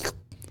ate it.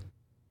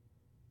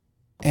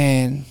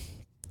 And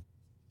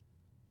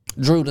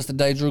Drew, that's the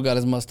day Drew got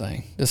his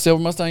Mustang. The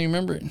silver Mustang, you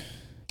remember it?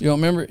 You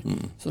don't remember it?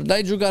 So the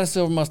day Drew got his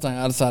silver Mustang,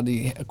 I decided to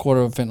eat a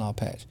quarter of a fentanyl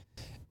patch.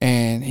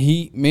 And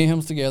me and him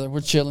was together. We're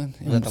chilling.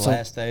 Was that the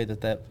last day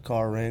that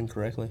car ran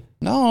correctly?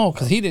 No,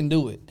 because he didn't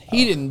do it.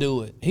 He didn't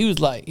do it. He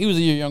was a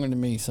year younger than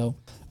me. So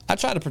I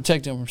try to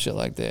protect him from shit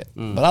like that.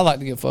 But I like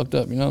to get fucked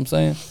up. You know what I'm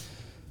saying?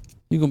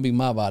 You're going to be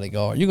my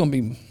bodyguard. You're going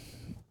to be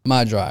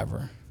my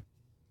driver.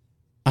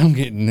 I'm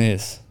getting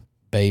this,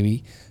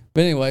 baby.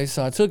 But anyway,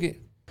 so I took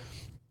it.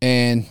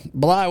 And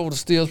Blywood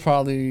still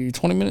probably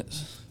 20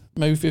 minutes,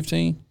 maybe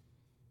 15.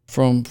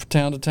 From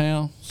town to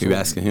town. You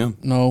asking him?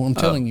 No, I'm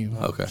telling you.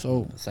 Okay.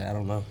 So Say I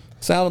don't know.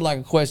 sounded like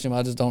a question, but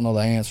I just don't know the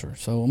answer.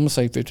 So I'm gonna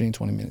say 15,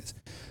 20 minutes.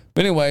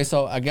 But anyway,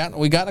 so we got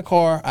in the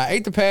car. I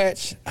ate the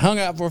patch, hung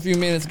out for a few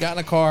minutes, got in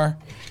the car,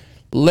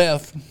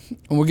 left,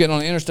 and we're getting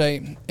on the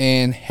interstate.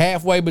 And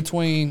halfway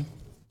between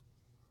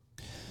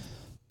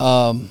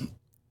Blywood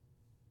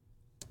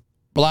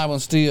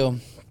and Steel,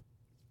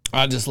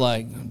 I just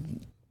like,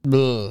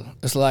 ugh.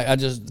 It's like I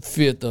just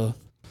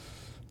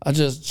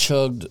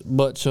chugged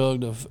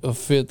a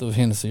fifth of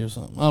Hennessy or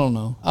something. I don't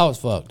know. I was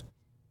fucked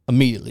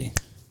immediately.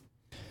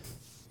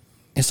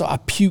 And so I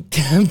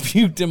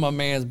puked in my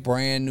man's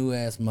brand new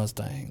ass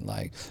Mustang.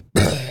 Like,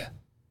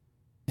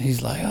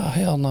 he's like, oh,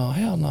 hell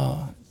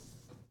no.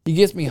 He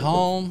gets me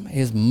home.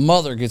 His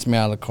mother gets me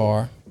out of the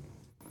car.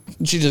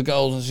 She just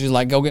goes and she's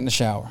like, go get in the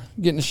shower.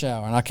 Get in the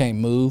shower. And I can't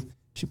move.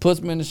 She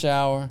puts me in the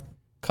shower,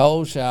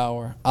 cold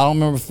shower. I don't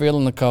remember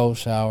feeling the cold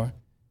shower.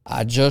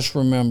 I just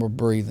remember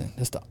breathing.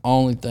 That's the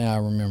only thing I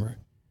remember.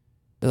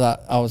 I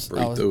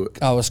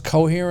was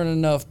coherent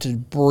enough to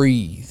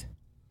breathe.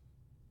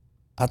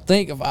 I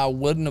think if I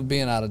wouldn't have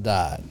been, I'd have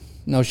died.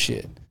 No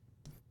shit.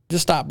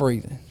 Just stop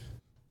breathing.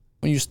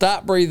 When you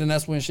stop breathing,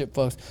 that's when shit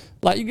fucks.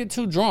 Like you get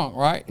too drunk,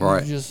 right?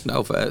 Right. That's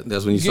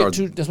when you start.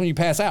 That's when you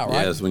pass out, right?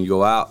 Yeah, that's when you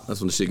go out.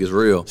 That's when the shit gets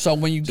real. So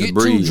when you Just get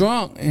too breathe.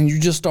 drunk and you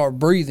just start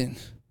breathing,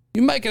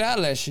 you make it out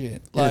of that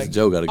shit. Like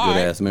Joe got a good all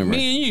right, ass memory.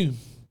 Me and you.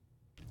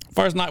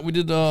 First night we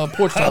did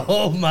porch talk.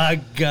 Oh my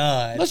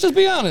God. Let's just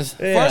be honest.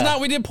 Yeah. First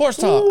night we did porch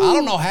talk. I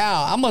don't know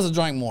how. I must have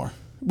drank more.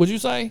 Would you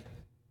say?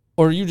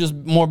 Or are you just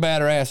more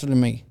bad or asser than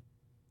me?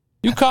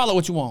 You call it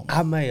what you want.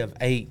 I may have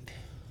ate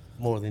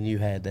more than you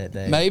had that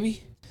day.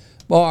 Maybe.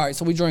 Well, all right,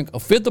 so we drank a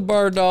fifth of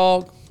Bird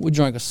Dog, we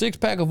drank a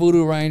 6-pack of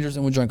Voodoo Rangers,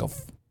 and we drank a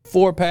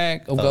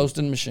 4-pack of Ghost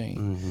in the Machine.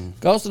 Mm-hmm.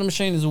 Ghost in the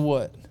Machine is a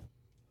what?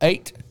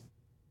 8?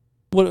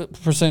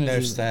 What percentage They're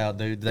is it? stout,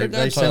 dude. They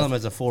They're sell tough. them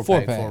as a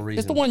 4-pack for a reason.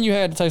 It's the one you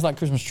had that tastes like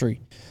Christmas tree.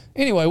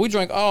 Anyway, we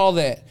drank all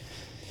that.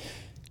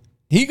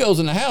 He goes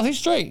in the house. He's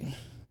straight.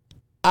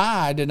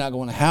 I did not go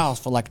in the house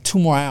for like 2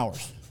 more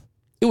hours.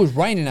 It was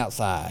raining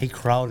outside. He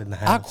crawled in the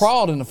house. I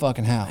crawled in the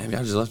fucking house. Maybe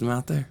I just left him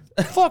out there.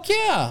 Fuck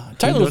yeah.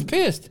 Taylor was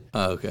pissed.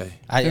 Oh, okay.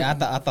 I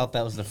thought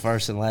that was the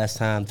first and last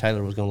time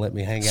Taylor was going to let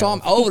me hang So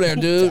out. I'm over there,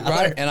 dude,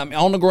 right? And I'm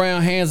on the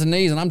ground, hands and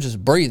knees, and I'm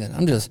just breathing.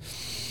 I'm just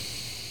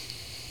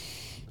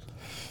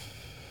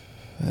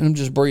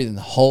breathing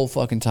the whole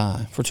fucking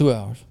time for 2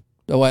 hours.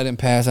 That way I didn't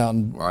pass out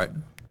and Right.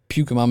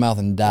 puke in my mouth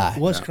and die.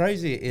 What's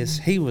crazy is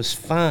he was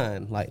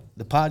fine. Like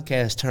the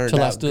podcast turned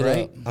Till I out stood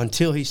great up.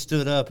 until he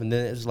stood up, and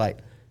then it was like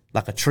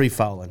a tree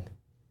falling.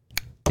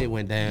 It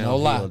went down. No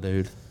lie.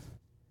 Dude.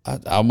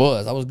 I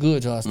was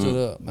good till I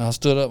stood up. And I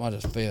stood up and I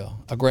just fell.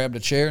 I grabbed a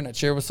chair and that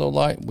chair was so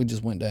light, we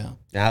just went down.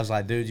 And I was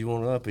like, dude, you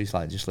want up? He's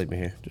like, just leave me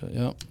here.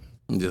 Yep.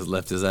 And just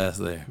left his ass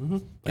there.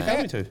 He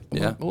told me to.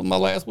 Yeah, What was my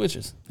last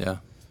wishes? yeah.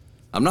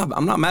 I'm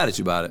not mad at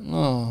you about it.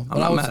 Oh, but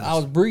I'm not mad. I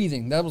was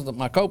breathing. That was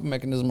my coping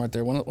mechanism right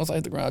there. Once I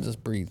hit the ground, I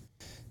just breathed.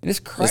 And it's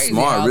crazy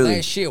smart, how really.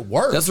 that shit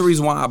works. That's the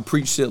reason why I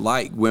preach shit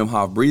like Wim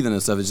Hof breathing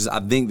and stuff. It's just I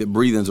think that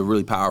breathing is a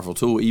really powerful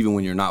tool, even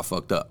when you're not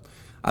fucked up.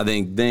 I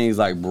think things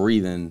like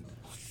breathing,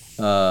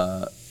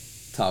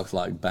 talks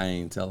like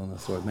Bane telling the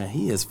story. Man,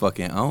 he is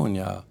fucking on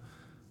y'all.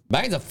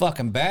 Bane's a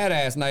fucking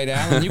badass, Nate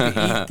Allen. You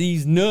can eat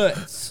these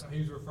nuts.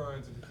 He's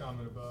referring to the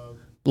comment above.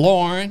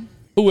 Lauren,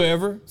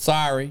 whoever,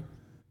 sorry.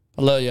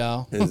 I love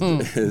y'all. It's Both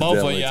of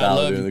definitely y'all, I Tyler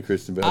love doing you. the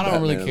Christian Bale I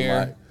don't really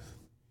Batman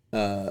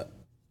care.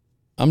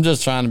 I'm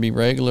just trying to be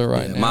regular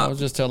right Yeah, now. I was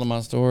just telling my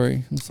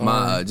story. I'm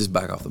sorry. Just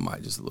back off the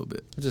mic just a little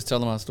bit. I'm just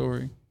telling my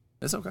story.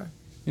 It's okay.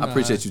 You I know,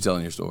 appreciate you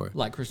telling your story.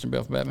 Like Christian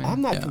Bale from Batman.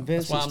 I'm not Yeah.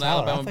 convinced That's it's why I'm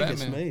the Tyler. I Alabama think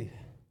Batman. it's me.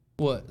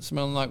 What?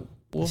 Smelling like It's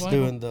Wolfgang?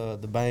 doing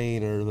the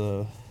Bane or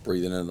the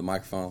Breathing into the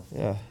microphone.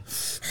 yeah.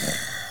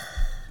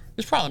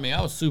 It's probably me.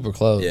 I was super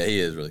close. Yeah, he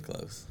is really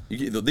close.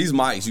 These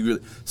mics, you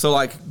really, so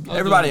like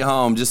everybody at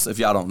home, just if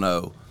y'all don't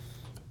know,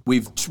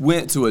 we've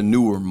went to a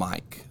newer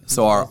mic.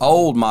 So our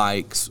old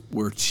mics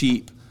were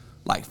cheap,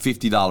 like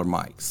 $50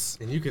 mics.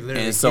 And you could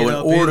literally And so get in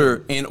up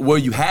order,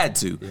 you had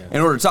to.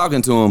 In order to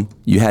talking to them,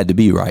 you had to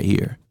be right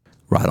here,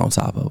 right on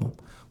top of them.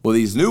 Well,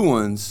 these new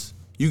ones,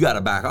 you got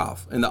to back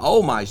off. And the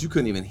old mics, you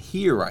couldn't even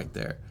hear right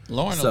there.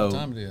 Lauren knows so, what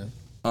time it is.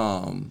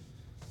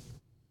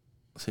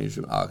 Seems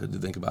awkward to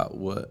think about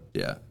what,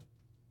 yeah.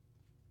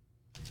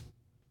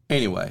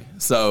 Anyway,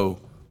 so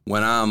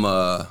when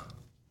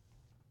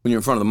when you're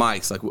in front of the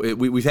mics, like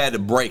we've had to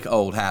break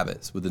old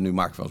habits with the new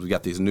microphones. We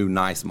got these new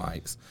nice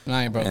mics,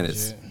 I ain't broke and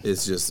shit.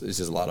 it's just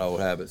a lot of old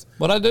habits.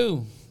 But I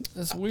do.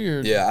 That's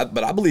weird. Yeah,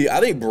 but I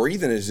think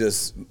breathing is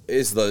just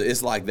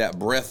it's like that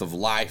breath of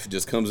life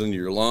just comes into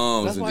your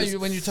lungs. That's and why just,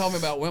 when you told me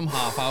about Wim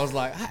Hof, I was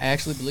like, I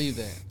actually believe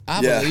that.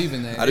 I Yeah, believe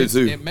in that. I do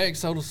too. It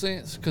makes total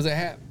sense because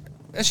that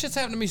shit's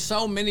happened to me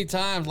so many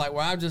times. Like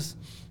where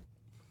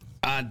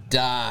I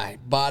die,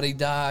 body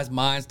dies,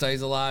 mind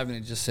stays alive, and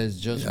it just says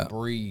just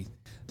breathe.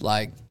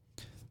 Like,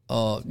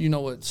 you know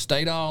what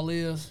Stadol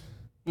is?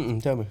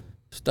 Tell me.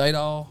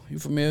 Stadol, you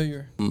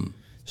familiar?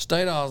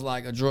 Stadol is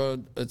like a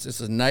drug. It's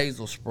a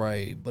nasal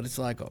spray, but it's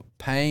like a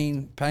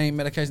pain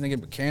medication they give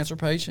to cancer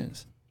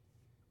patients.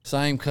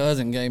 Same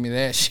cousin gave me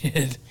that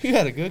shit. You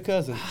had a good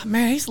cousin.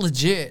 Man, he's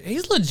legit.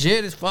 He's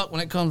legit as fuck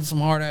when it comes to some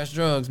hard ass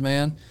drugs,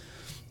 man.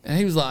 And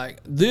he was like,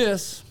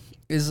 "This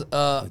is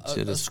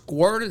a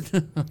squirt of."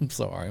 I'm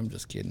sorry, I'm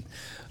just kidding.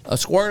 A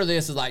squirt of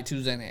this is like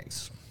 2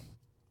 Xanax.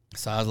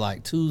 So I was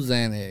like, 2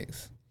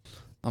 Xanax.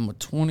 I'm a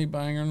 20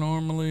 banger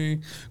normally.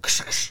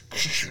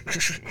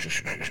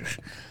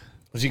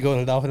 Was you going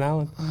to Dolphin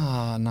Island?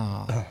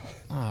 Nah,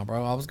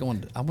 bro.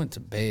 I went to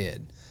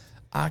bed.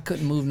 I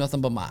couldn't move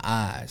nothing but my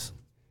eyes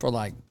for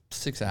like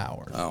 6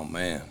 hours. oh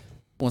man,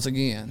 Once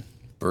again,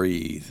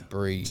 breathe,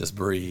 breathe. just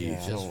breathe.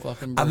 Just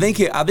fucking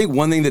breathe. I think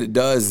one thing that it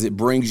does is it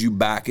brings you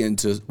back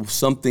into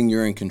something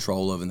you're in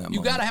control of in that moment.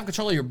 You gotta have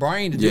control of your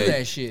brain to do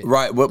that shit.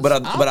 Right, but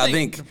I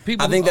think think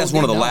people that's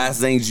one of the don't. last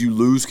things you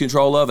lose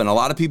control of, and a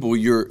lot of people,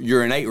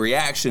 your innate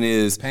reaction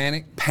is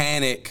Panic.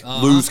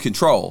 lose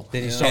control.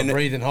 Then you start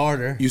breathing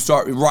harder. You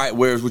start right.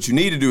 Whereas what you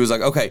need to do is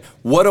like, okay,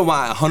 what am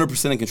I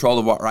 100% in control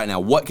of right now?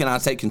 What can I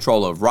take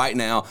control of right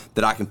now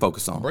that I can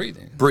focus on?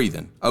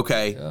 Breathing.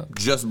 Okay,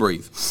 just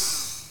breathe.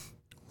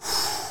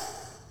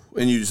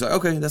 And you just like,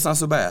 okay, that's not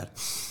so bad.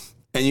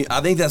 And I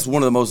think that's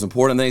one of the most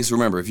important things to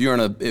remember. If you're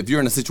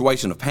in a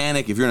situation of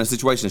panic, if you're in a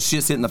situation of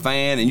shit's hitting the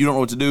fan and you don't know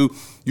what to do,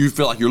 you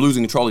feel like you're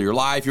losing control of your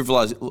life, you feel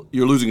like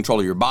you're losing control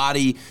of your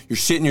body, you're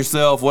shitting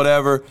yourself,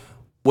 whatever.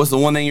 What's the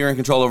one thing you're in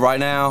control of right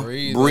now?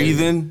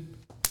 Breathing.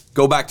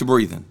 Go back to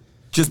breathing.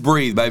 Just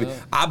breathe, baby.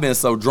 I've been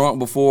so drunk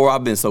before.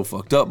 I've been so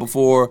fucked up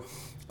before.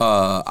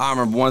 I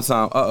remember one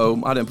time,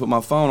 I didn't put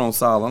my phone on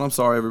silent. I'm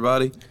sorry,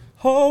 everybody.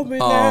 Hold me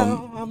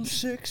now. I'm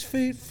 6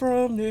 feet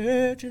from the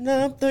edge, and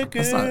I'm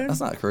thinking. That's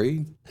not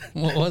Creed.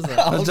 What was that?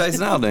 That's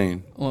Jason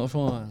Aldean. What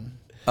one?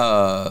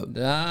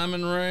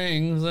 Diamond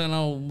rings and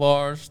old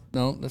bars.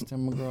 No, that's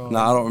Tim McGraw. No,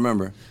 I don't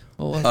remember.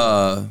 What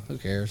was it? Who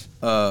cares?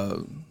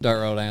 Dirt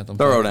Road Anthem.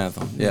 Dirt Road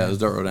Anthem. Yeah, it was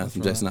Dirt Road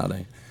Anthem. Jason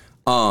Aldean.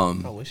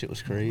 I wish it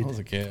was Creed. I was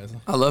a kid.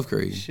 I love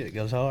Creed. Shit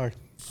goes hard.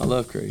 I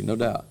love Creed, no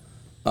doubt.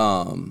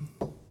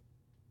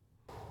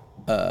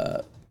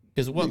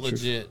 Is what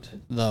legit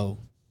though,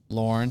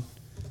 Lauren?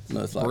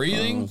 No, it's like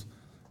Breathing?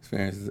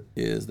 experience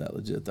is that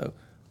legit though.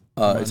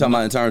 You're talking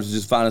about in terms of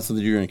just finding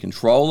something you're in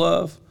control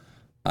of.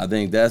 I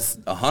think that's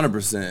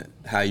 100%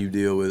 how you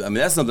deal with. I mean,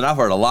 that's something I've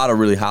heard a lot of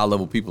really high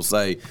level people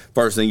say.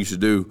 First thing you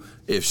should do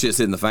if shit's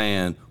hitting the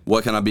fan,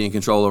 what can I be in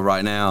control of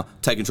right now?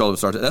 Take control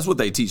of it. That's what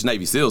they teach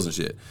Navy SEALs and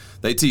shit.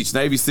 They teach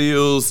Navy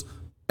SEALs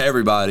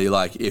everybody,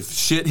 like if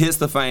shit hits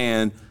the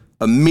fan,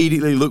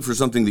 immediately look for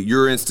something that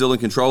you're still in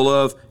control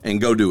of and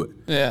go do it.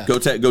 Yeah. Go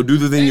do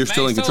the thing It you're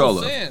still in makes control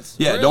total of. sense,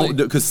 Yeah, really.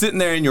 because sitting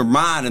there in your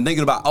mind and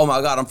thinking about, oh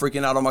my God, I'm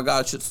freaking out. Oh my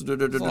God, shit's.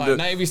 Like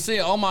Navy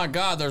SEAL. Oh my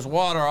God, there's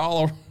water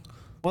all over.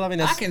 Well, I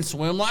mean, I can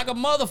swim like a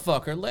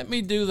motherfucker. Let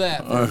me do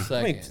that for a second.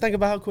 I mean, think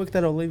about how quick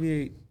that'll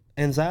alleviate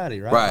anxiety,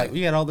 right? Right. Like,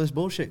 you got all this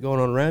bullshit going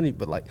on around you,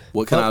 but like,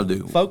 What can I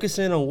do? Focus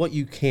in on what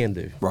you can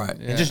do. Right.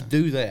 And just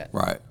do that.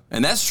 Right.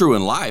 And that's true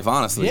in life,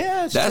 honestly.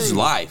 Yeah, it's that's true.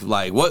 life.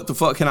 Like, what the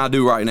fuck can I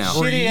do right now?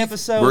 Shitty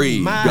episode.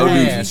 Breathe. My Go do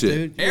ass, some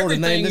shit. dude. You oughta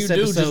name Everything this you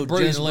do, episode just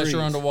breathe unless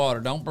you're Breathe. underwater.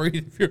 Don't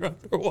breathe if you're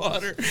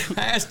underwater.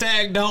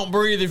 Hashtag don't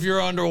breathe if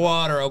you're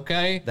underwater,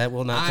 okay? That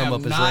will not come I up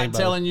am as not rainbow.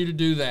 telling you to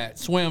do that.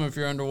 Swim if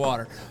you're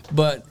underwater.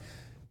 But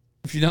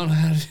if you don't know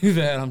how to do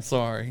that, I'm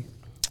sorry.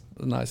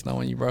 Nice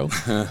knowing you, bro.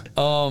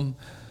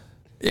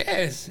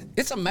 Yes,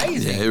 it's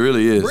amazing. Yeah, it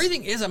really is.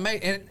 Breathing is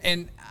amazing.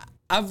 And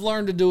I've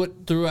learned to do it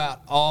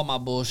throughout all my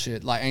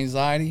bullshit, like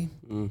anxiety,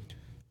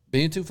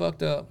 being too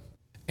fucked up.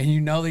 And you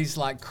know these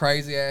like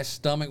crazy ass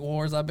stomach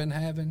wars I've been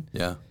having?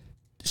 Yeah.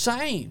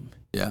 Same.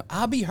 Yeah.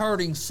 I'll be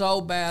hurting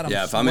so bad. I'm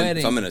Yeah, if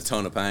sweating. I'm in a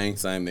ton of pain,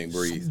 same thing,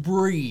 breathe.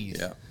 Breathe.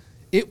 Yeah.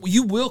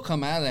 You will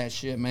come out of that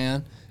shit,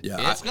 man.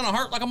 Yeah, It's gonna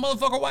hurt like a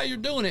motherfucker while you're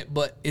doing it,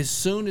 but as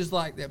soon as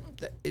like that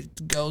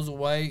it goes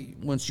away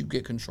once you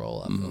get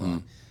control of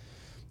it.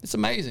 It's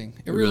amazing.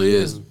 It really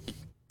is.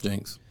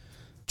 Jinx.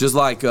 Just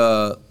like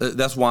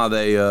that's why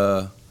they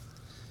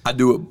I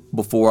do it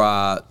before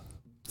I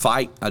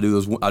fight. I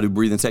do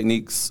breathing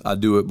techniques. I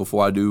do it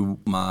before I do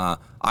my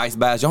ice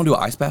bath. Y'all want to do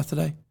an ice bath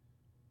today?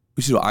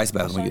 We should do an ice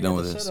bath when we get done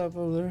with this. Set up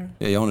over there.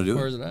 Yeah, y'all want to do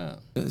Where's it? it at?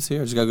 It's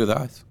here. Just gotta go to the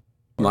ice.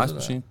 The ice it at?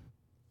 machine.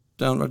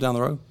 Right down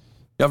the road.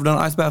 You ever done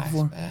an ice bath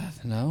before?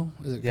 Bath? No.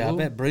 Is it Yeah, cool? I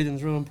bet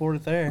breathing's real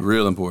important there.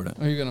 Real important.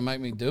 Are you gonna make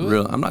me do it?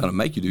 Real. I'm not gonna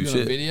make you do You gonna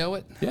shit. video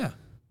it? Yeah.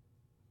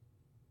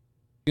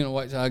 You gonna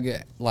wait till I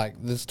get like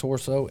this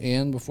torso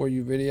in before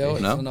you video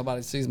it No. so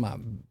nobody sees my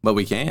But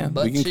we can.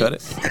 Butt We can cut it.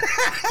 cheeks.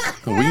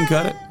 We can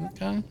cut it.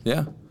 okay?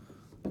 Yeah.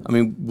 I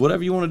mean,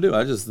 whatever you want to do.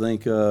 I just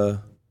think this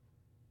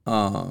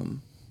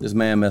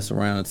man messed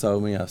around and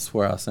told me, I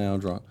swear I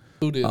sound drunk.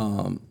 Who did?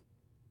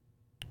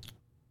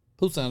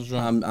 Who sounds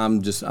drunk?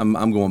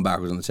 I'm going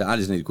backwards in the chat. I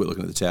just need to quit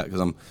looking at the chat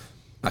because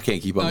I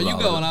can't keep up No, with you all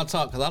go of and it. I'll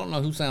talk because I don't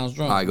know who sounds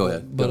drunk. All right, go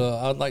ahead. But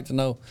I'd like to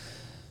know.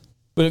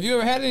 But have you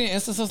ever had any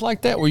instances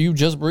like that where you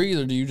just breathe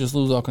or do you just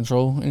lose all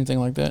control? Anything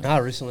like that? I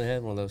recently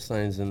had one of those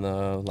things, and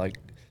like,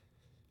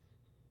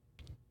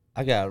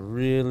 I got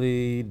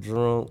really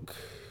drunk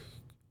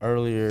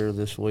earlier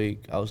this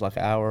week. I was like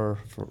an hour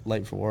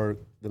late for work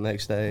the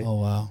next day,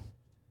 Oh, wow.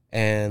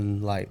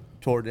 and like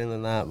toward the end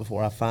of the night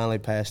before I finally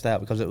passed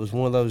out, because it was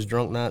one of those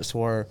drunk nights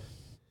where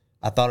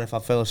I thought if I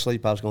fell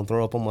asleep I was going to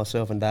throw up on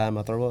myself and die in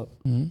my throw up.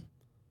 Mm-hmm.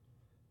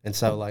 And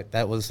so, like,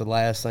 that was the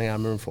last thing I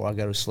remember before I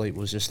go to sleep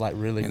was just, like,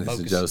 really And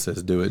focused. Joe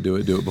says, do it.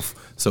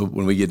 So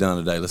when we get done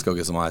today, let's go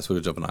get some ice. We'll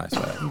jump in the ice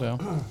bath. Yeah.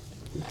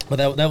 But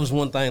that was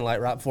one thing, like,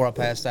 right before I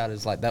passed out,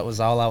 is like, that was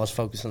all I was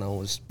focusing on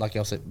was, like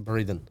y'all said,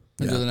 breathing.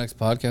 You do the next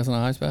podcast on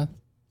an ice bath?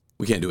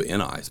 We can't do it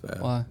in an ice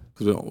bath. Why?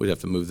 Because we'd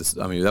have to move this.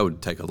 I mean, that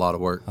would take a lot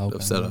of work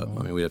of setup.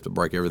 I mean, we'd have to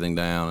break everything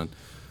down and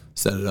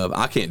set it up.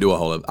 I couldn't do a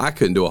whole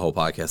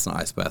podcast in an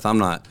ice bath.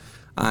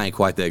 I ain't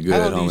quite that good,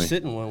 How long do you homie.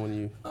 sit in one when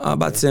you...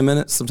 About 10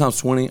 minutes, sometimes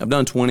 20. I've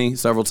done 20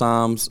 several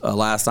times.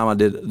 Last time I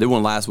did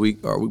one last week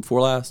or week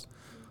before last.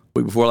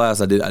 Week before last,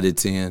 I did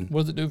 10.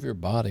 What does it do for your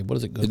body? What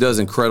is it good It does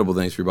incredible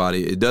things for your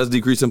body. It does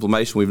decrease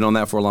inflammation. We've known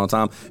that for a long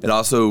time. It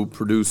also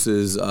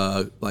produces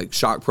like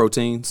shock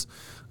proteins.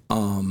 What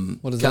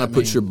does Kind that of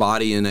puts mean? your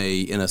body in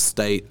a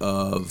state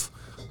of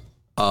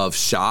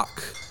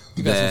shock.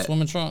 You got some that,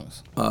 swimming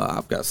trunks?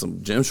 I've got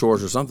some gym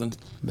shorts or something.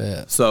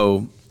 Bet.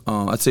 So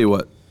I tell you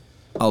what,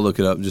 I'll look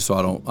it up just so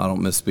I don't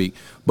misspeak.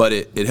 But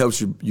it helps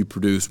you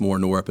produce more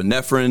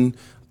norepinephrine.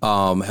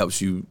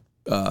 Helps you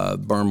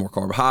burn more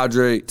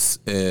carbohydrates.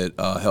 It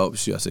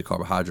helps you. I say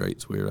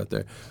carbohydrates. Weird right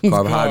there.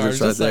 Carbohydrates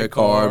Carbs, right just there. say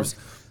carbs.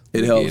 Carbs.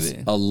 It We helps get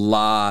it. a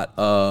lot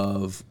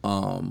of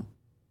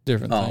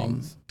Different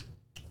things.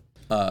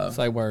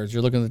 Say words.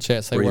 You're looking at the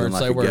chat. Say breathing words.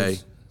 like Say a words. gay.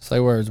 Say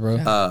words, bro.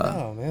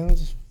 oh, man. I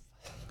just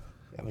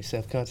got me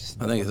self-conscious.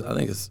 I think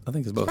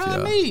it's both. Try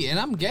Yeah. me, and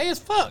I'm gay as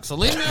fuck, so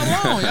leave me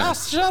alone. Y'all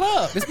shut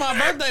up. It's my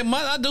birthday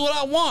month. I do what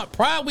I want.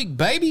 Pride week,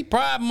 baby.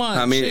 Pride month.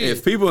 I mean, Shit.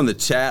 if people in the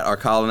chat are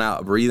calling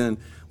out breathing,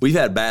 we've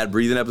had bad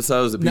breathing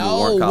episodes that people No,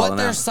 weren't calling what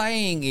they're out.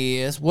 saying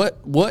is what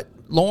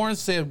Lauren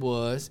said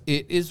was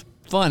it is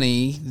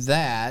funny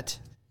that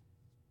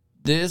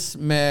this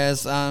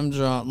mess I'm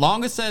drunk.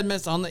 Longest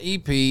segments on the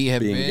EP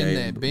have Being gay been and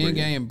that being breathing.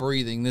 gay and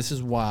breathing. This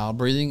is wild.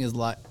 Breathing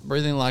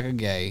like a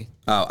gay.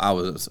 I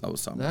was talking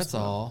about That's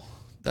stuff. all.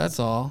 That's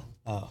all.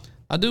 Oh.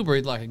 I do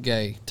breathe like a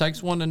gay.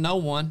 Takes one to know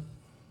one.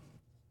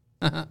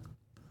 Not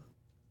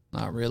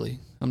really.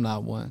 I'm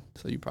not one,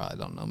 so you probably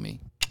don't know me.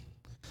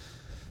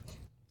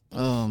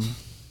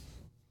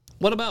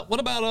 What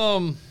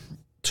about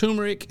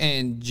turmeric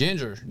and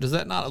ginger? Does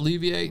that not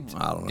alleviate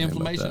I don't know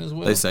anything about inflammation that. as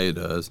well? They say it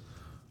does.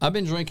 I've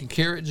been drinking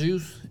carrot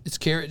juice. It's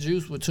carrot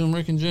juice with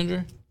turmeric and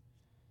ginger.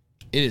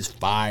 It is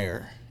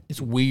fire. It's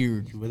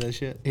weird. With that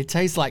shit? It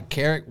tastes like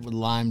carrot with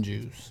lime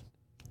juice.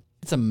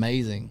 It's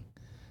amazing.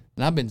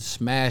 And I've been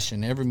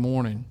smashing every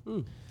morning.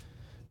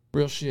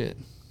 Real shit.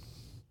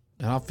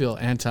 And I feel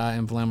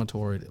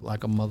anti-inflammatory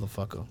like a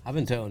motherfucker. I've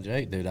been telling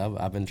Jake, dude,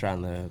 I've been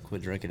trying to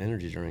quit drinking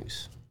energy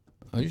drinks.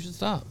 Oh, you should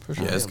stop for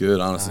sure. Yeah, it's good,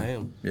 honestly. I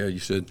am. Yeah, you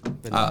should.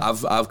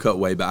 I've cut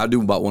way back. I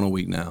do about one a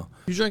week now.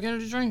 You drink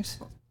energy drinks?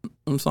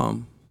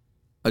 Some.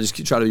 I just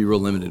try to be real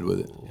limited with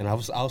it. And I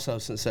was also,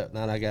 since that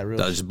night, I got real.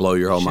 Did I just blow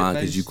your whole mind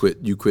because shit-faced.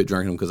 you quit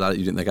drinking them because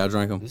you didn't think I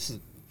drank them? This is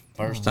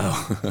first time.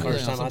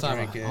 First time I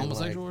drank in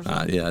homosexual or like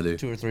something? Yeah, I do.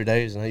 2 or 3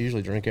 days, and I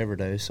usually drink every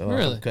day, so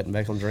Really? I'm cutting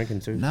back on drinking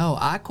too. No,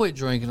 I quit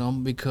drinking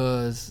them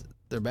because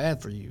they're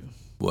bad for you.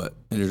 What?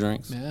 Energy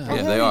drinks? Yeah. Yeah,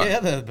 Oh, they are. Yeah,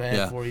 they're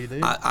bad for you,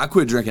 dude. I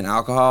quit drinking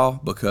alcohol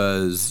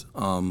because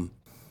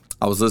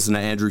I was listening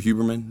to Andrew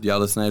Huberman. Do y'all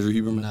listen to Andrew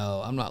Huberman?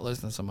 No, I'm not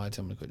listening to somebody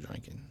tell me to quit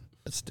drinking.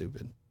 That's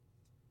stupid.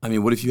 I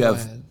mean, what if you Go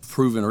have ahead.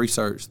 proven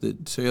research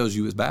that tells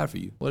you it's bad for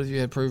you? What if you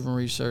had proven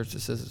research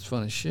that says it's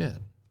fun as shit?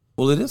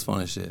 Well, it is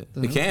fun as shit.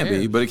 Then It who can be,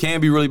 cares? but it can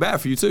be really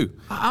bad for you too.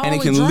 I And it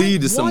only can drink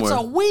lead to somewhere.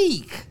 once a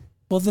week.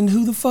 Well, then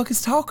who the fuck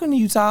is talking to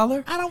you,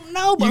 Tyler? I don't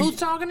know, but who's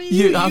talking to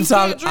you? I'm You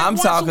talking. can't drink I'm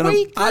once talking. A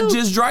week, I dude?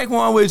 just drank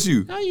one with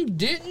you. No, you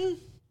didn't.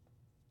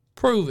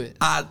 Prove it.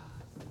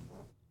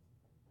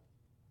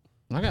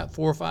 I got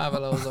 4 or 5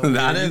 of those. Over I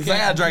here. didn't You say I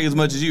can't- drank as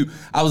much as you.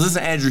 I was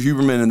listening to Andrew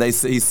Huberman, and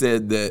he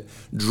said that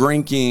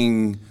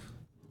drinking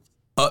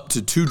up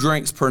to 2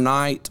 drinks per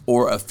night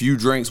or a few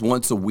drinks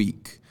once a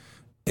week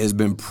has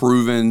been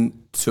proven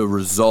to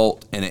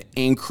result in an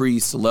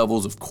increased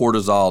levels of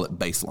cortisol at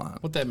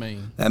baseline. What that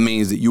mean? That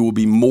means that you will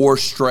be more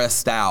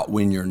stressed out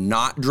when you're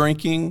not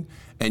drinking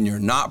and you're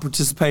not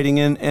participating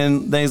in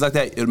things like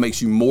that. It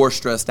makes you more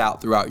stressed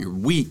out throughout your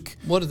week.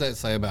 What does that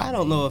say about? I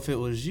don't know if it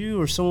was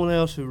you or someone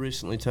else who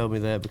recently told me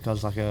that,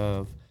 because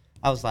I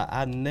was like,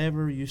 I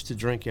never used to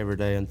drink every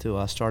day until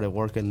I started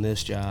working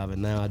this job,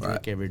 and now I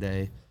drink every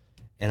day.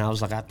 And I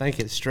was like, I think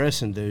it's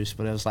stress induced,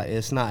 but it was like,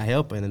 it's not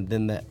helping. And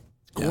then that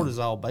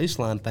cortisol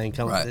baseline thing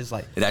comes. Right. It's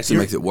like It actually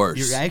makes it worse.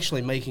 You're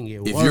actually making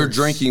it worse. If you're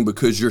drinking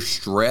because you're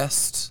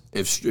stressed,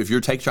 if you're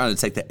trying to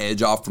take the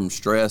edge off from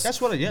stress, That's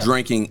what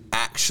drinking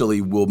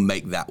actually will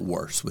make that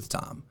worse with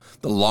time.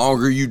 The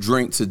longer you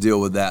drink to deal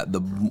with that,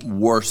 the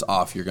worse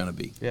off you're going to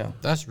be. Yeah.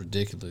 That's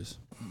ridiculous.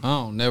 I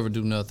don't never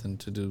do nothing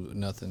to do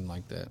nothing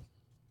like that.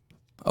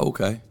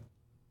 Okay.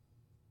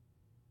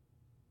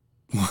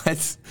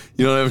 What?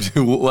 You don't ever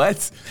do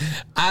what?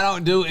 I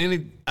don't do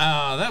any.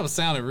 That was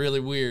sounded really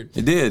weird.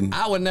 It did.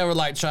 I would never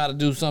like try to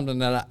do something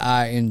that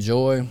I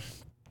enjoy.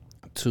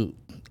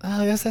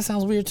 I guess that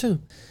sounds weird too.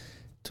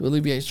 To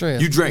alleviate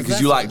stress. You drink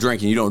because you that's- like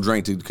drinking. You don't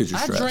drink because you're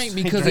I stressed. drink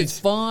because it's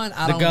fun.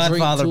 I The don't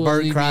Godfather drink to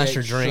Bert alleviate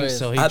Kreischer drinks, stress.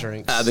 so he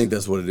drinks. I think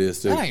that's what it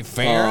is too. That ain't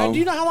fair. Do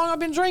you know how long I've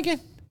been drinking?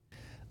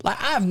 Like,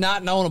 I have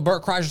not known a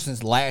Bert Kreischer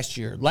since last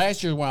year.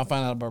 Last year is when I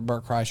found out about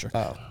Bert Kreischer.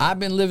 Oh. I've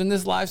been living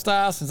this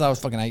lifestyle since I was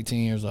fucking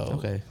 18 years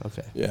old. Okay.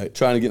 Yeah,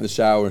 trying to get in the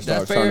shower and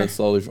start That fair? turning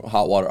slowly from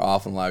hot water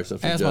off and allow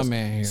yourself to Ask my just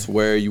man here.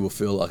 swear you will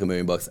feel like $1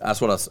 million. That's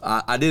what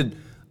I did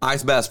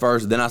ice baths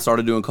first. Then I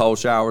started doing cold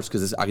showers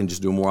because I can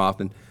just do them more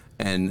often.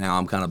 And now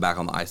I'm kind of back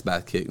on the ice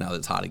bath kick now that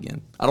it's hot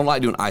again. I don't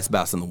like doing ice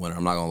baths in the winter.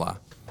 I'm not gonna lie.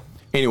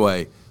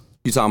 Anyway,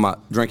 you talking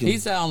about drinking? He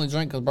said I only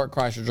drink because Bert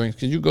Kreischer drinks.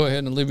 Could you go ahead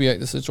and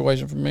alleviate the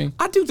situation for me?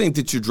 I do think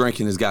that your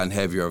drinking has gotten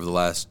heavier over the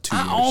last 2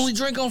 years. I only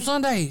drink on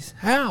Sundays.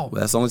 How?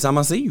 Well, that's the only time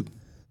I see you.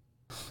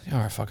 You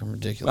are fucking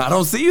ridiculous. I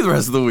don't see you the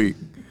rest of the week.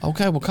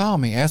 Okay, well, call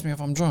me. Ask me if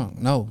I'm drunk.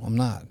 No, I'm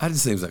not. That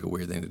just seems like a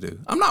weird thing to do.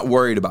 I'm not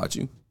worried about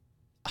you.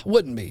 I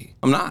wouldn't be.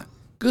 I'm not.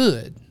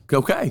 Good.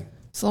 Okay.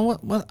 So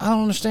what I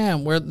don't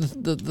understand where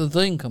the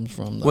thing comes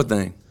from, though. What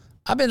thing?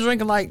 I've been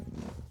drinking like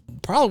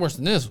probably worse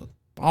than this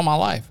all my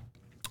life.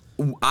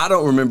 I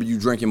don't remember you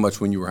drinking much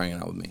when you were hanging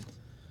out with me.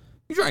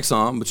 You drank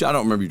some, but I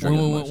don't remember you When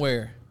drinking we much. went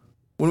where?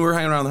 When we were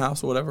hanging around the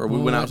house or whatever, or we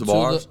went out to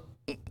bars.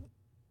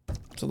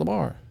 To the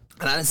bar.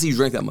 And I didn't see you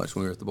drink that much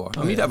when we were at the bar.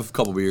 I mean, you'd have a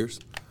couple beers.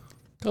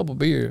 Couple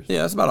beers.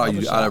 Yeah, that's about all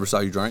Couple I ever saw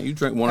you drink. You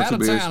drank 1 or Out 2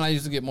 of beers. town, I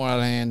used to get more out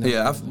of hand.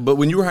 Than But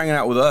when you were hanging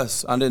out with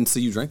us, I didn't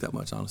see you drink that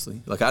much,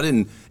 honestly. Like, I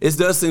didn't. It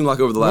does seem like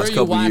over the Where last are you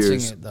couple watching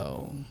years. it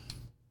though?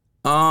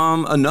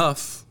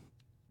 Enough.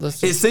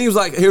 Let's It just, seems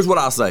like, here's what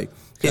I'll say.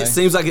 Okay. It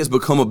seems like it's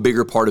become a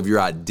bigger part of your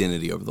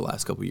identity over the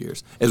last couple of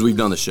years as we've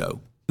done the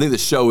show. I think the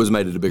show has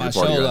made it a bigger My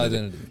part of your show's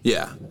identity. identity.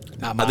 Yeah.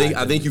 Not my I think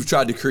identity. you've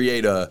tried to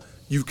create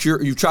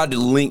you've tried to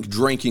link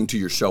drinking to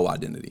your show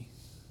identity.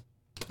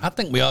 I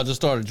think we all just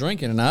started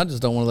drinking, and I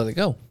just don't want to let it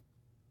go.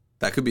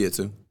 That could be it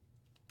too.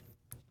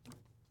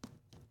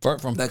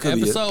 From That could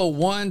be it. episode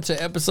 1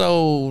 to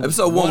episode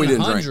 1 we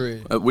didn't 100.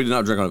 drink. We did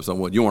not drink on episode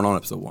 1. You weren't on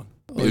episode 1.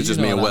 It Well, was just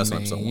you me know and what Wes I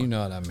on mean. episode 1. You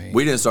know what I mean.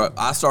 We didn't start.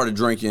 I started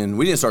drinking.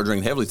 We didn't start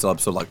drinking heavily till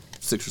episode like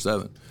 6 or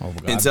 7. Oh,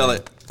 God, until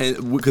man.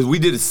 because we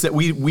did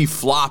we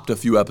flopped a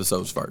few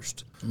episodes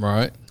first.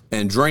 Right.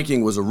 And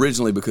drinking was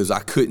originally because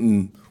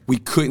we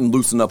couldn't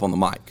loosen up on the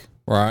mic.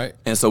 Right.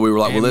 And so we were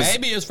like, And well, let's.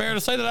 maybe it's fair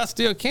to say that I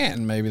still can't,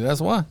 and maybe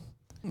that's why.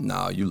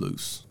 No, you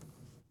loose.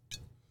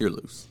 You're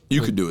loose.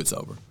 You could do it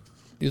sober.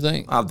 You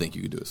think? I think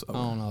you could do it sober.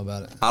 I don't know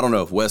about it. I don't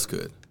know if Wes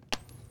could.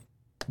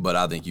 but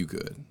I think you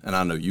could, and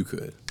I know you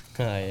could.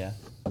 Oh, yeah.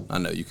 I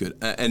know you could.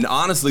 And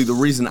honestly, the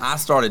reason I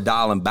started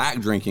dialing back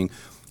drinking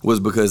was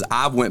because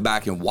I went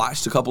back and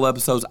watched a couple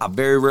episodes. I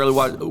very rarely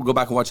go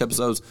back and watch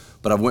episodes,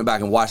 but I went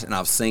back and watched it, and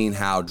I've seen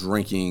how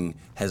drinking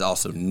has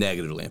also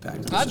negatively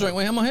impacted me. I drink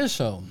with him on his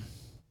show.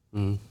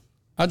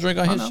 I drink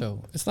on his show.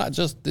 It's not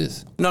just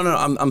this. No,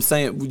 I'm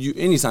saying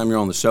anytime you're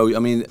on the show, I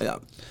mean,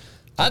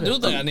 I do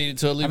think I needed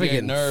to I've been alleviate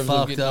getting nerves of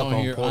fucked getting up on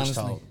on here, porch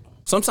honestly. talk.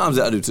 sometimes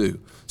I do too.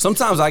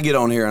 Sometimes I get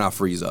on here and I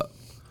freeze up.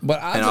 But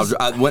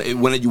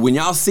When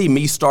y'all see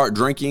me start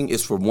drinking,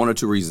 it's for one or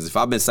two reasons. If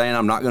I've been saying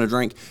I'm not going to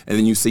drink, and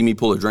then you see me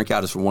pull a drink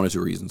out, it's for one or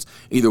two reasons.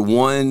 Either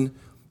one,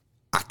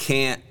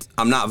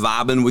 I'm not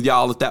vibing with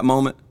y'all at that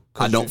moment.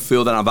 I don't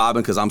feel that I'm vibing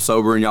because I'm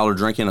sober and y'all are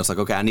drinking. It's like,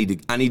 okay, I need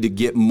to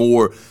get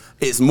more.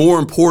 It's more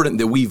important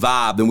that we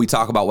vibe than we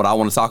talk about what I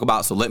want to talk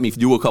about. So let me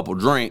do a couple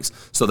drinks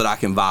so that I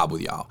can vibe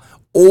with y'all.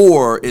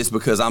 Or it's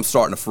because I'm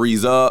starting to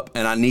freeze up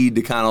and I need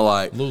to kind of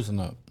like loosen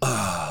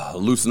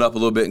up a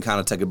little bit and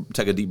kind of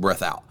take a deep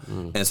breath out.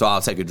 And so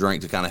I'll take a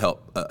drink to kind of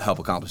help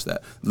accomplish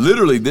that.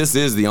 Literally, this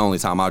is the only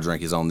time I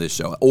drink is on this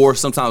show. Or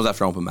sometimes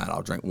after open mat,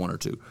 I'll drink one or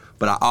two.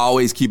 But I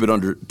always keep it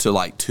under to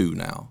like two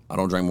now. I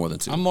don't drink more than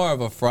two. I'm more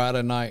of a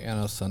Friday night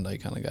and a Sunday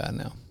kind of guy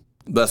now.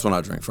 That's when I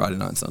drink, Friday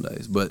night and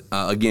Sundays. But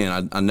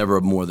again, I never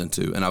have more than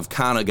two. And I've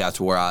kind of got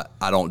to where I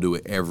don't do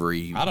it every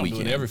weekend. I don't do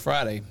it every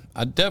Friday.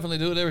 I definitely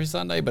do it every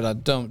Sunday, but I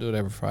don't do it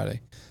every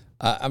Friday.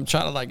 I'm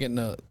trying to like get in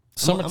the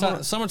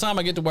summertime.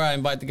 I get to where I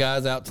invite the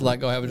guys out to like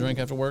go have a drink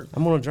after work.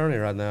 I'm on a journey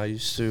right now. I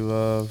used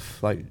to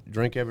like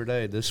drink every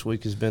day. This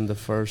week has been the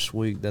first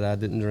week that I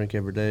didn't drink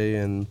every day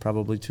in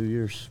probably 2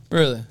 years.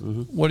 Really?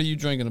 Mm-hmm. What are you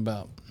drinking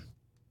about?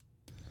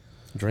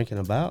 Drinking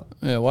about?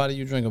 Yeah. Why do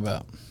you drink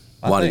about?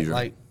 Why do you think, drink?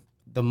 like,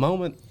 the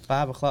moment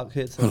 5 o'clock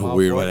hits and I'm What a off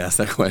weird way work, to ask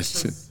that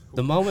question.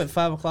 the moment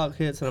 5 o'clock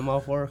hits and I'm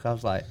off work, I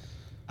was like,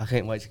 I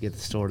can't wait to get the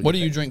store. To What get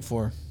do you that- drink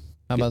for?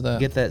 How about that?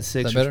 Get that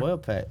 6 Is or that better?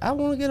 12 pack. I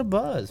want to get a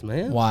buzz,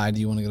 man. Why do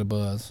you want to get a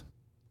buzz?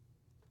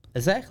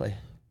 Exactly.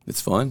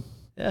 It's fun.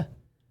 Yeah.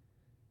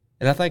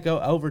 And I think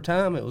over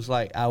time it was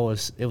like it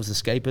was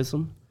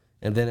escapism.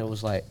 And then it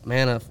was like,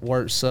 man, I've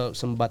worked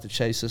sucks. I'm about to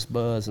chase this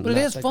buzz. And But it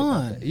not is think about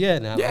fun. that. Yeah,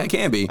 now Yeah, it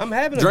can be. I'm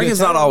having a Drinking's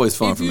good not time. always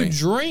fun If for you me.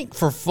 drink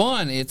for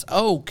fun, it's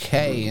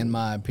okay in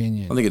my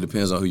opinion. I think it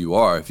depends on who you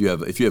are. If you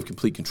have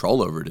complete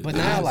control over it. But it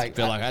now, is. like,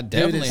 feel like I dude,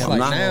 definitely it's have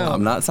like I'm not, now.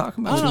 I'm not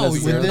talking about I don't know,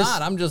 you. you're With this-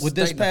 not. I'm just with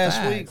this stating the past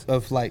facts. week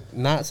of like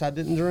nights I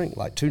didn't drink,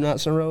 like 2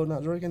 nights in a row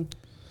not drinking,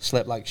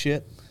 slept like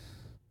shit.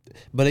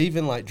 But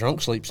even like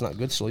drunk sleep's not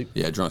good sleep.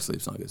 Yeah, drunk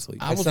sleep's not good sleep.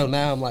 And so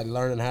now I'm like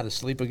learning how to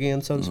sleep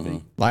again, so to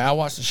speak. Like I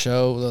watched a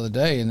show the other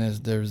day, and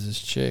there was this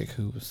chick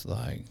who was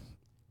like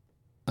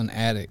an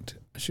addict.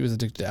 She was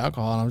addicted to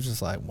alcohol, and I was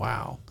just like,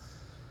 wow,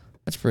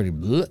 that's pretty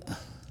bleh.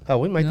 Oh,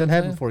 we make You know that what I'm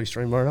happen saying? before you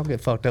stream, Martin. I'll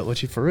get fucked up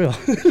with you for real.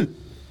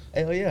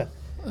 Hell yeah.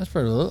 That's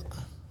pretty bleh.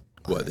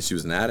 What? That she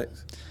was an addict?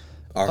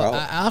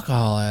 Alcoholic?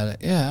 Alcohol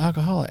addict. Yeah,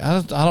 alcoholic.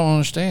 I don't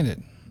understand it.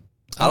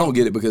 I don't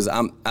get it because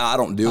I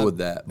don't deal with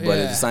that. But at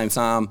yeah. the same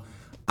time,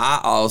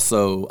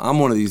 I'm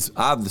one of these.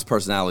 I have this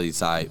personality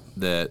type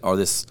or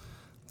this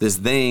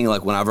thing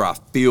like whenever I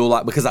feel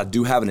like, because I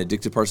do have an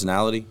addictive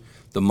personality,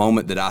 the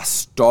moment that I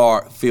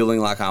start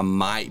feeling like I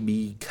might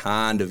be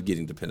kind of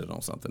getting dependent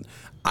on something,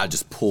 I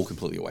just pull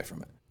completely away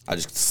from it. I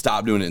just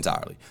stop doing it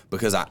entirely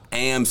because I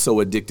am so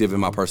addictive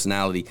in my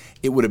personality.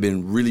 It would have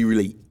been really,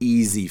 really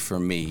easy for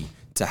me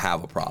to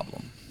have a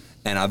problem.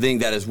 And I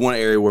think that is one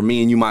area where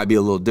me and you might be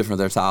a little different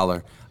there,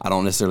 Tyler. I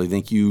don't necessarily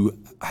think you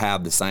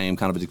have the same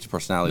kind of addictive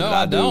personality No, that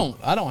I I do. don't.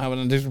 I don't have an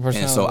addictive personality.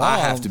 And so at I all.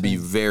 have to be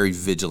very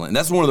vigilant. And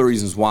that's one of the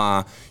reasons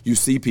why you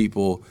see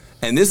people,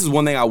 and this is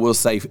one thing I will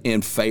say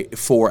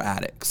for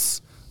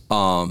addicts.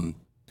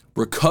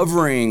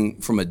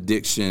 Recovering from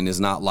addiction is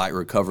not like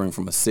recovering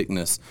from a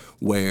sickness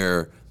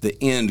where the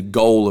end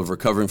goal of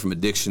recovering from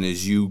addiction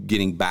is you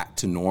getting back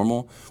to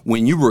normal.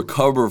 When you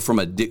recover from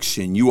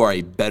addiction, you are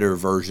a better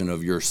version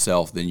of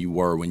yourself than you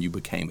were when you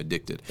became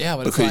addicted. Yeah,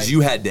 but it's because like-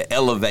 you had to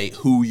elevate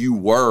who you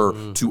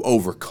were to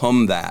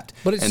overcome that.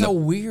 But it's And so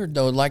weird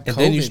though, like And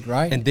COVID,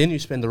 right? And then you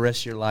spend the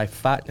rest of your life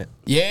fighting it.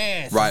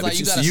 yes, it's Right, like but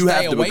you, so gotta you stay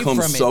have to away become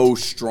from so it.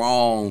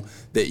 strong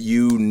that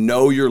you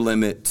know your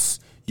limits,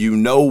 you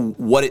know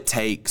what it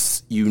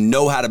takes, you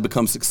know how to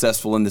become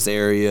successful in this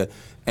area,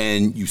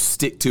 and you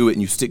stick to it,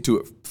 and you stick to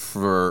it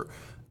for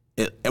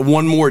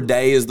one more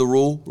day is the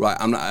rule, right?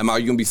 Are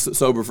you going to be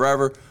sober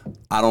forever?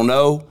 I don't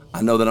know.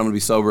 I know that I'm going to be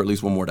sober at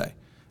least one more day.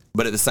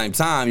 But at the same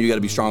time, you got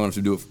to be strong enough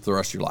to do it for the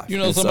rest of your life. You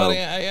know And so, somebody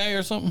in AA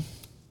or something?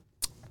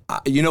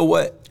 you know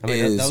what? I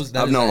mean, is,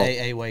 that I've is known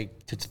an AA way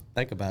to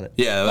think about it.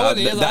 Yeah, Oh, it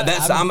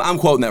is. I'm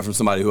quoting that from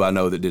somebody who I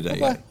know that did AA.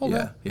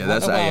 Okay. Yeah,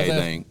 that's Okay, an I was AA asking.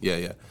 thing.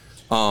 Yeah.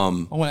 I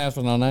want to ask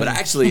for no name. But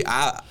actually,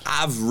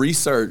 I've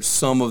researched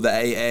some of the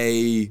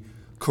AA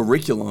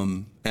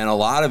curriculum, and a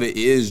lot of it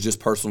is just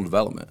personal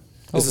development.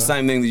 It's the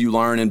same thing that you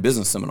learn in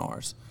business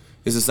seminars.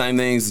 It's the same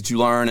things that you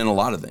learn in a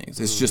lot of things.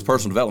 It's just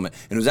personal development.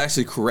 And it was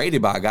actually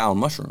created by a guy on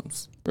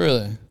mushrooms.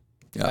 Really?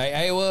 Yeah.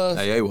 AA was?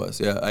 AA was,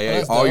 yeah.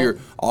 AA, that's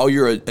all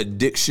your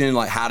addiction,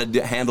 like how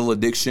to handle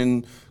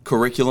addiction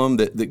curriculum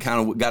that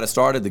kind of got it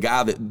started. The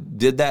guy that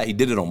did that, he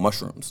did it on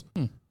mushrooms.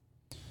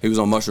 He was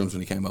on mushrooms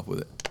when he came up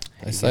with it.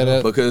 They say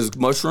that. Because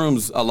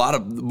mushrooms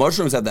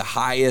have the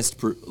highest,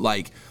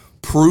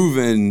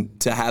 proven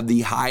to have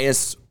the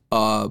highest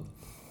rate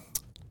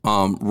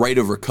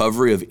of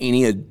recovery of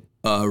any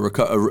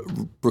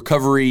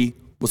recovery.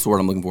 What's the word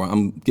I'm looking for?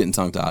 I'm getting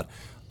tongue tied.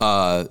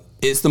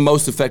 It's the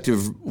most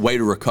effective way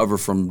to recover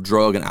from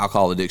drug and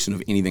alcohol addiction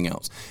of anything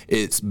else.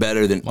 It's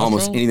better than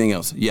almost anything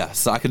else. Yeah,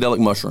 psychedelic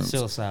mushrooms.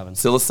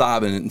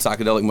 Psilocybin and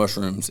psychedelic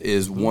mushrooms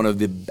is one of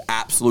the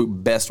absolute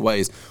best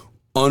ways.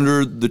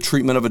 Under the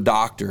treatment of a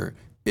doctor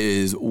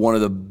is one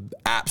of the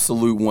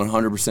absolute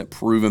 100%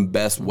 proven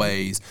best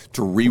ways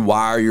to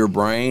rewire your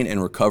brain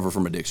and recover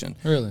from addiction.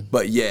 Really?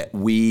 But yet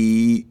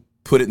we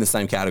put it in the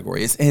same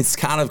category. It's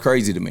kind of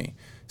crazy to me.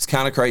 It's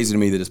kind of crazy to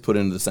me that it's put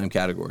into the same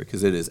category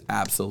because it is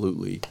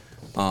absolutely,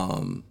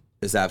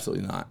 it's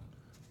absolutely not.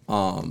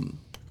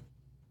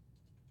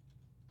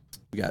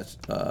 We got,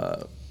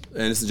 and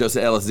this is just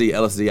LSD.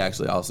 LSD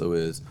actually also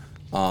is.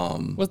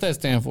 What's that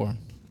stand for?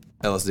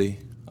 LSD?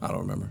 I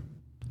don't remember.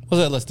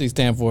 What's LSD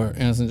stand for,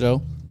 Innocent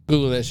Joe?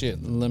 Google that shit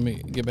and let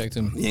me get back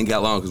to me. You ain't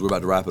got long because we're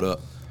about to wrap it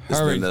up.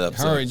 Hurry, Joe.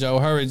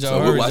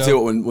 So I tell you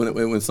what,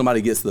 when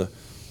somebody gets the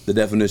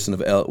definition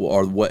of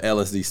or what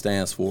LSD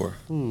stands for.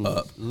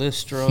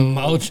 Listro.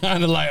 I'm trying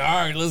to all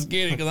right, let's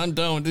get it because I'm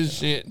done with this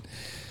shit.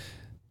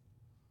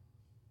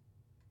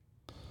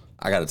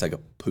 I got to take a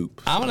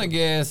poop. I'm going to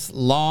guess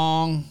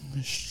long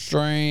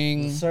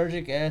string.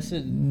 Lysergic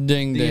acid.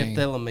 Ding.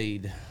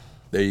 Diethylamide.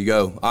 There you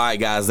go. All right,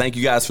 guys. Thank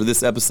you guys for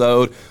this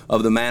episode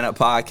of the Man Up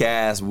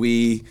Podcast.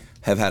 We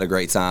have had a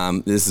great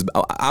time.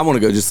 I want to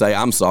go just say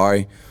I'm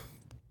sorry.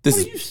 This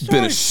has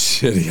been a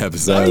shitty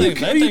episode.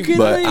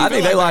 But I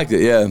think they liked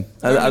it, yeah.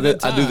 I do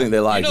think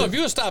they liked it. If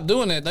you would stop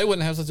doing that, they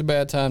wouldn't have such a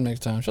bad time next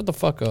time. Shut the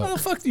fuck up. What the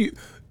fuck do you...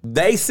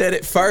 They said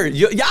it first.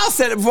 Y'all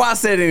said it before I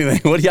said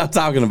anything. What are y'all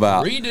talking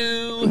about?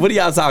 Redo. What are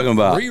y'all talking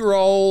about?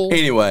 Reroll.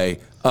 Anyway,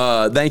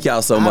 thank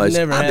y'all so much. I've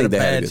never had a they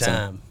bad a good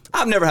time.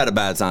 I've never had a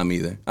bad time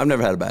either. He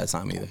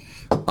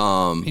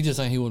just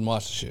saying he wouldn't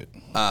watch the shit.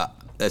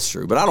 That's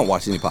true, but I don't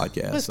watch any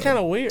podcasts. It's kind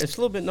of weird. It's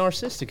a little bit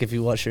narcissistic if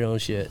you watch your own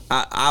shit.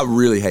 I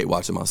really hate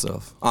watching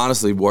myself.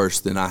 Honestly, worse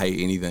than I hate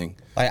anything.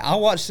 Like,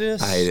 I'll watch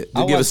this. I hate it.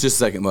 Give us just a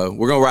second, Mo.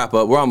 We're gonna wrap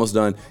up. We're almost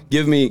done.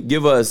 Give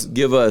us.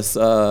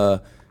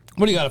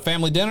 What do you got? A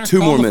family dinner? 2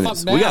 more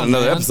minutes. We got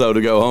another episode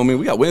to go, homie.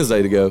 We got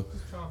Wednesday to go.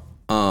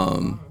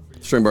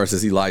 Stringburn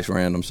says he likes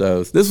random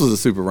shows. This was a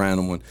super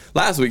random one.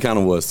 Last week kind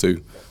of was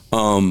too.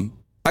 I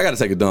got to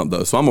take a dump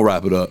though, so I'm gonna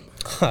wrap it up.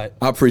 Right.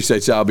 I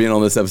appreciate y'all being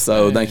on this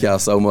episode. Thank y'all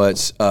so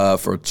much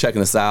for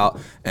checking us out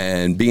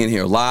and being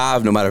here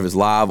live, no matter if it's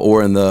live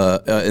or in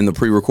the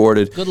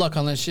pre-recorded. Good luck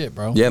on that shit,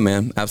 bro. Yeah,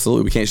 man,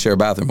 absolutely. We can't share a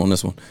bathroom on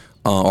this one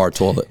or a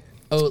toilet.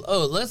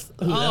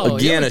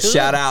 Again, a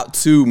shout out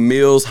to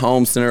Mills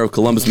Home Center of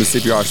Columbus,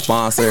 Mississippi, our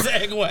sponsor.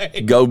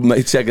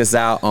 Go check us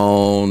out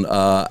on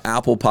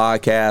Apple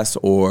Podcasts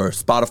or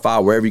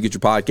Spotify, wherever you get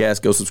your podcasts.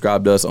 Go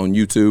subscribe to us on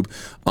YouTube.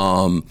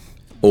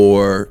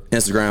 Or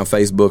Instagram,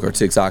 Facebook, or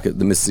TikTok at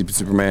the Mississippi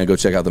Superman. Go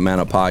check out the Man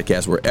Up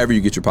Podcast wherever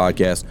you get your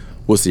podcast.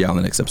 We'll see y'all in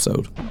the next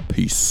episode.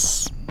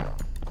 Peace.